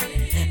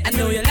 I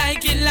know you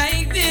like it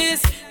like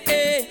this.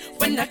 Hey,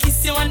 when I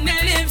kiss you on the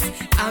lips,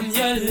 I'm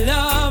your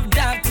love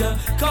doctor.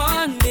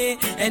 Call me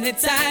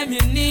anytime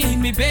you need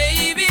me,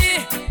 baby.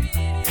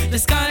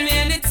 Just call me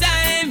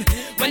anytime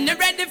when you're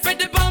ready for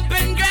the bump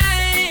and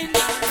grind.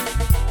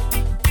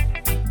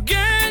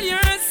 Girl,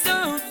 you're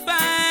so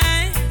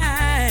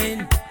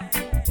fine.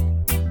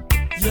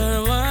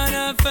 You're one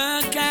of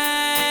a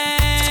kind.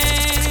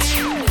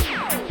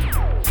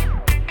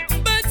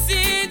 But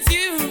since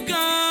you've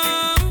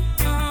gone,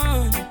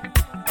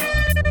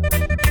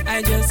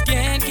 I just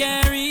can't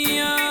carry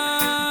on.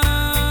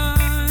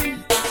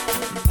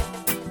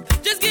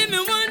 Just give me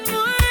one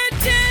more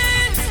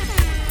chance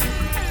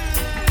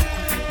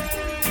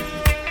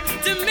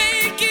to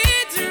make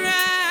it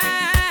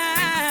right.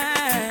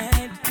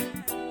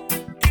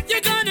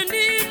 You're gonna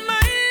need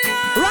my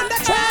love. Run the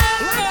track.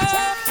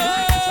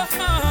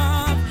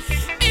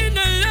 In a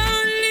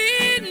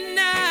lonely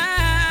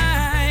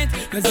night.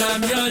 Cause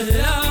I'm your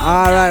love.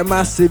 Alright,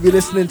 massive, you're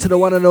listening to the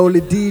one and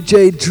only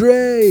DJ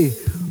Dre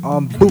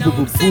on Boop Boop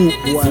Boop Boop.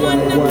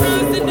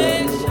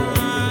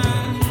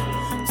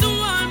 To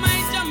all my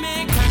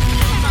Jamaican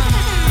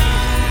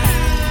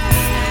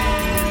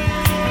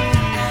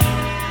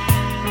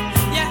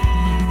yeah.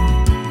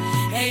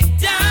 Hey,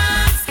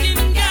 dark skin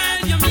girl,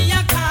 you me a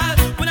call.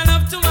 Would I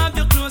love to have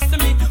you close to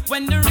me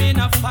when the rain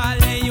a fall?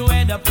 Lay your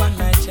head up on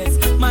my chest,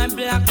 my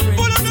black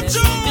princess.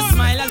 You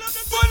smile and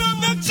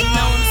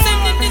now I'm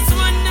sending this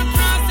one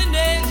across the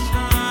nation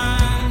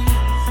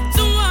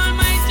to all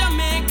my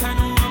Jamaican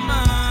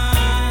woman.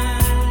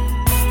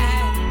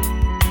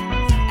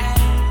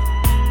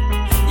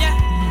 Yeah.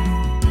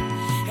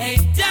 Hey,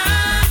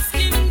 dark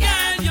skin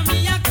girl, you me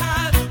a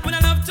call. Would I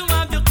love to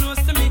have you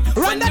close to me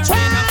when the rain a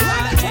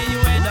fall? Lay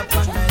your head up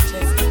on my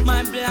chest,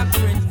 my black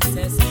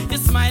princess. You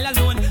smile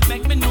alone,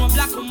 make me know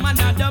black woman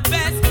are the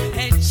best.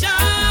 Hey,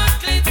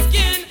 chocolate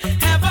skin,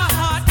 have a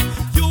heart.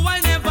 You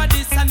will never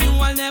diss and you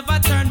will never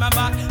turn my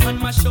back on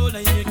my shoulder.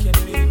 You can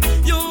be.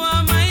 You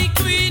are my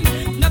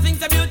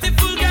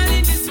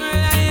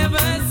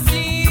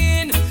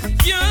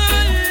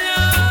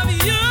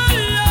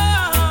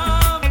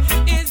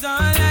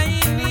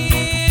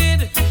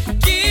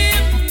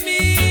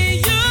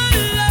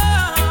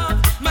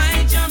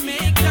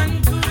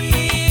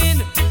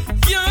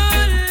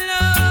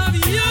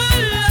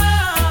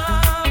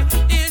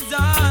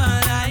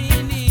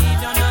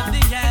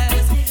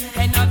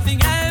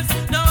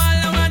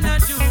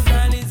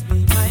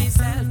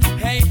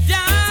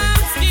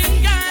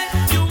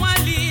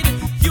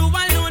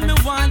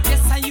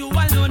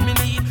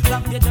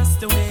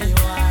the way you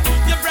are.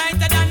 You're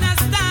brighter than a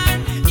star.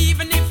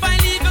 Even if I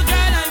leave a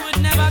girl, I would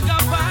never go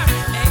far.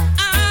 Hey,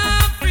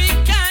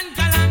 African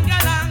galang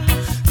galang.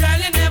 Girl,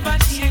 you never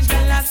change,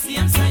 girl, I see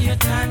him so you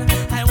turn.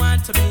 I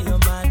want to be your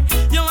man.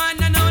 You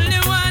want an only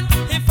one.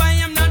 If I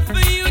am not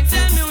for you,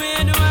 tell me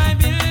where do I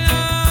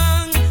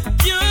belong?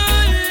 Your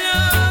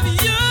love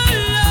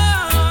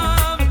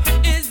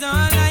is all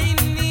I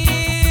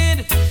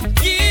need.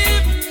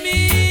 Give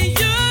me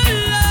your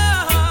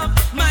love,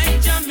 my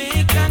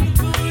Jamaican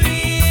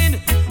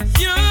queen.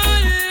 Your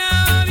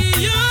love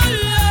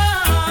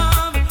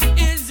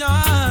is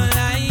all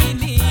I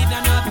need.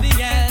 And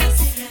nothing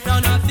else, no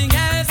nothing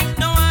else.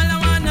 No, all I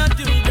wanna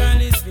do,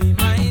 girl, is be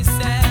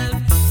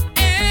myself.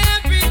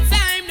 Every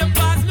time they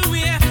pass me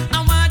way, I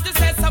want to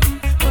say something,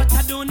 but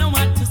I don't know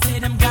what to say.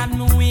 Them got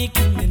me weak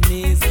in the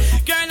knees.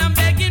 Girl, I'm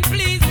begging,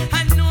 please.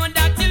 I know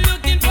that you're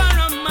looking for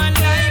a man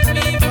like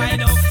me. If I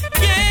don't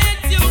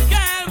get you,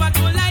 girl, what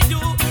will I do?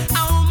 A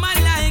woman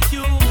like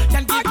you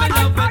can give me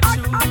love but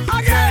true.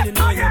 Girl, you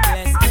know you're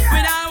blessed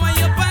with all what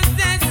you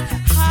possess.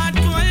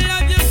 Hardcore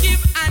love you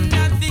give and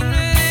nothing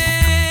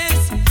less.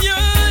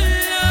 Your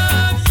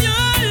love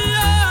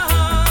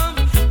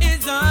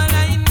is all I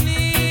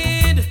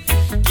need.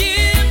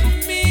 Give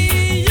me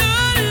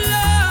your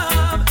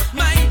love,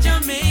 my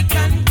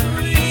Jamaican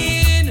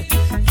queen.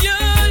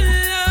 Your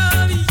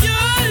love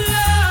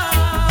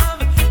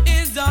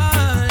is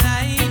all I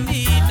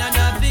need. No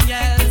nothing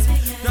else,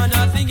 no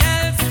nothing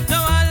else. No,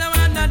 all I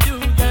wanna do,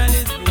 girl,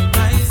 is be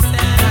myself.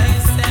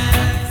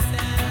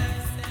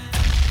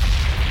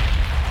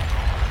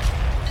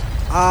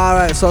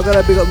 Alright, so I'm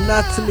gonna big up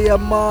Natalie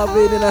and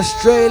Marvin in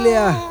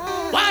Australia.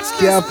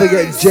 Can't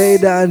forget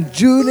Jada and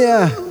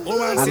Junior.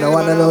 And the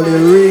one and only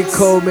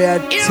Rico, may I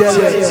tell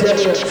you.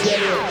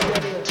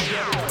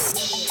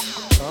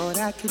 Thought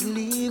I could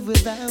live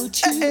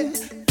without you.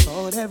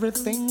 Thought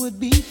everything would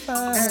be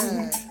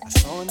fine. I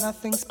saw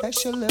nothing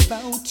special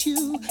about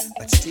you,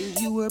 but still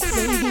you were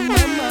playing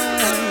my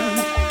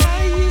mind.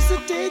 I used to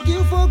take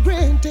you for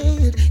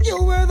granted.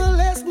 You were the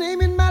last name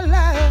in my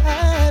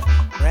life.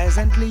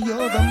 Presently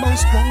you're the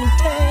most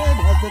wanted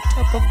at the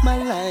top of my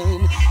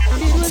line.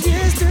 And it was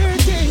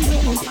yesterday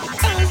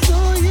I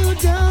saw you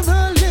down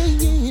the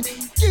lane.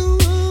 You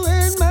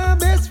and my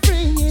best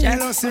friend.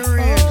 Jealousy My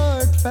real.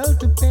 heart felt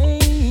the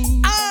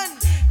pain.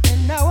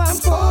 And now I'm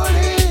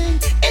falling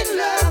in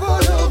love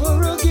all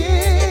over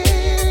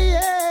again.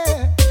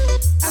 Yeah.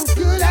 How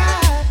could I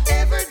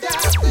ever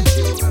doubt that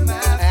you were my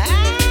friend?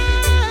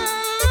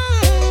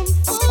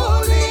 I'm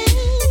falling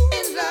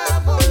in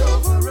love all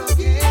over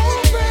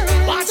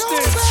again. Watch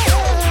this.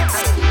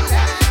 How could I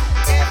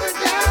ever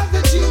doubt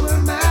that you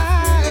were my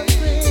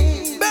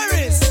friend?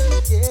 Berries.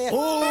 Yeah.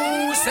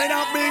 Oh, say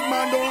that big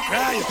man don't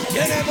cry.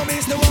 You never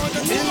miss the one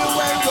until you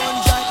well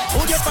done dry.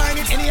 Would you find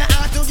it in your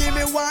heart to give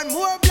me one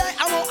more blight?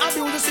 I won't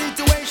abuse the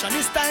situation.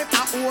 This time I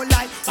won't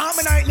lie. For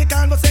my nightly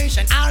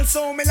conversation.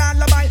 Also me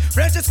lullaby.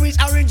 Fresh squeeze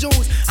orange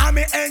juice. And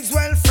me eggs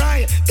well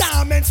fried.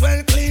 Garments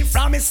well clean.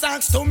 From me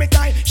socks to me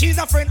tie. She's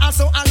a friend,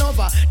 also a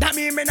lover. That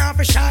mean me not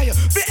be shy.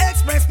 Be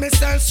express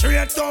myself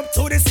straight up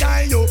to the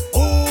sky. You.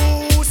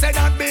 Oh, say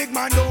that big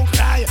man don't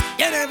cry.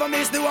 You never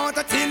miss the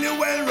water till you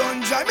well run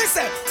dry. Me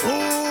say,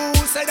 oh,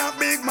 say that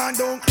big man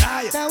don't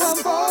cry. Now I'm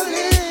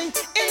falling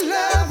in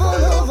love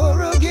all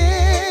over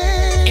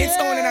again. It's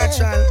only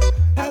natural.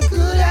 How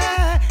could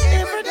I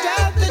ever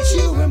doubt that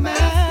you were my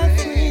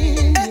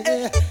friend?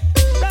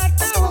 Right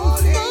now I'm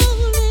falling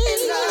in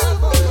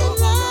love all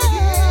over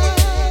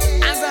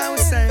again. As I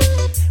was saying,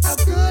 how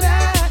could I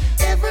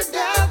ever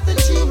doubt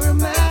that you were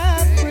my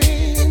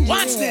friend?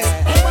 watch this.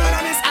 Woman,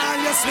 and it's all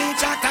your sweet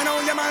chat. I know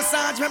you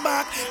massage me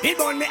back. It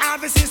burn me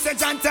have a sister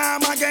John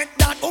time I get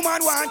that.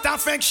 Woman want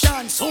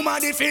affection.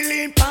 Somebody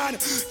feeling pan.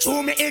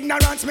 Through me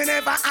ignorance, me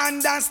never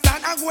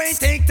understand. I'm going to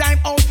take time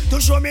out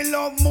to show me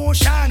love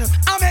motion.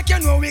 I make you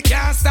know we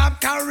can't stop,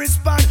 can't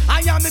respond.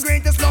 I am the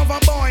greatest lover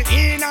boy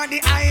in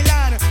the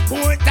island.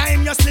 More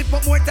time you slip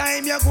up, more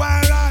time you go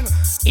wrong.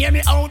 Hear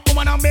me out,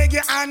 woman, I beg you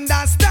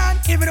understand.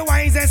 Even the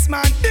wisest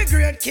man, the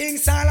great King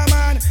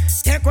Solomon,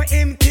 take with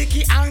him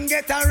picky and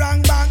get a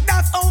wrong bang.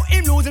 That's how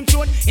him lose him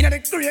throat in the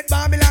great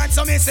Babylon.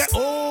 So me say,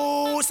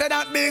 oh, say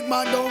that big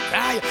man don't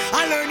cry.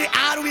 I learn the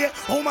hard way,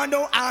 woman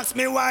don't ask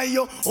me why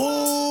you.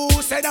 Oh,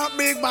 say that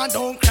big man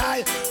don't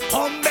cry.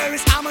 Come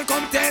berries, I'm gonna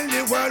come tell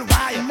the world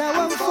why.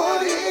 Now I'm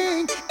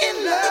falling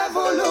in love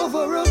all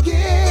over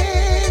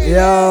again.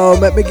 Yo,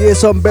 let me give you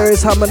some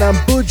Berries, Hammond and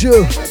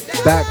Buju.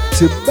 Back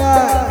to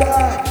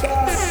back.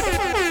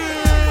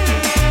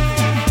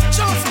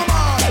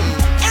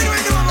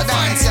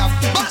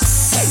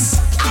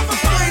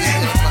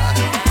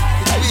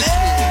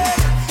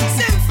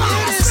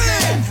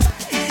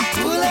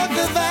 Pull up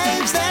the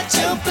vibes that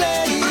you're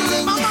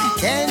playing.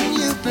 Can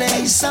you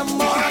play some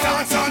more?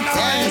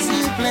 Can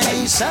you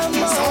play some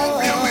more?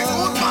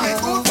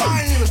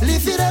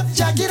 Lift it up,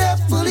 jack it up,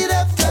 pull it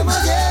up, come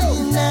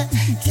again.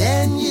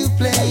 Can you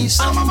play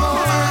some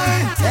more?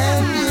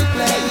 Can you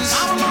play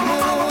some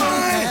more?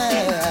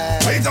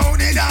 Without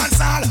the dance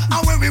hall,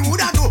 and when we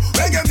woulda do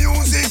reggae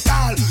music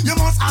hall, you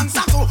must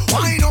answer to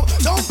why no.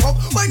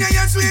 When you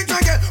hear sweet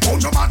reggae,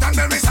 Mojo Mat and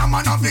Berry Sam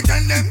and off it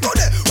tell them good.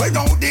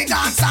 Without the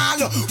dance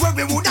hall, where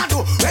we woulda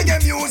do reggae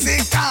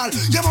music call.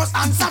 You must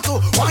answer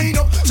to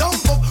wind up, jump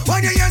up.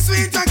 When you hear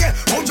sweet reggae,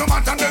 Mojo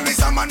Mat and Berry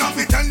Sam and off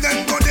it tell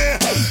them good.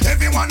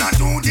 Everyone a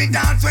do the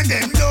dance when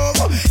them love.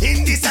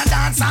 In this a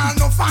dance hall,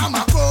 no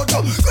farmer crowd.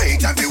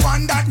 Greet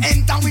everyone that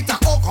enter with a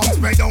hook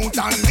come spread out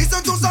and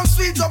listen to some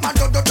sweet dub and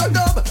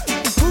dub.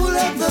 Pull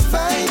up the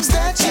vibes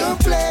that you're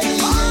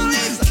playing.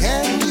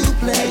 Can you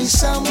play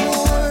some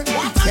more?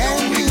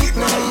 Can you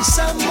play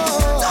some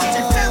more?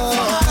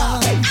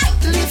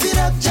 Lift it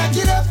up, jack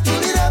it up, pull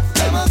it up,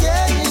 come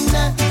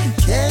again.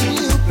 Can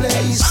you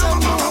play some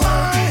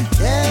more?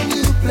 Can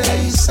you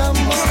play some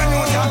more?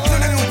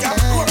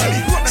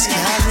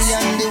 Scary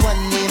and the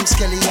one named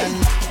Skellyan,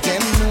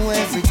 them know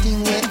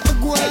everything where I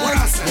go on.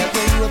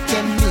 Never up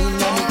them in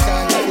and the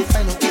corner, we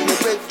find out in the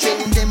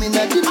brethren, them in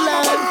the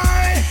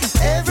line.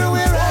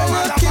 Everywhere I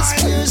look is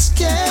pure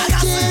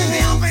sketching.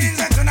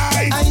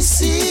 I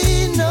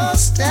see no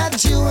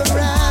statue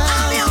around.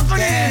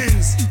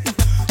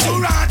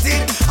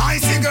 I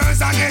see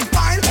girls and get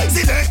wild.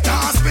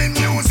 Selectors spin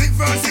music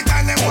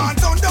versatile. Them want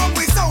to done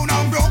with sound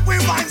and broke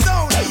with vibes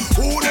down.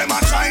 Who them a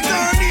try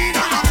turn in a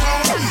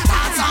crowd?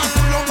 Dance all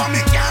full over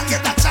me can't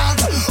get a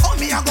chance. Oh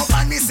me a go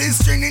find me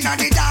string in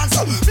the dance.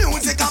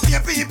 Music up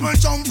your people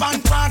jump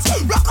and prance.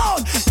 Rock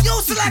out, you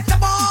select the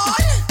boy.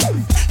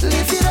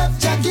 Lift it up,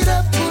 jack it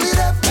up, pull it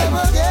up, come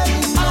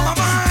again.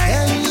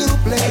 Can you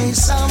play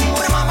some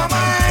more?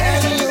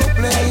 Can you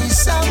play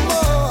some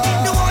more?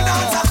 The one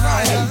dance a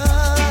cry.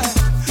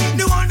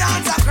 The one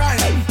dance a cry.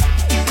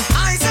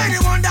 I say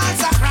the one dance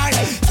a cry.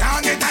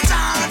 Can't get a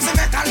chance to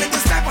make a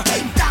little step.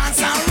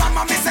 Dance and ram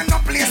and miss no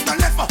place no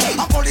left.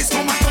 A police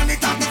come and turn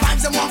it up, the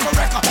vibes them walk for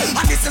record.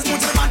 And this is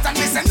much revant and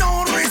miss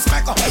no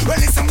respect. Well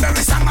listen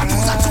very some man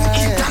who's a true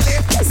Italy.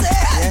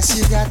 Yes,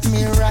 you got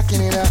me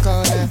rocking in a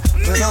corner.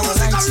 With all the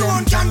lights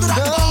them come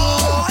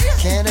down.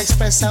 Can't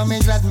express how me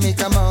glad me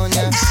come on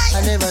ya.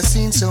 I never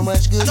seen so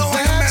much good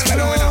vibes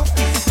flow.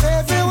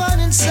 Everyone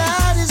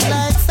inside is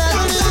like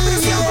family.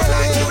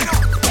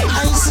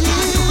 I see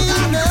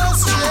no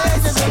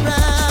strangers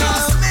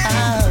around.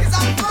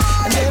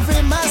 And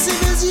every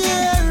massive is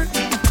here.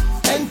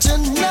 And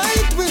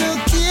tonight we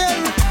don't care.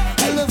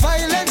 All the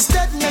violence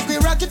that make we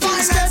rock it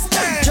instead.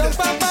 Jump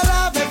up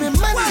alive, every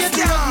man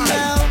get up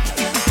now.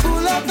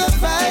 Pull up the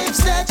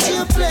vibes that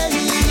you're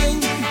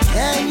playing.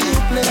 Can you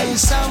play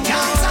some more?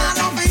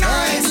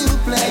 Can you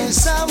play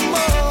some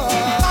more?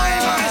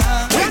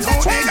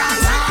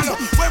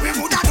 Where we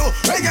woulda do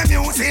reggae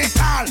music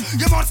call.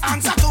 You must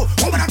answer to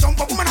woman a jump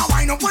up, woman a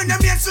wind up when them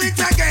hear sweet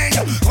again.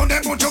 Go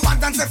there, put your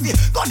hands and say feel.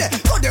 Go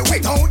there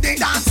without the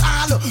dance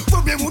hall.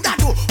 Where we woulda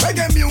do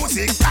reggae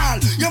music call.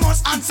 You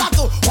must answer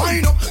to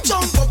wind up,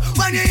 jump up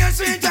when you hear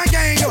sweet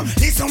again.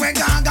 Listen when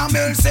Gaga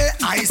Mill say,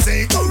 I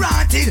say to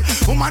rotted.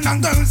 Woman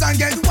and girls and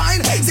get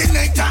wild.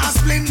 Selectors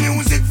play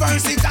music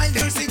versatile.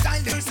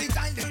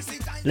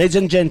 Ladies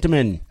and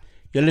gentlemen,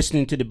 you're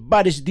listening to the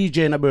baddest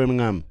DJ in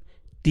Birmingham,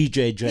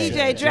 DJ Dre.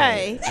 DJ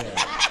Dre.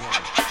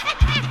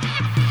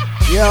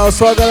 Yo,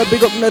 so I gotta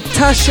big up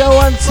Natasha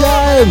one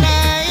time.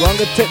 We're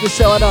gonna take the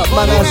show up,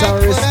 manners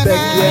and respect.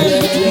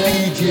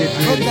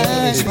 Oh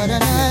gosh, what a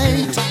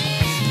night.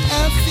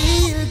 I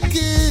feel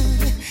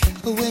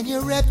good when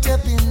you're wrapped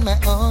up in my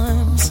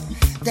arms,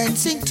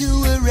 dancing to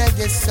a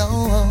reggae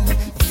song.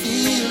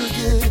 Feel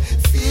good,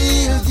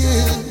 feel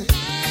good.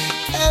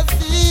 I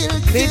feel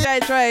good. DJ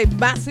Dre,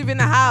 massive in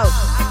the house.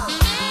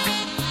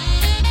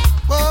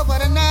 Oh,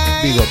 what a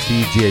night. Big up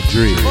DJ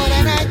Dre. What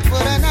a night,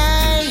 what a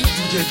night.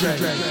 DJ Dre.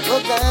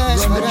 Oh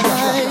gosh, what a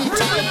night.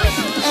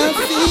 I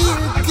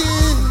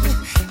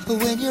feel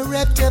good when you're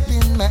wrapped up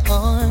in my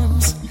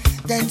arms,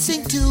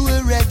 dancing to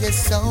a reggae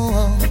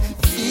song.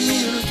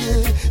 Feel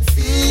good,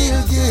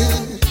 feel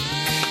good.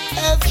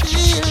 I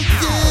feel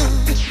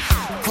good,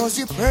 'cause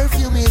your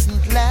perfume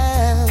isn't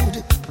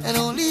loud, and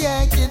only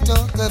I can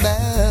talk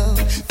about.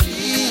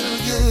 Feel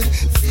good,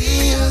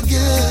 feel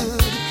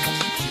good.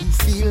 You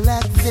feel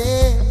like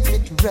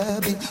velvet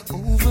rubbing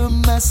over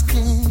my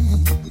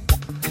skin,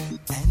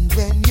 and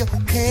when your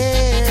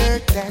hair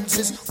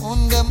dances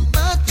under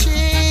my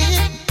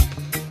chin,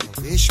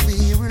 wish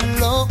we were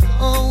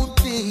alone,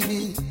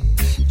 baby,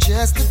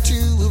 just the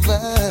two of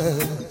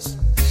us.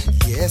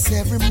 Yes,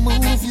 every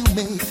move you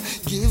make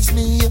gives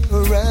me a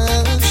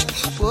rush.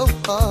 Whoa,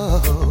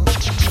 oh.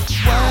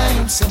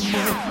 Wine some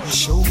more,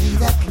 show me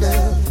that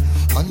love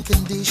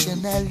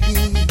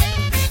unconditionally.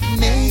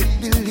 Make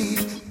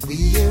believe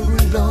we're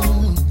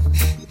alone,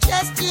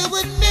 just you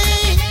and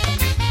me.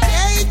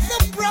 Take the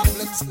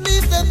problems,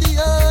 leave them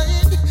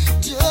behind.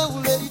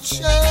 Don't let it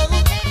show.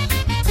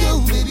 Go,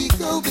 baby,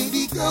 go,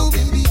 baby, go,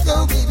 baby,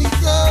 go, baby,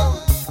 go.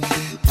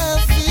 I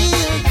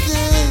feel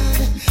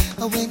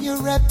good when you're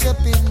wrapped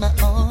up in my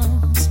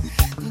arms,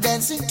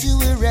 dancing to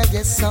a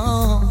reggae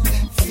song.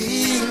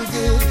 Feel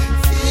good,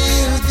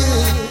 feel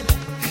good.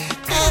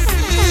 I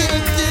feel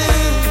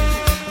good,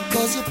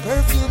 'cause your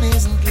perfume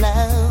isn't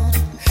loud,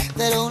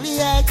 that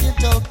only I can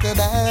talk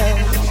about.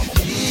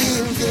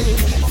 Feel good,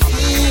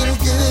 feel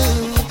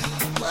good.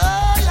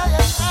 Whoa.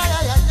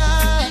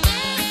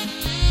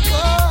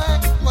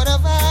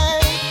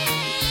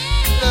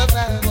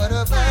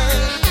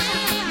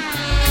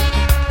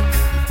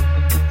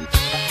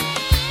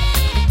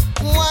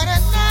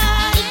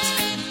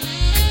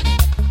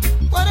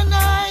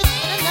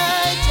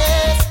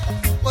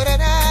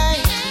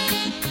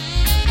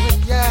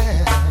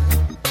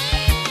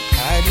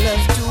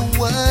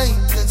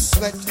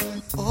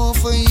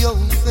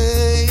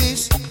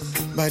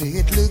 but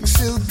it looks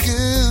so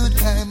good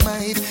I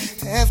might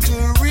have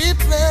to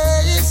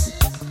replace.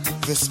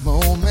 This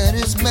moment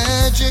is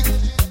magic,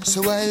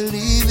 so I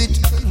leave it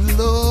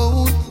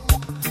alone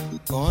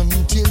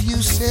until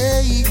you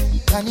say,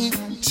 honey,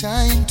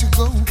 time to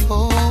go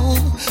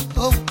home.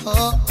 Oh,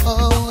 oh,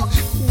 oh.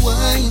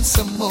 Wine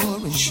some more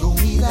and show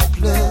me that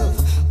love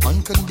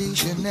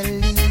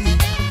unconditionally.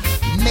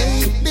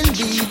 Make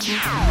believe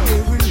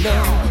we're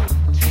alone,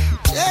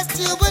 just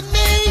you and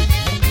me.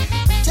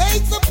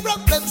 Take the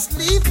problems,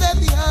 leave them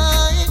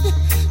behind.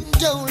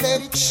 Don't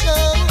let it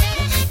show.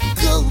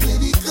 Go,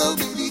 baby, go,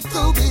 baby,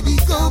 go, baby,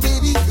 go,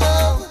 baby,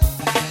 go.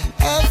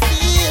 I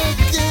feel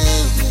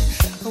good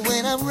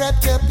when I'm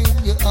wrapped up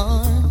in your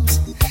arms,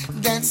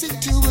 dancing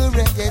to a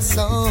reggae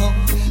song.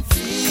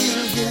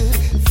 Feel good,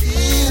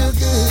 feel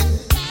good.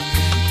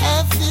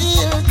 I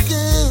feel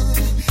good,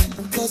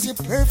 cause your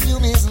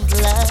perfume isn't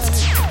loud,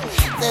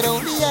 that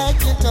only I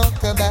can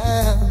talk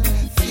about.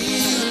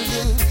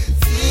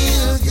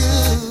 Feel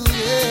good,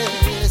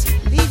 yes.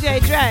 DJ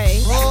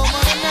Dre. Oh,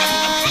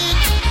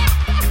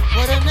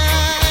 what a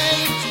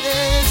night,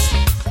 yes.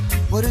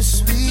 What a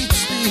sweet,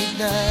 sweet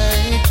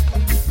night,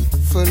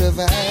 full of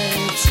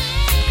vibes.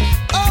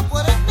 Oh,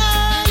 what a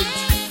night,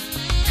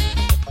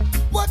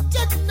 what a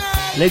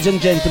night. Ladies and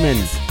gentlemen,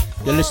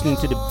 you're listening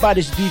to the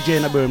baddest DJ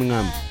in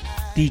Birmingham,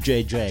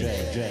 DJ Dre.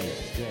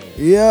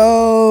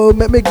 Yo,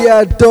 make me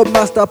get a Dub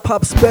Master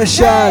Pop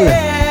special.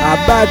 A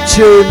bad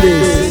tune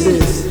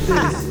this.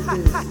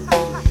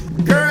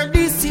 Girl,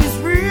 this is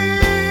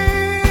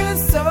real,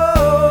 so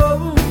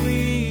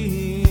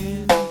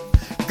real.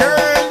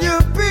 Girl,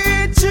 your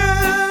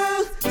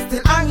picture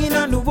still hanging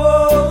on the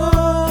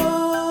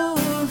wall,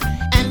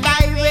 and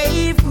I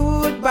wave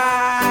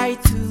goodbye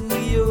to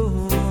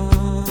you.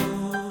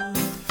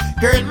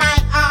 Girl, my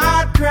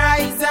heart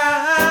cries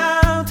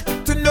out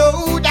to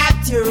know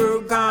that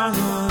you're gone,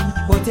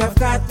 but I've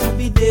got to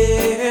be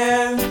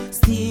there,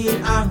 still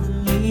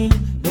hanging,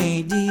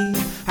 lady,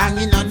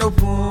 hanging on the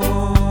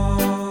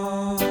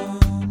wall.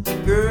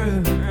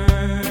 Girl,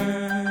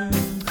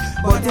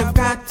 but I've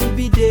got to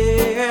be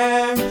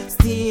there,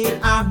 still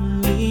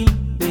hanging,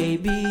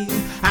 baby,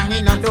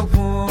 hanging on the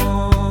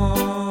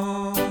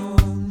wall.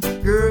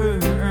 Girl,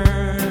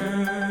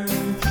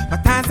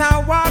 but as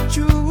I walk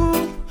through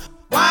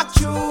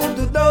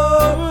the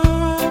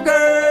door,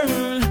 girl,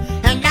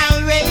 and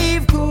I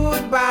wave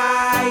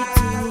goodbye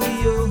to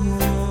you.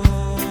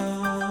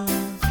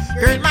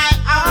 Girl, my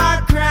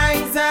heart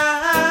cries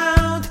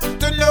out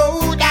to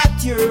know that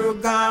you're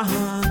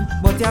gone,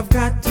 but I've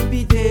got to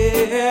be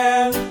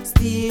there,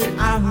 still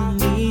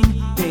hanging,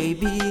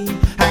 baby,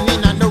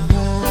 hanging on the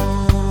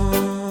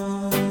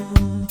wall.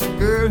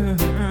 Girl,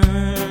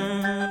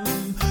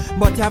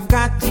 but I've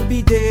got to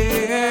be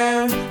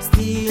there,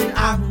 still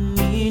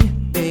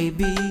hanging,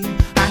 baby,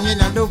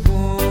 hanging on the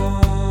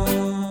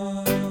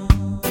wall.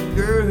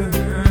 Girl,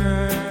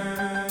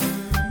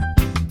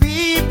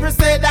 people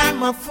said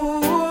I'm a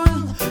fool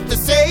to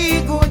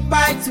say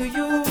goodbye to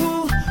you,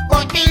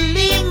 but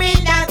believe me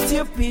that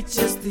your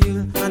picture's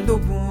still on the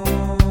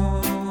wall.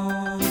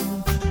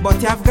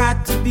 But I've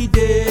got to be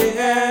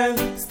there,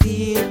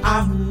 still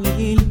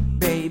hanging,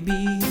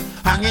 baby,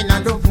 hanging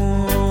on the wall.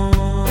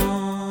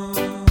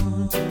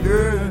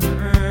 Girl,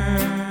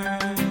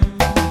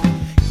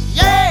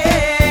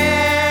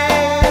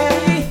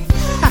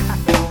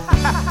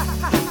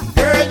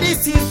 girl,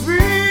 this is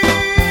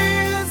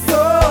real,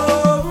 so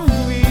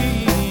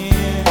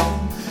real.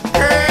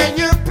 Girl,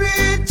 your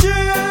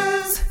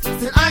pictures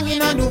still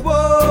hanging on the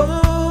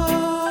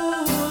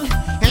wall,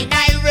 and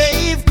I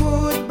wave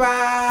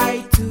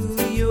goodbye to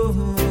you.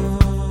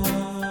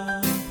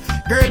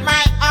 Girl,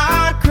 my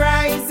heart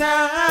cries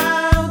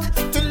out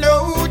to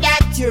know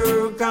that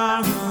you're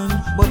gone,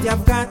 but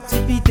I've got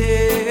to be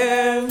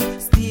there,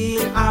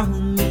 still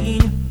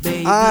hanging,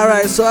 baby.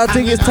 Alright, so I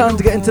think it's time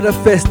to get into the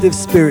festive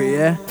spirit,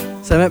 yeah?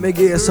 So let me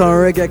get you some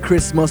reggae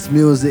Christmas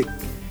music.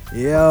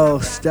 Yo,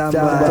 stand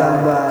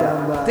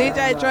by.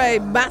 DJ Dre,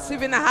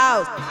 massive in the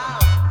house.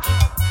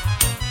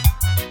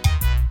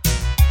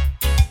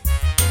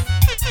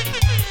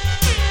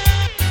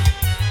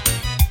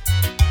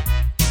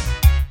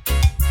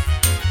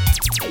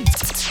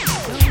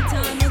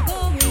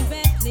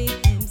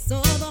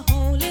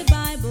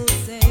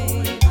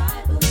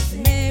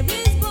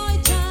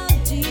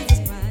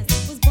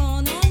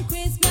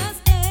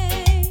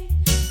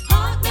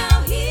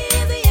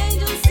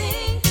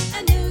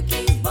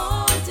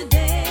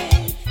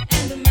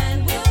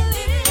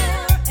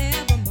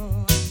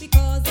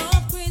 Because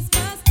of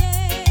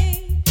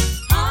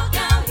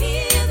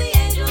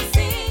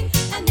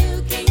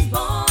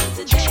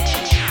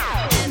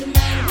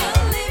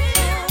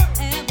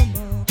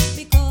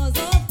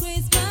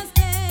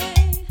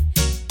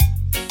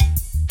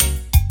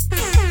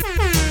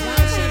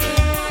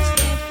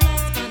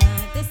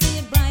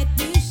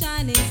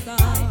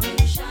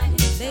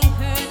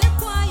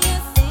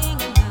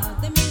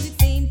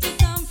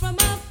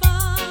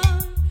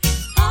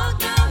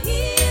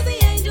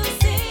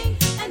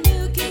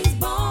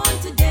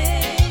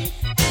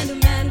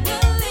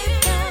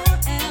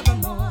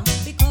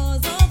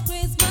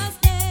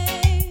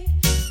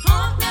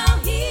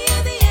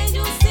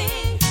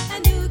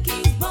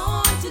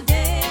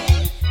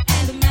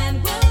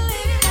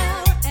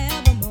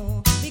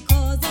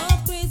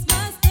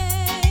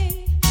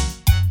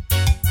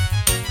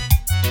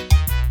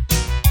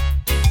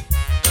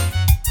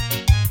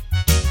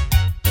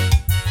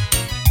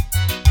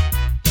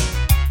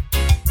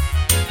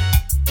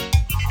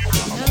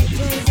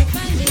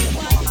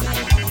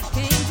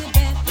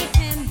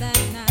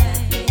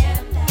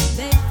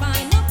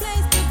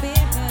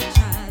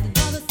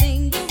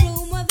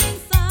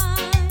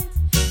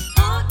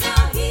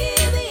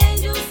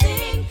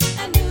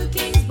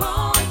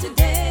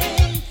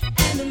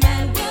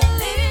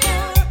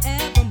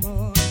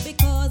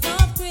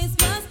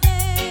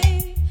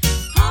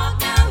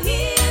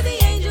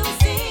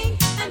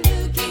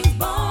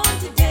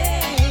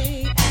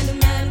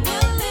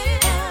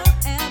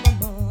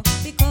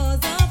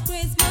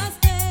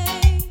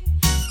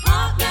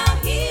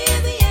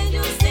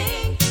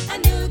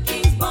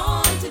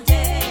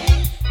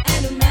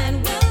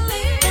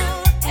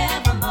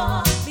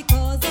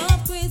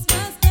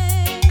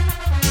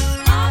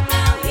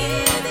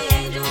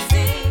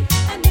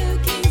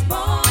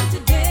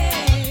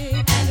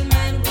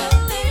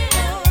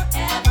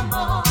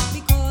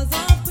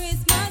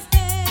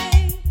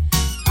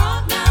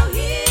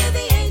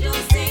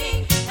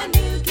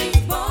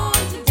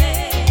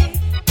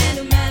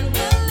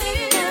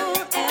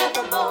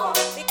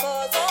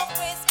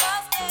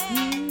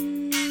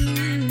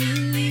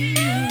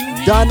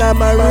Donna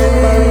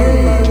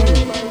Marie.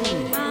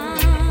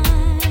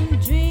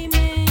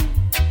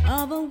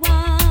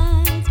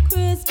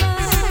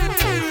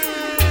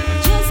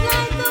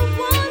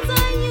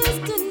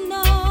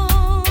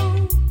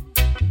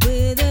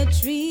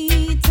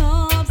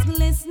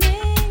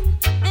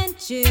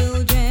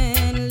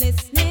 Children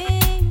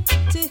listening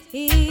to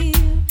hear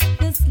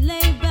the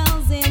sleigh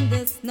bells in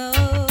the snow.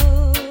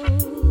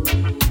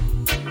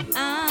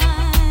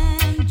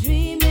 I'm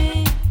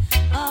dreaming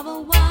of a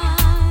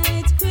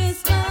white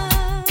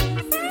Christmas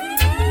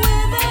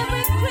with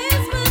every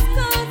Christmas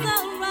card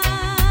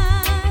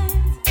alright.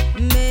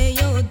 May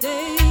your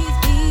days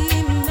be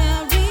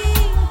merry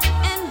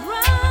and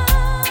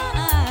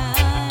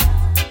bright,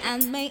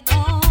 and may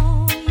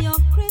all your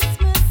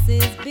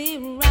Christmases be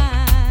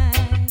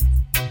right.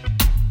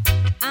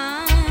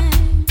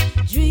 I'm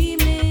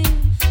dreaming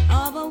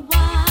of a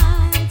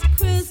white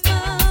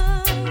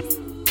Christmas,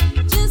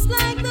 just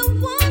like the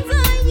ones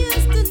I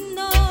used to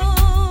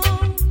know,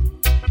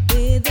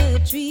 with the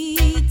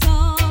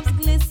treetops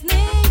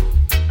glistening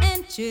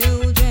and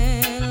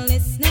children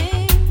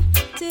listening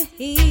to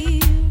hear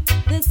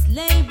the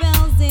sleigh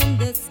bells in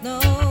the snow.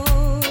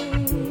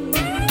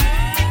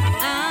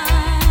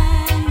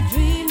 I'm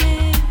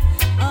dreaming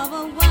of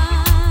a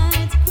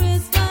white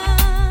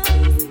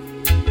Christmas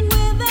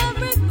with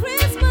every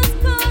Christmas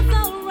card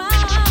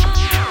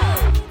alright.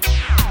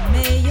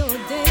 May your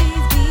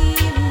days be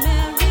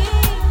merry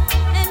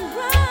and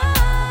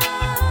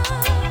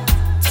bright,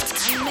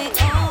 and may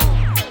all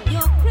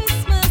your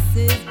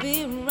Christmases be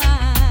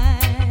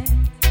right.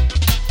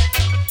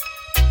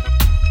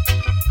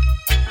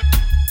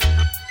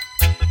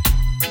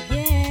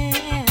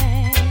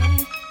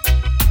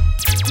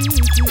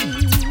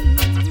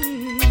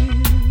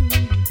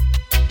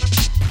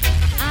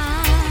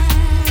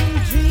 I'm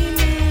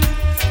dreaming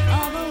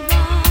of a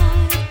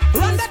white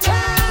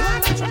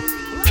Christmas,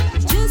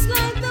 just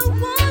like the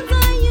ones I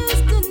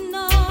used to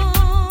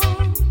know,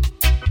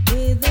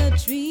 with the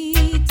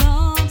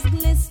treetops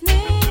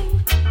glistening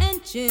and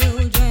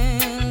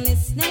children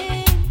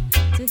listening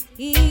to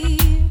hear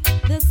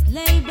the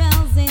sleigh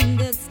bells in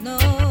the snow.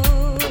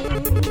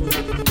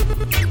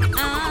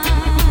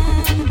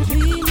 I'm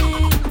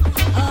dreaming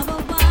of a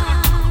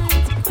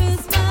white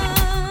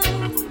Christmas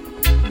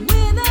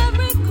with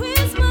every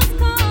Christmas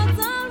card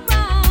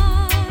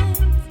alright.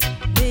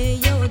 May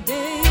your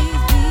days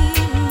be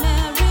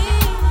merry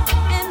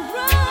and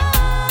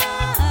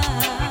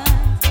bright,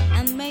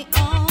 and may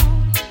all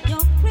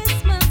your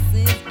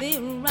Christmases be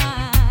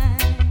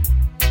right.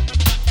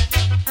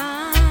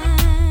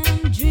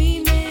 I'm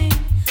dreaming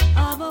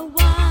of a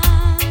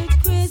white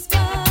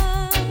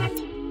Christmas,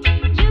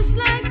 just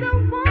like the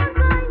ones I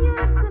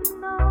used to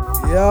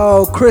know.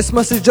 Yo,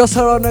 Christmas is just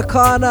around the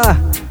corner.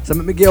 So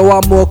let me get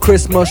one more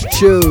Christmas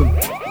tune.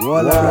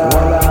 Voila.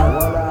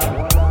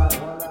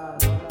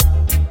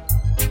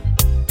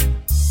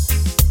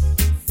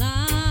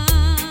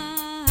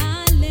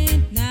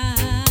 Silent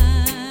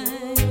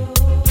night,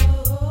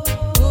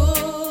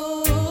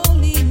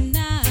 holy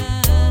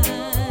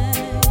night,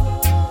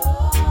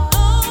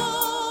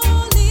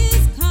 all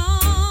is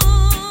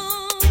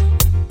calm,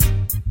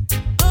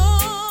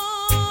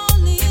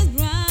 all is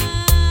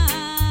bright,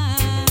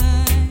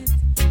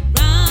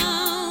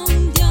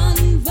 round yon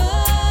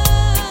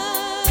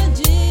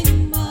virgin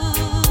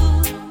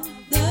mount.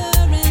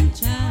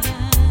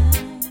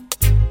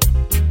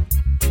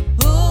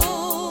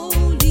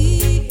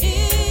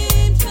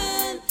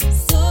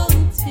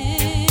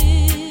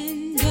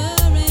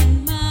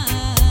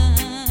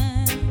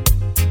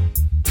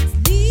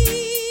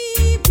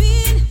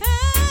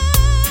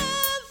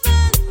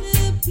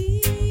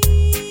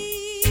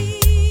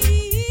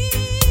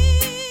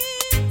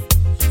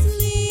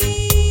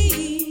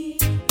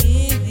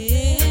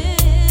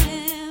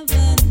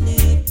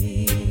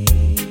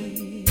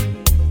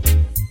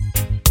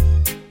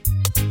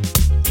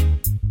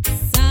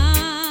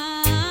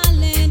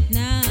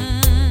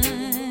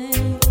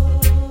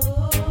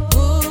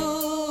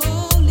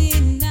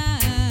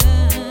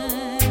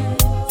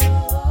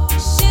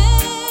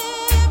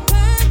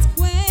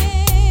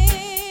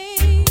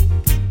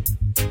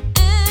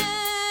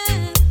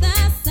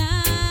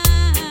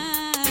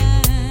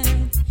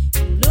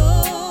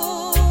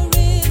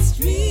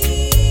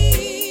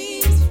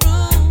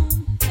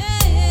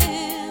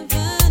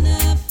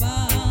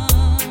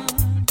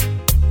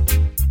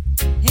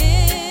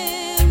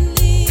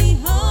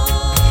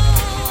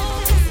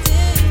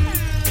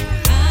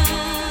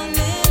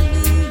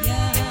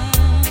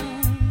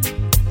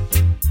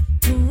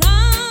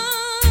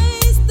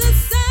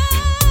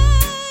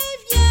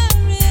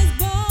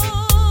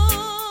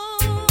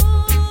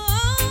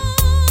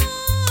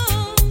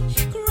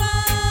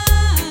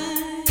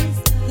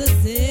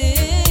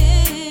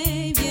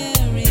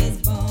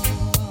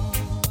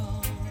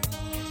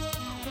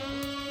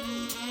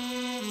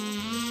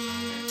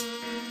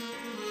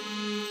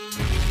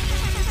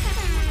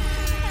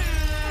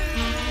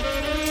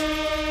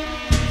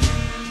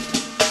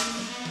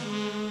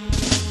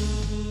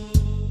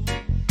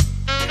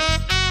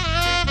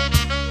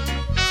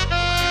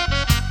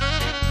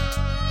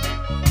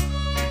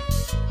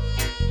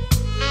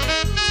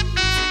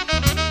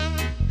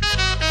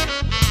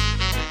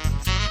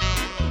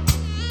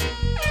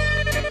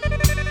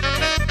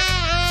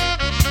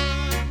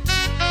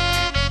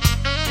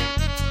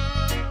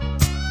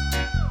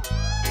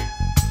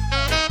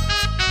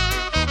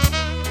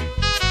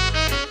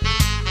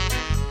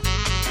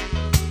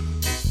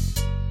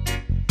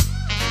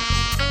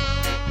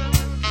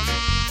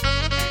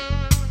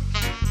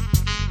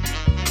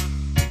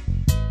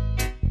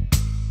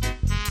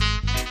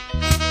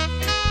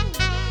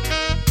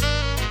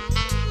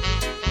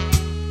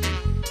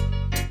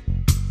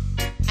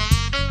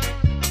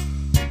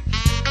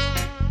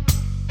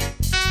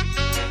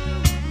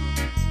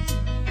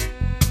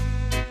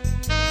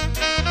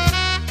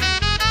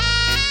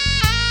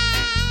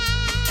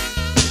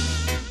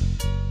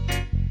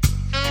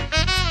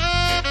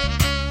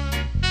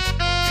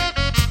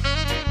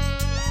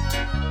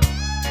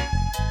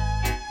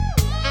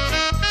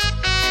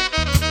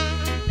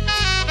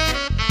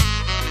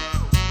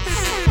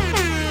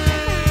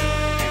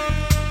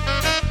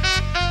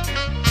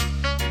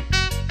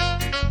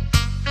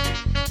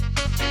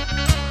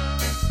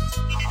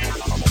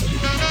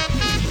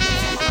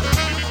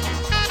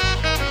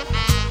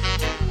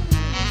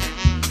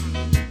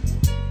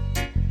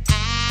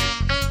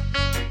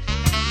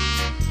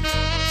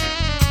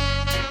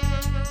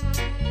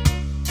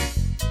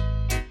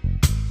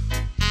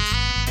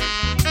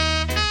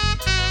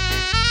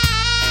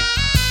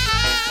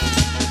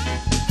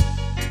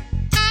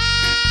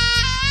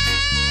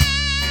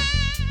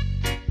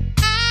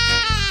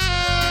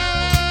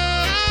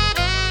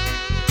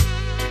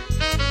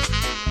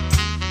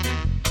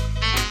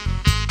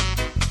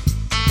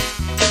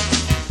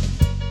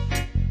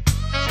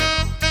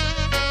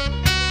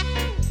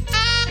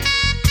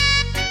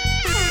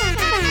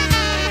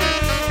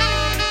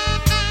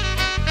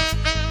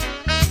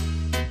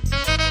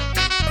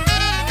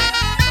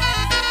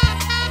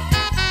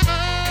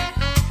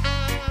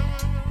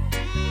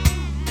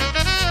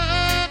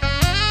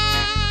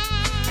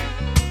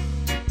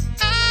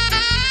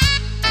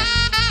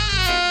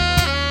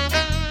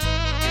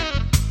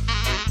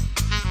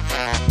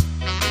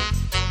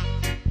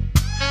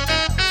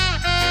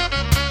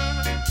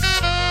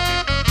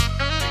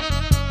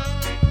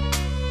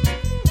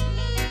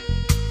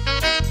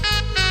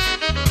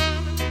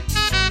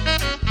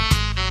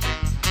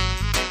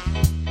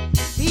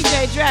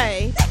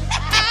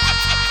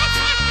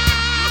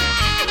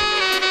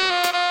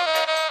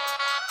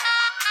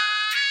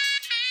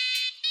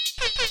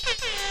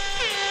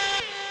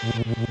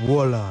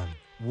 Hold on.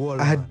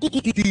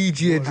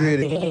 DJ Dre.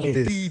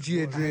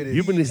 DJ Dre.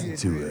 You've been listening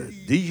to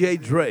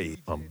DJ Dre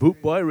on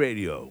Boot Boy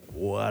Radio.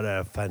 What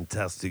a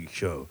fantastic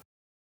show.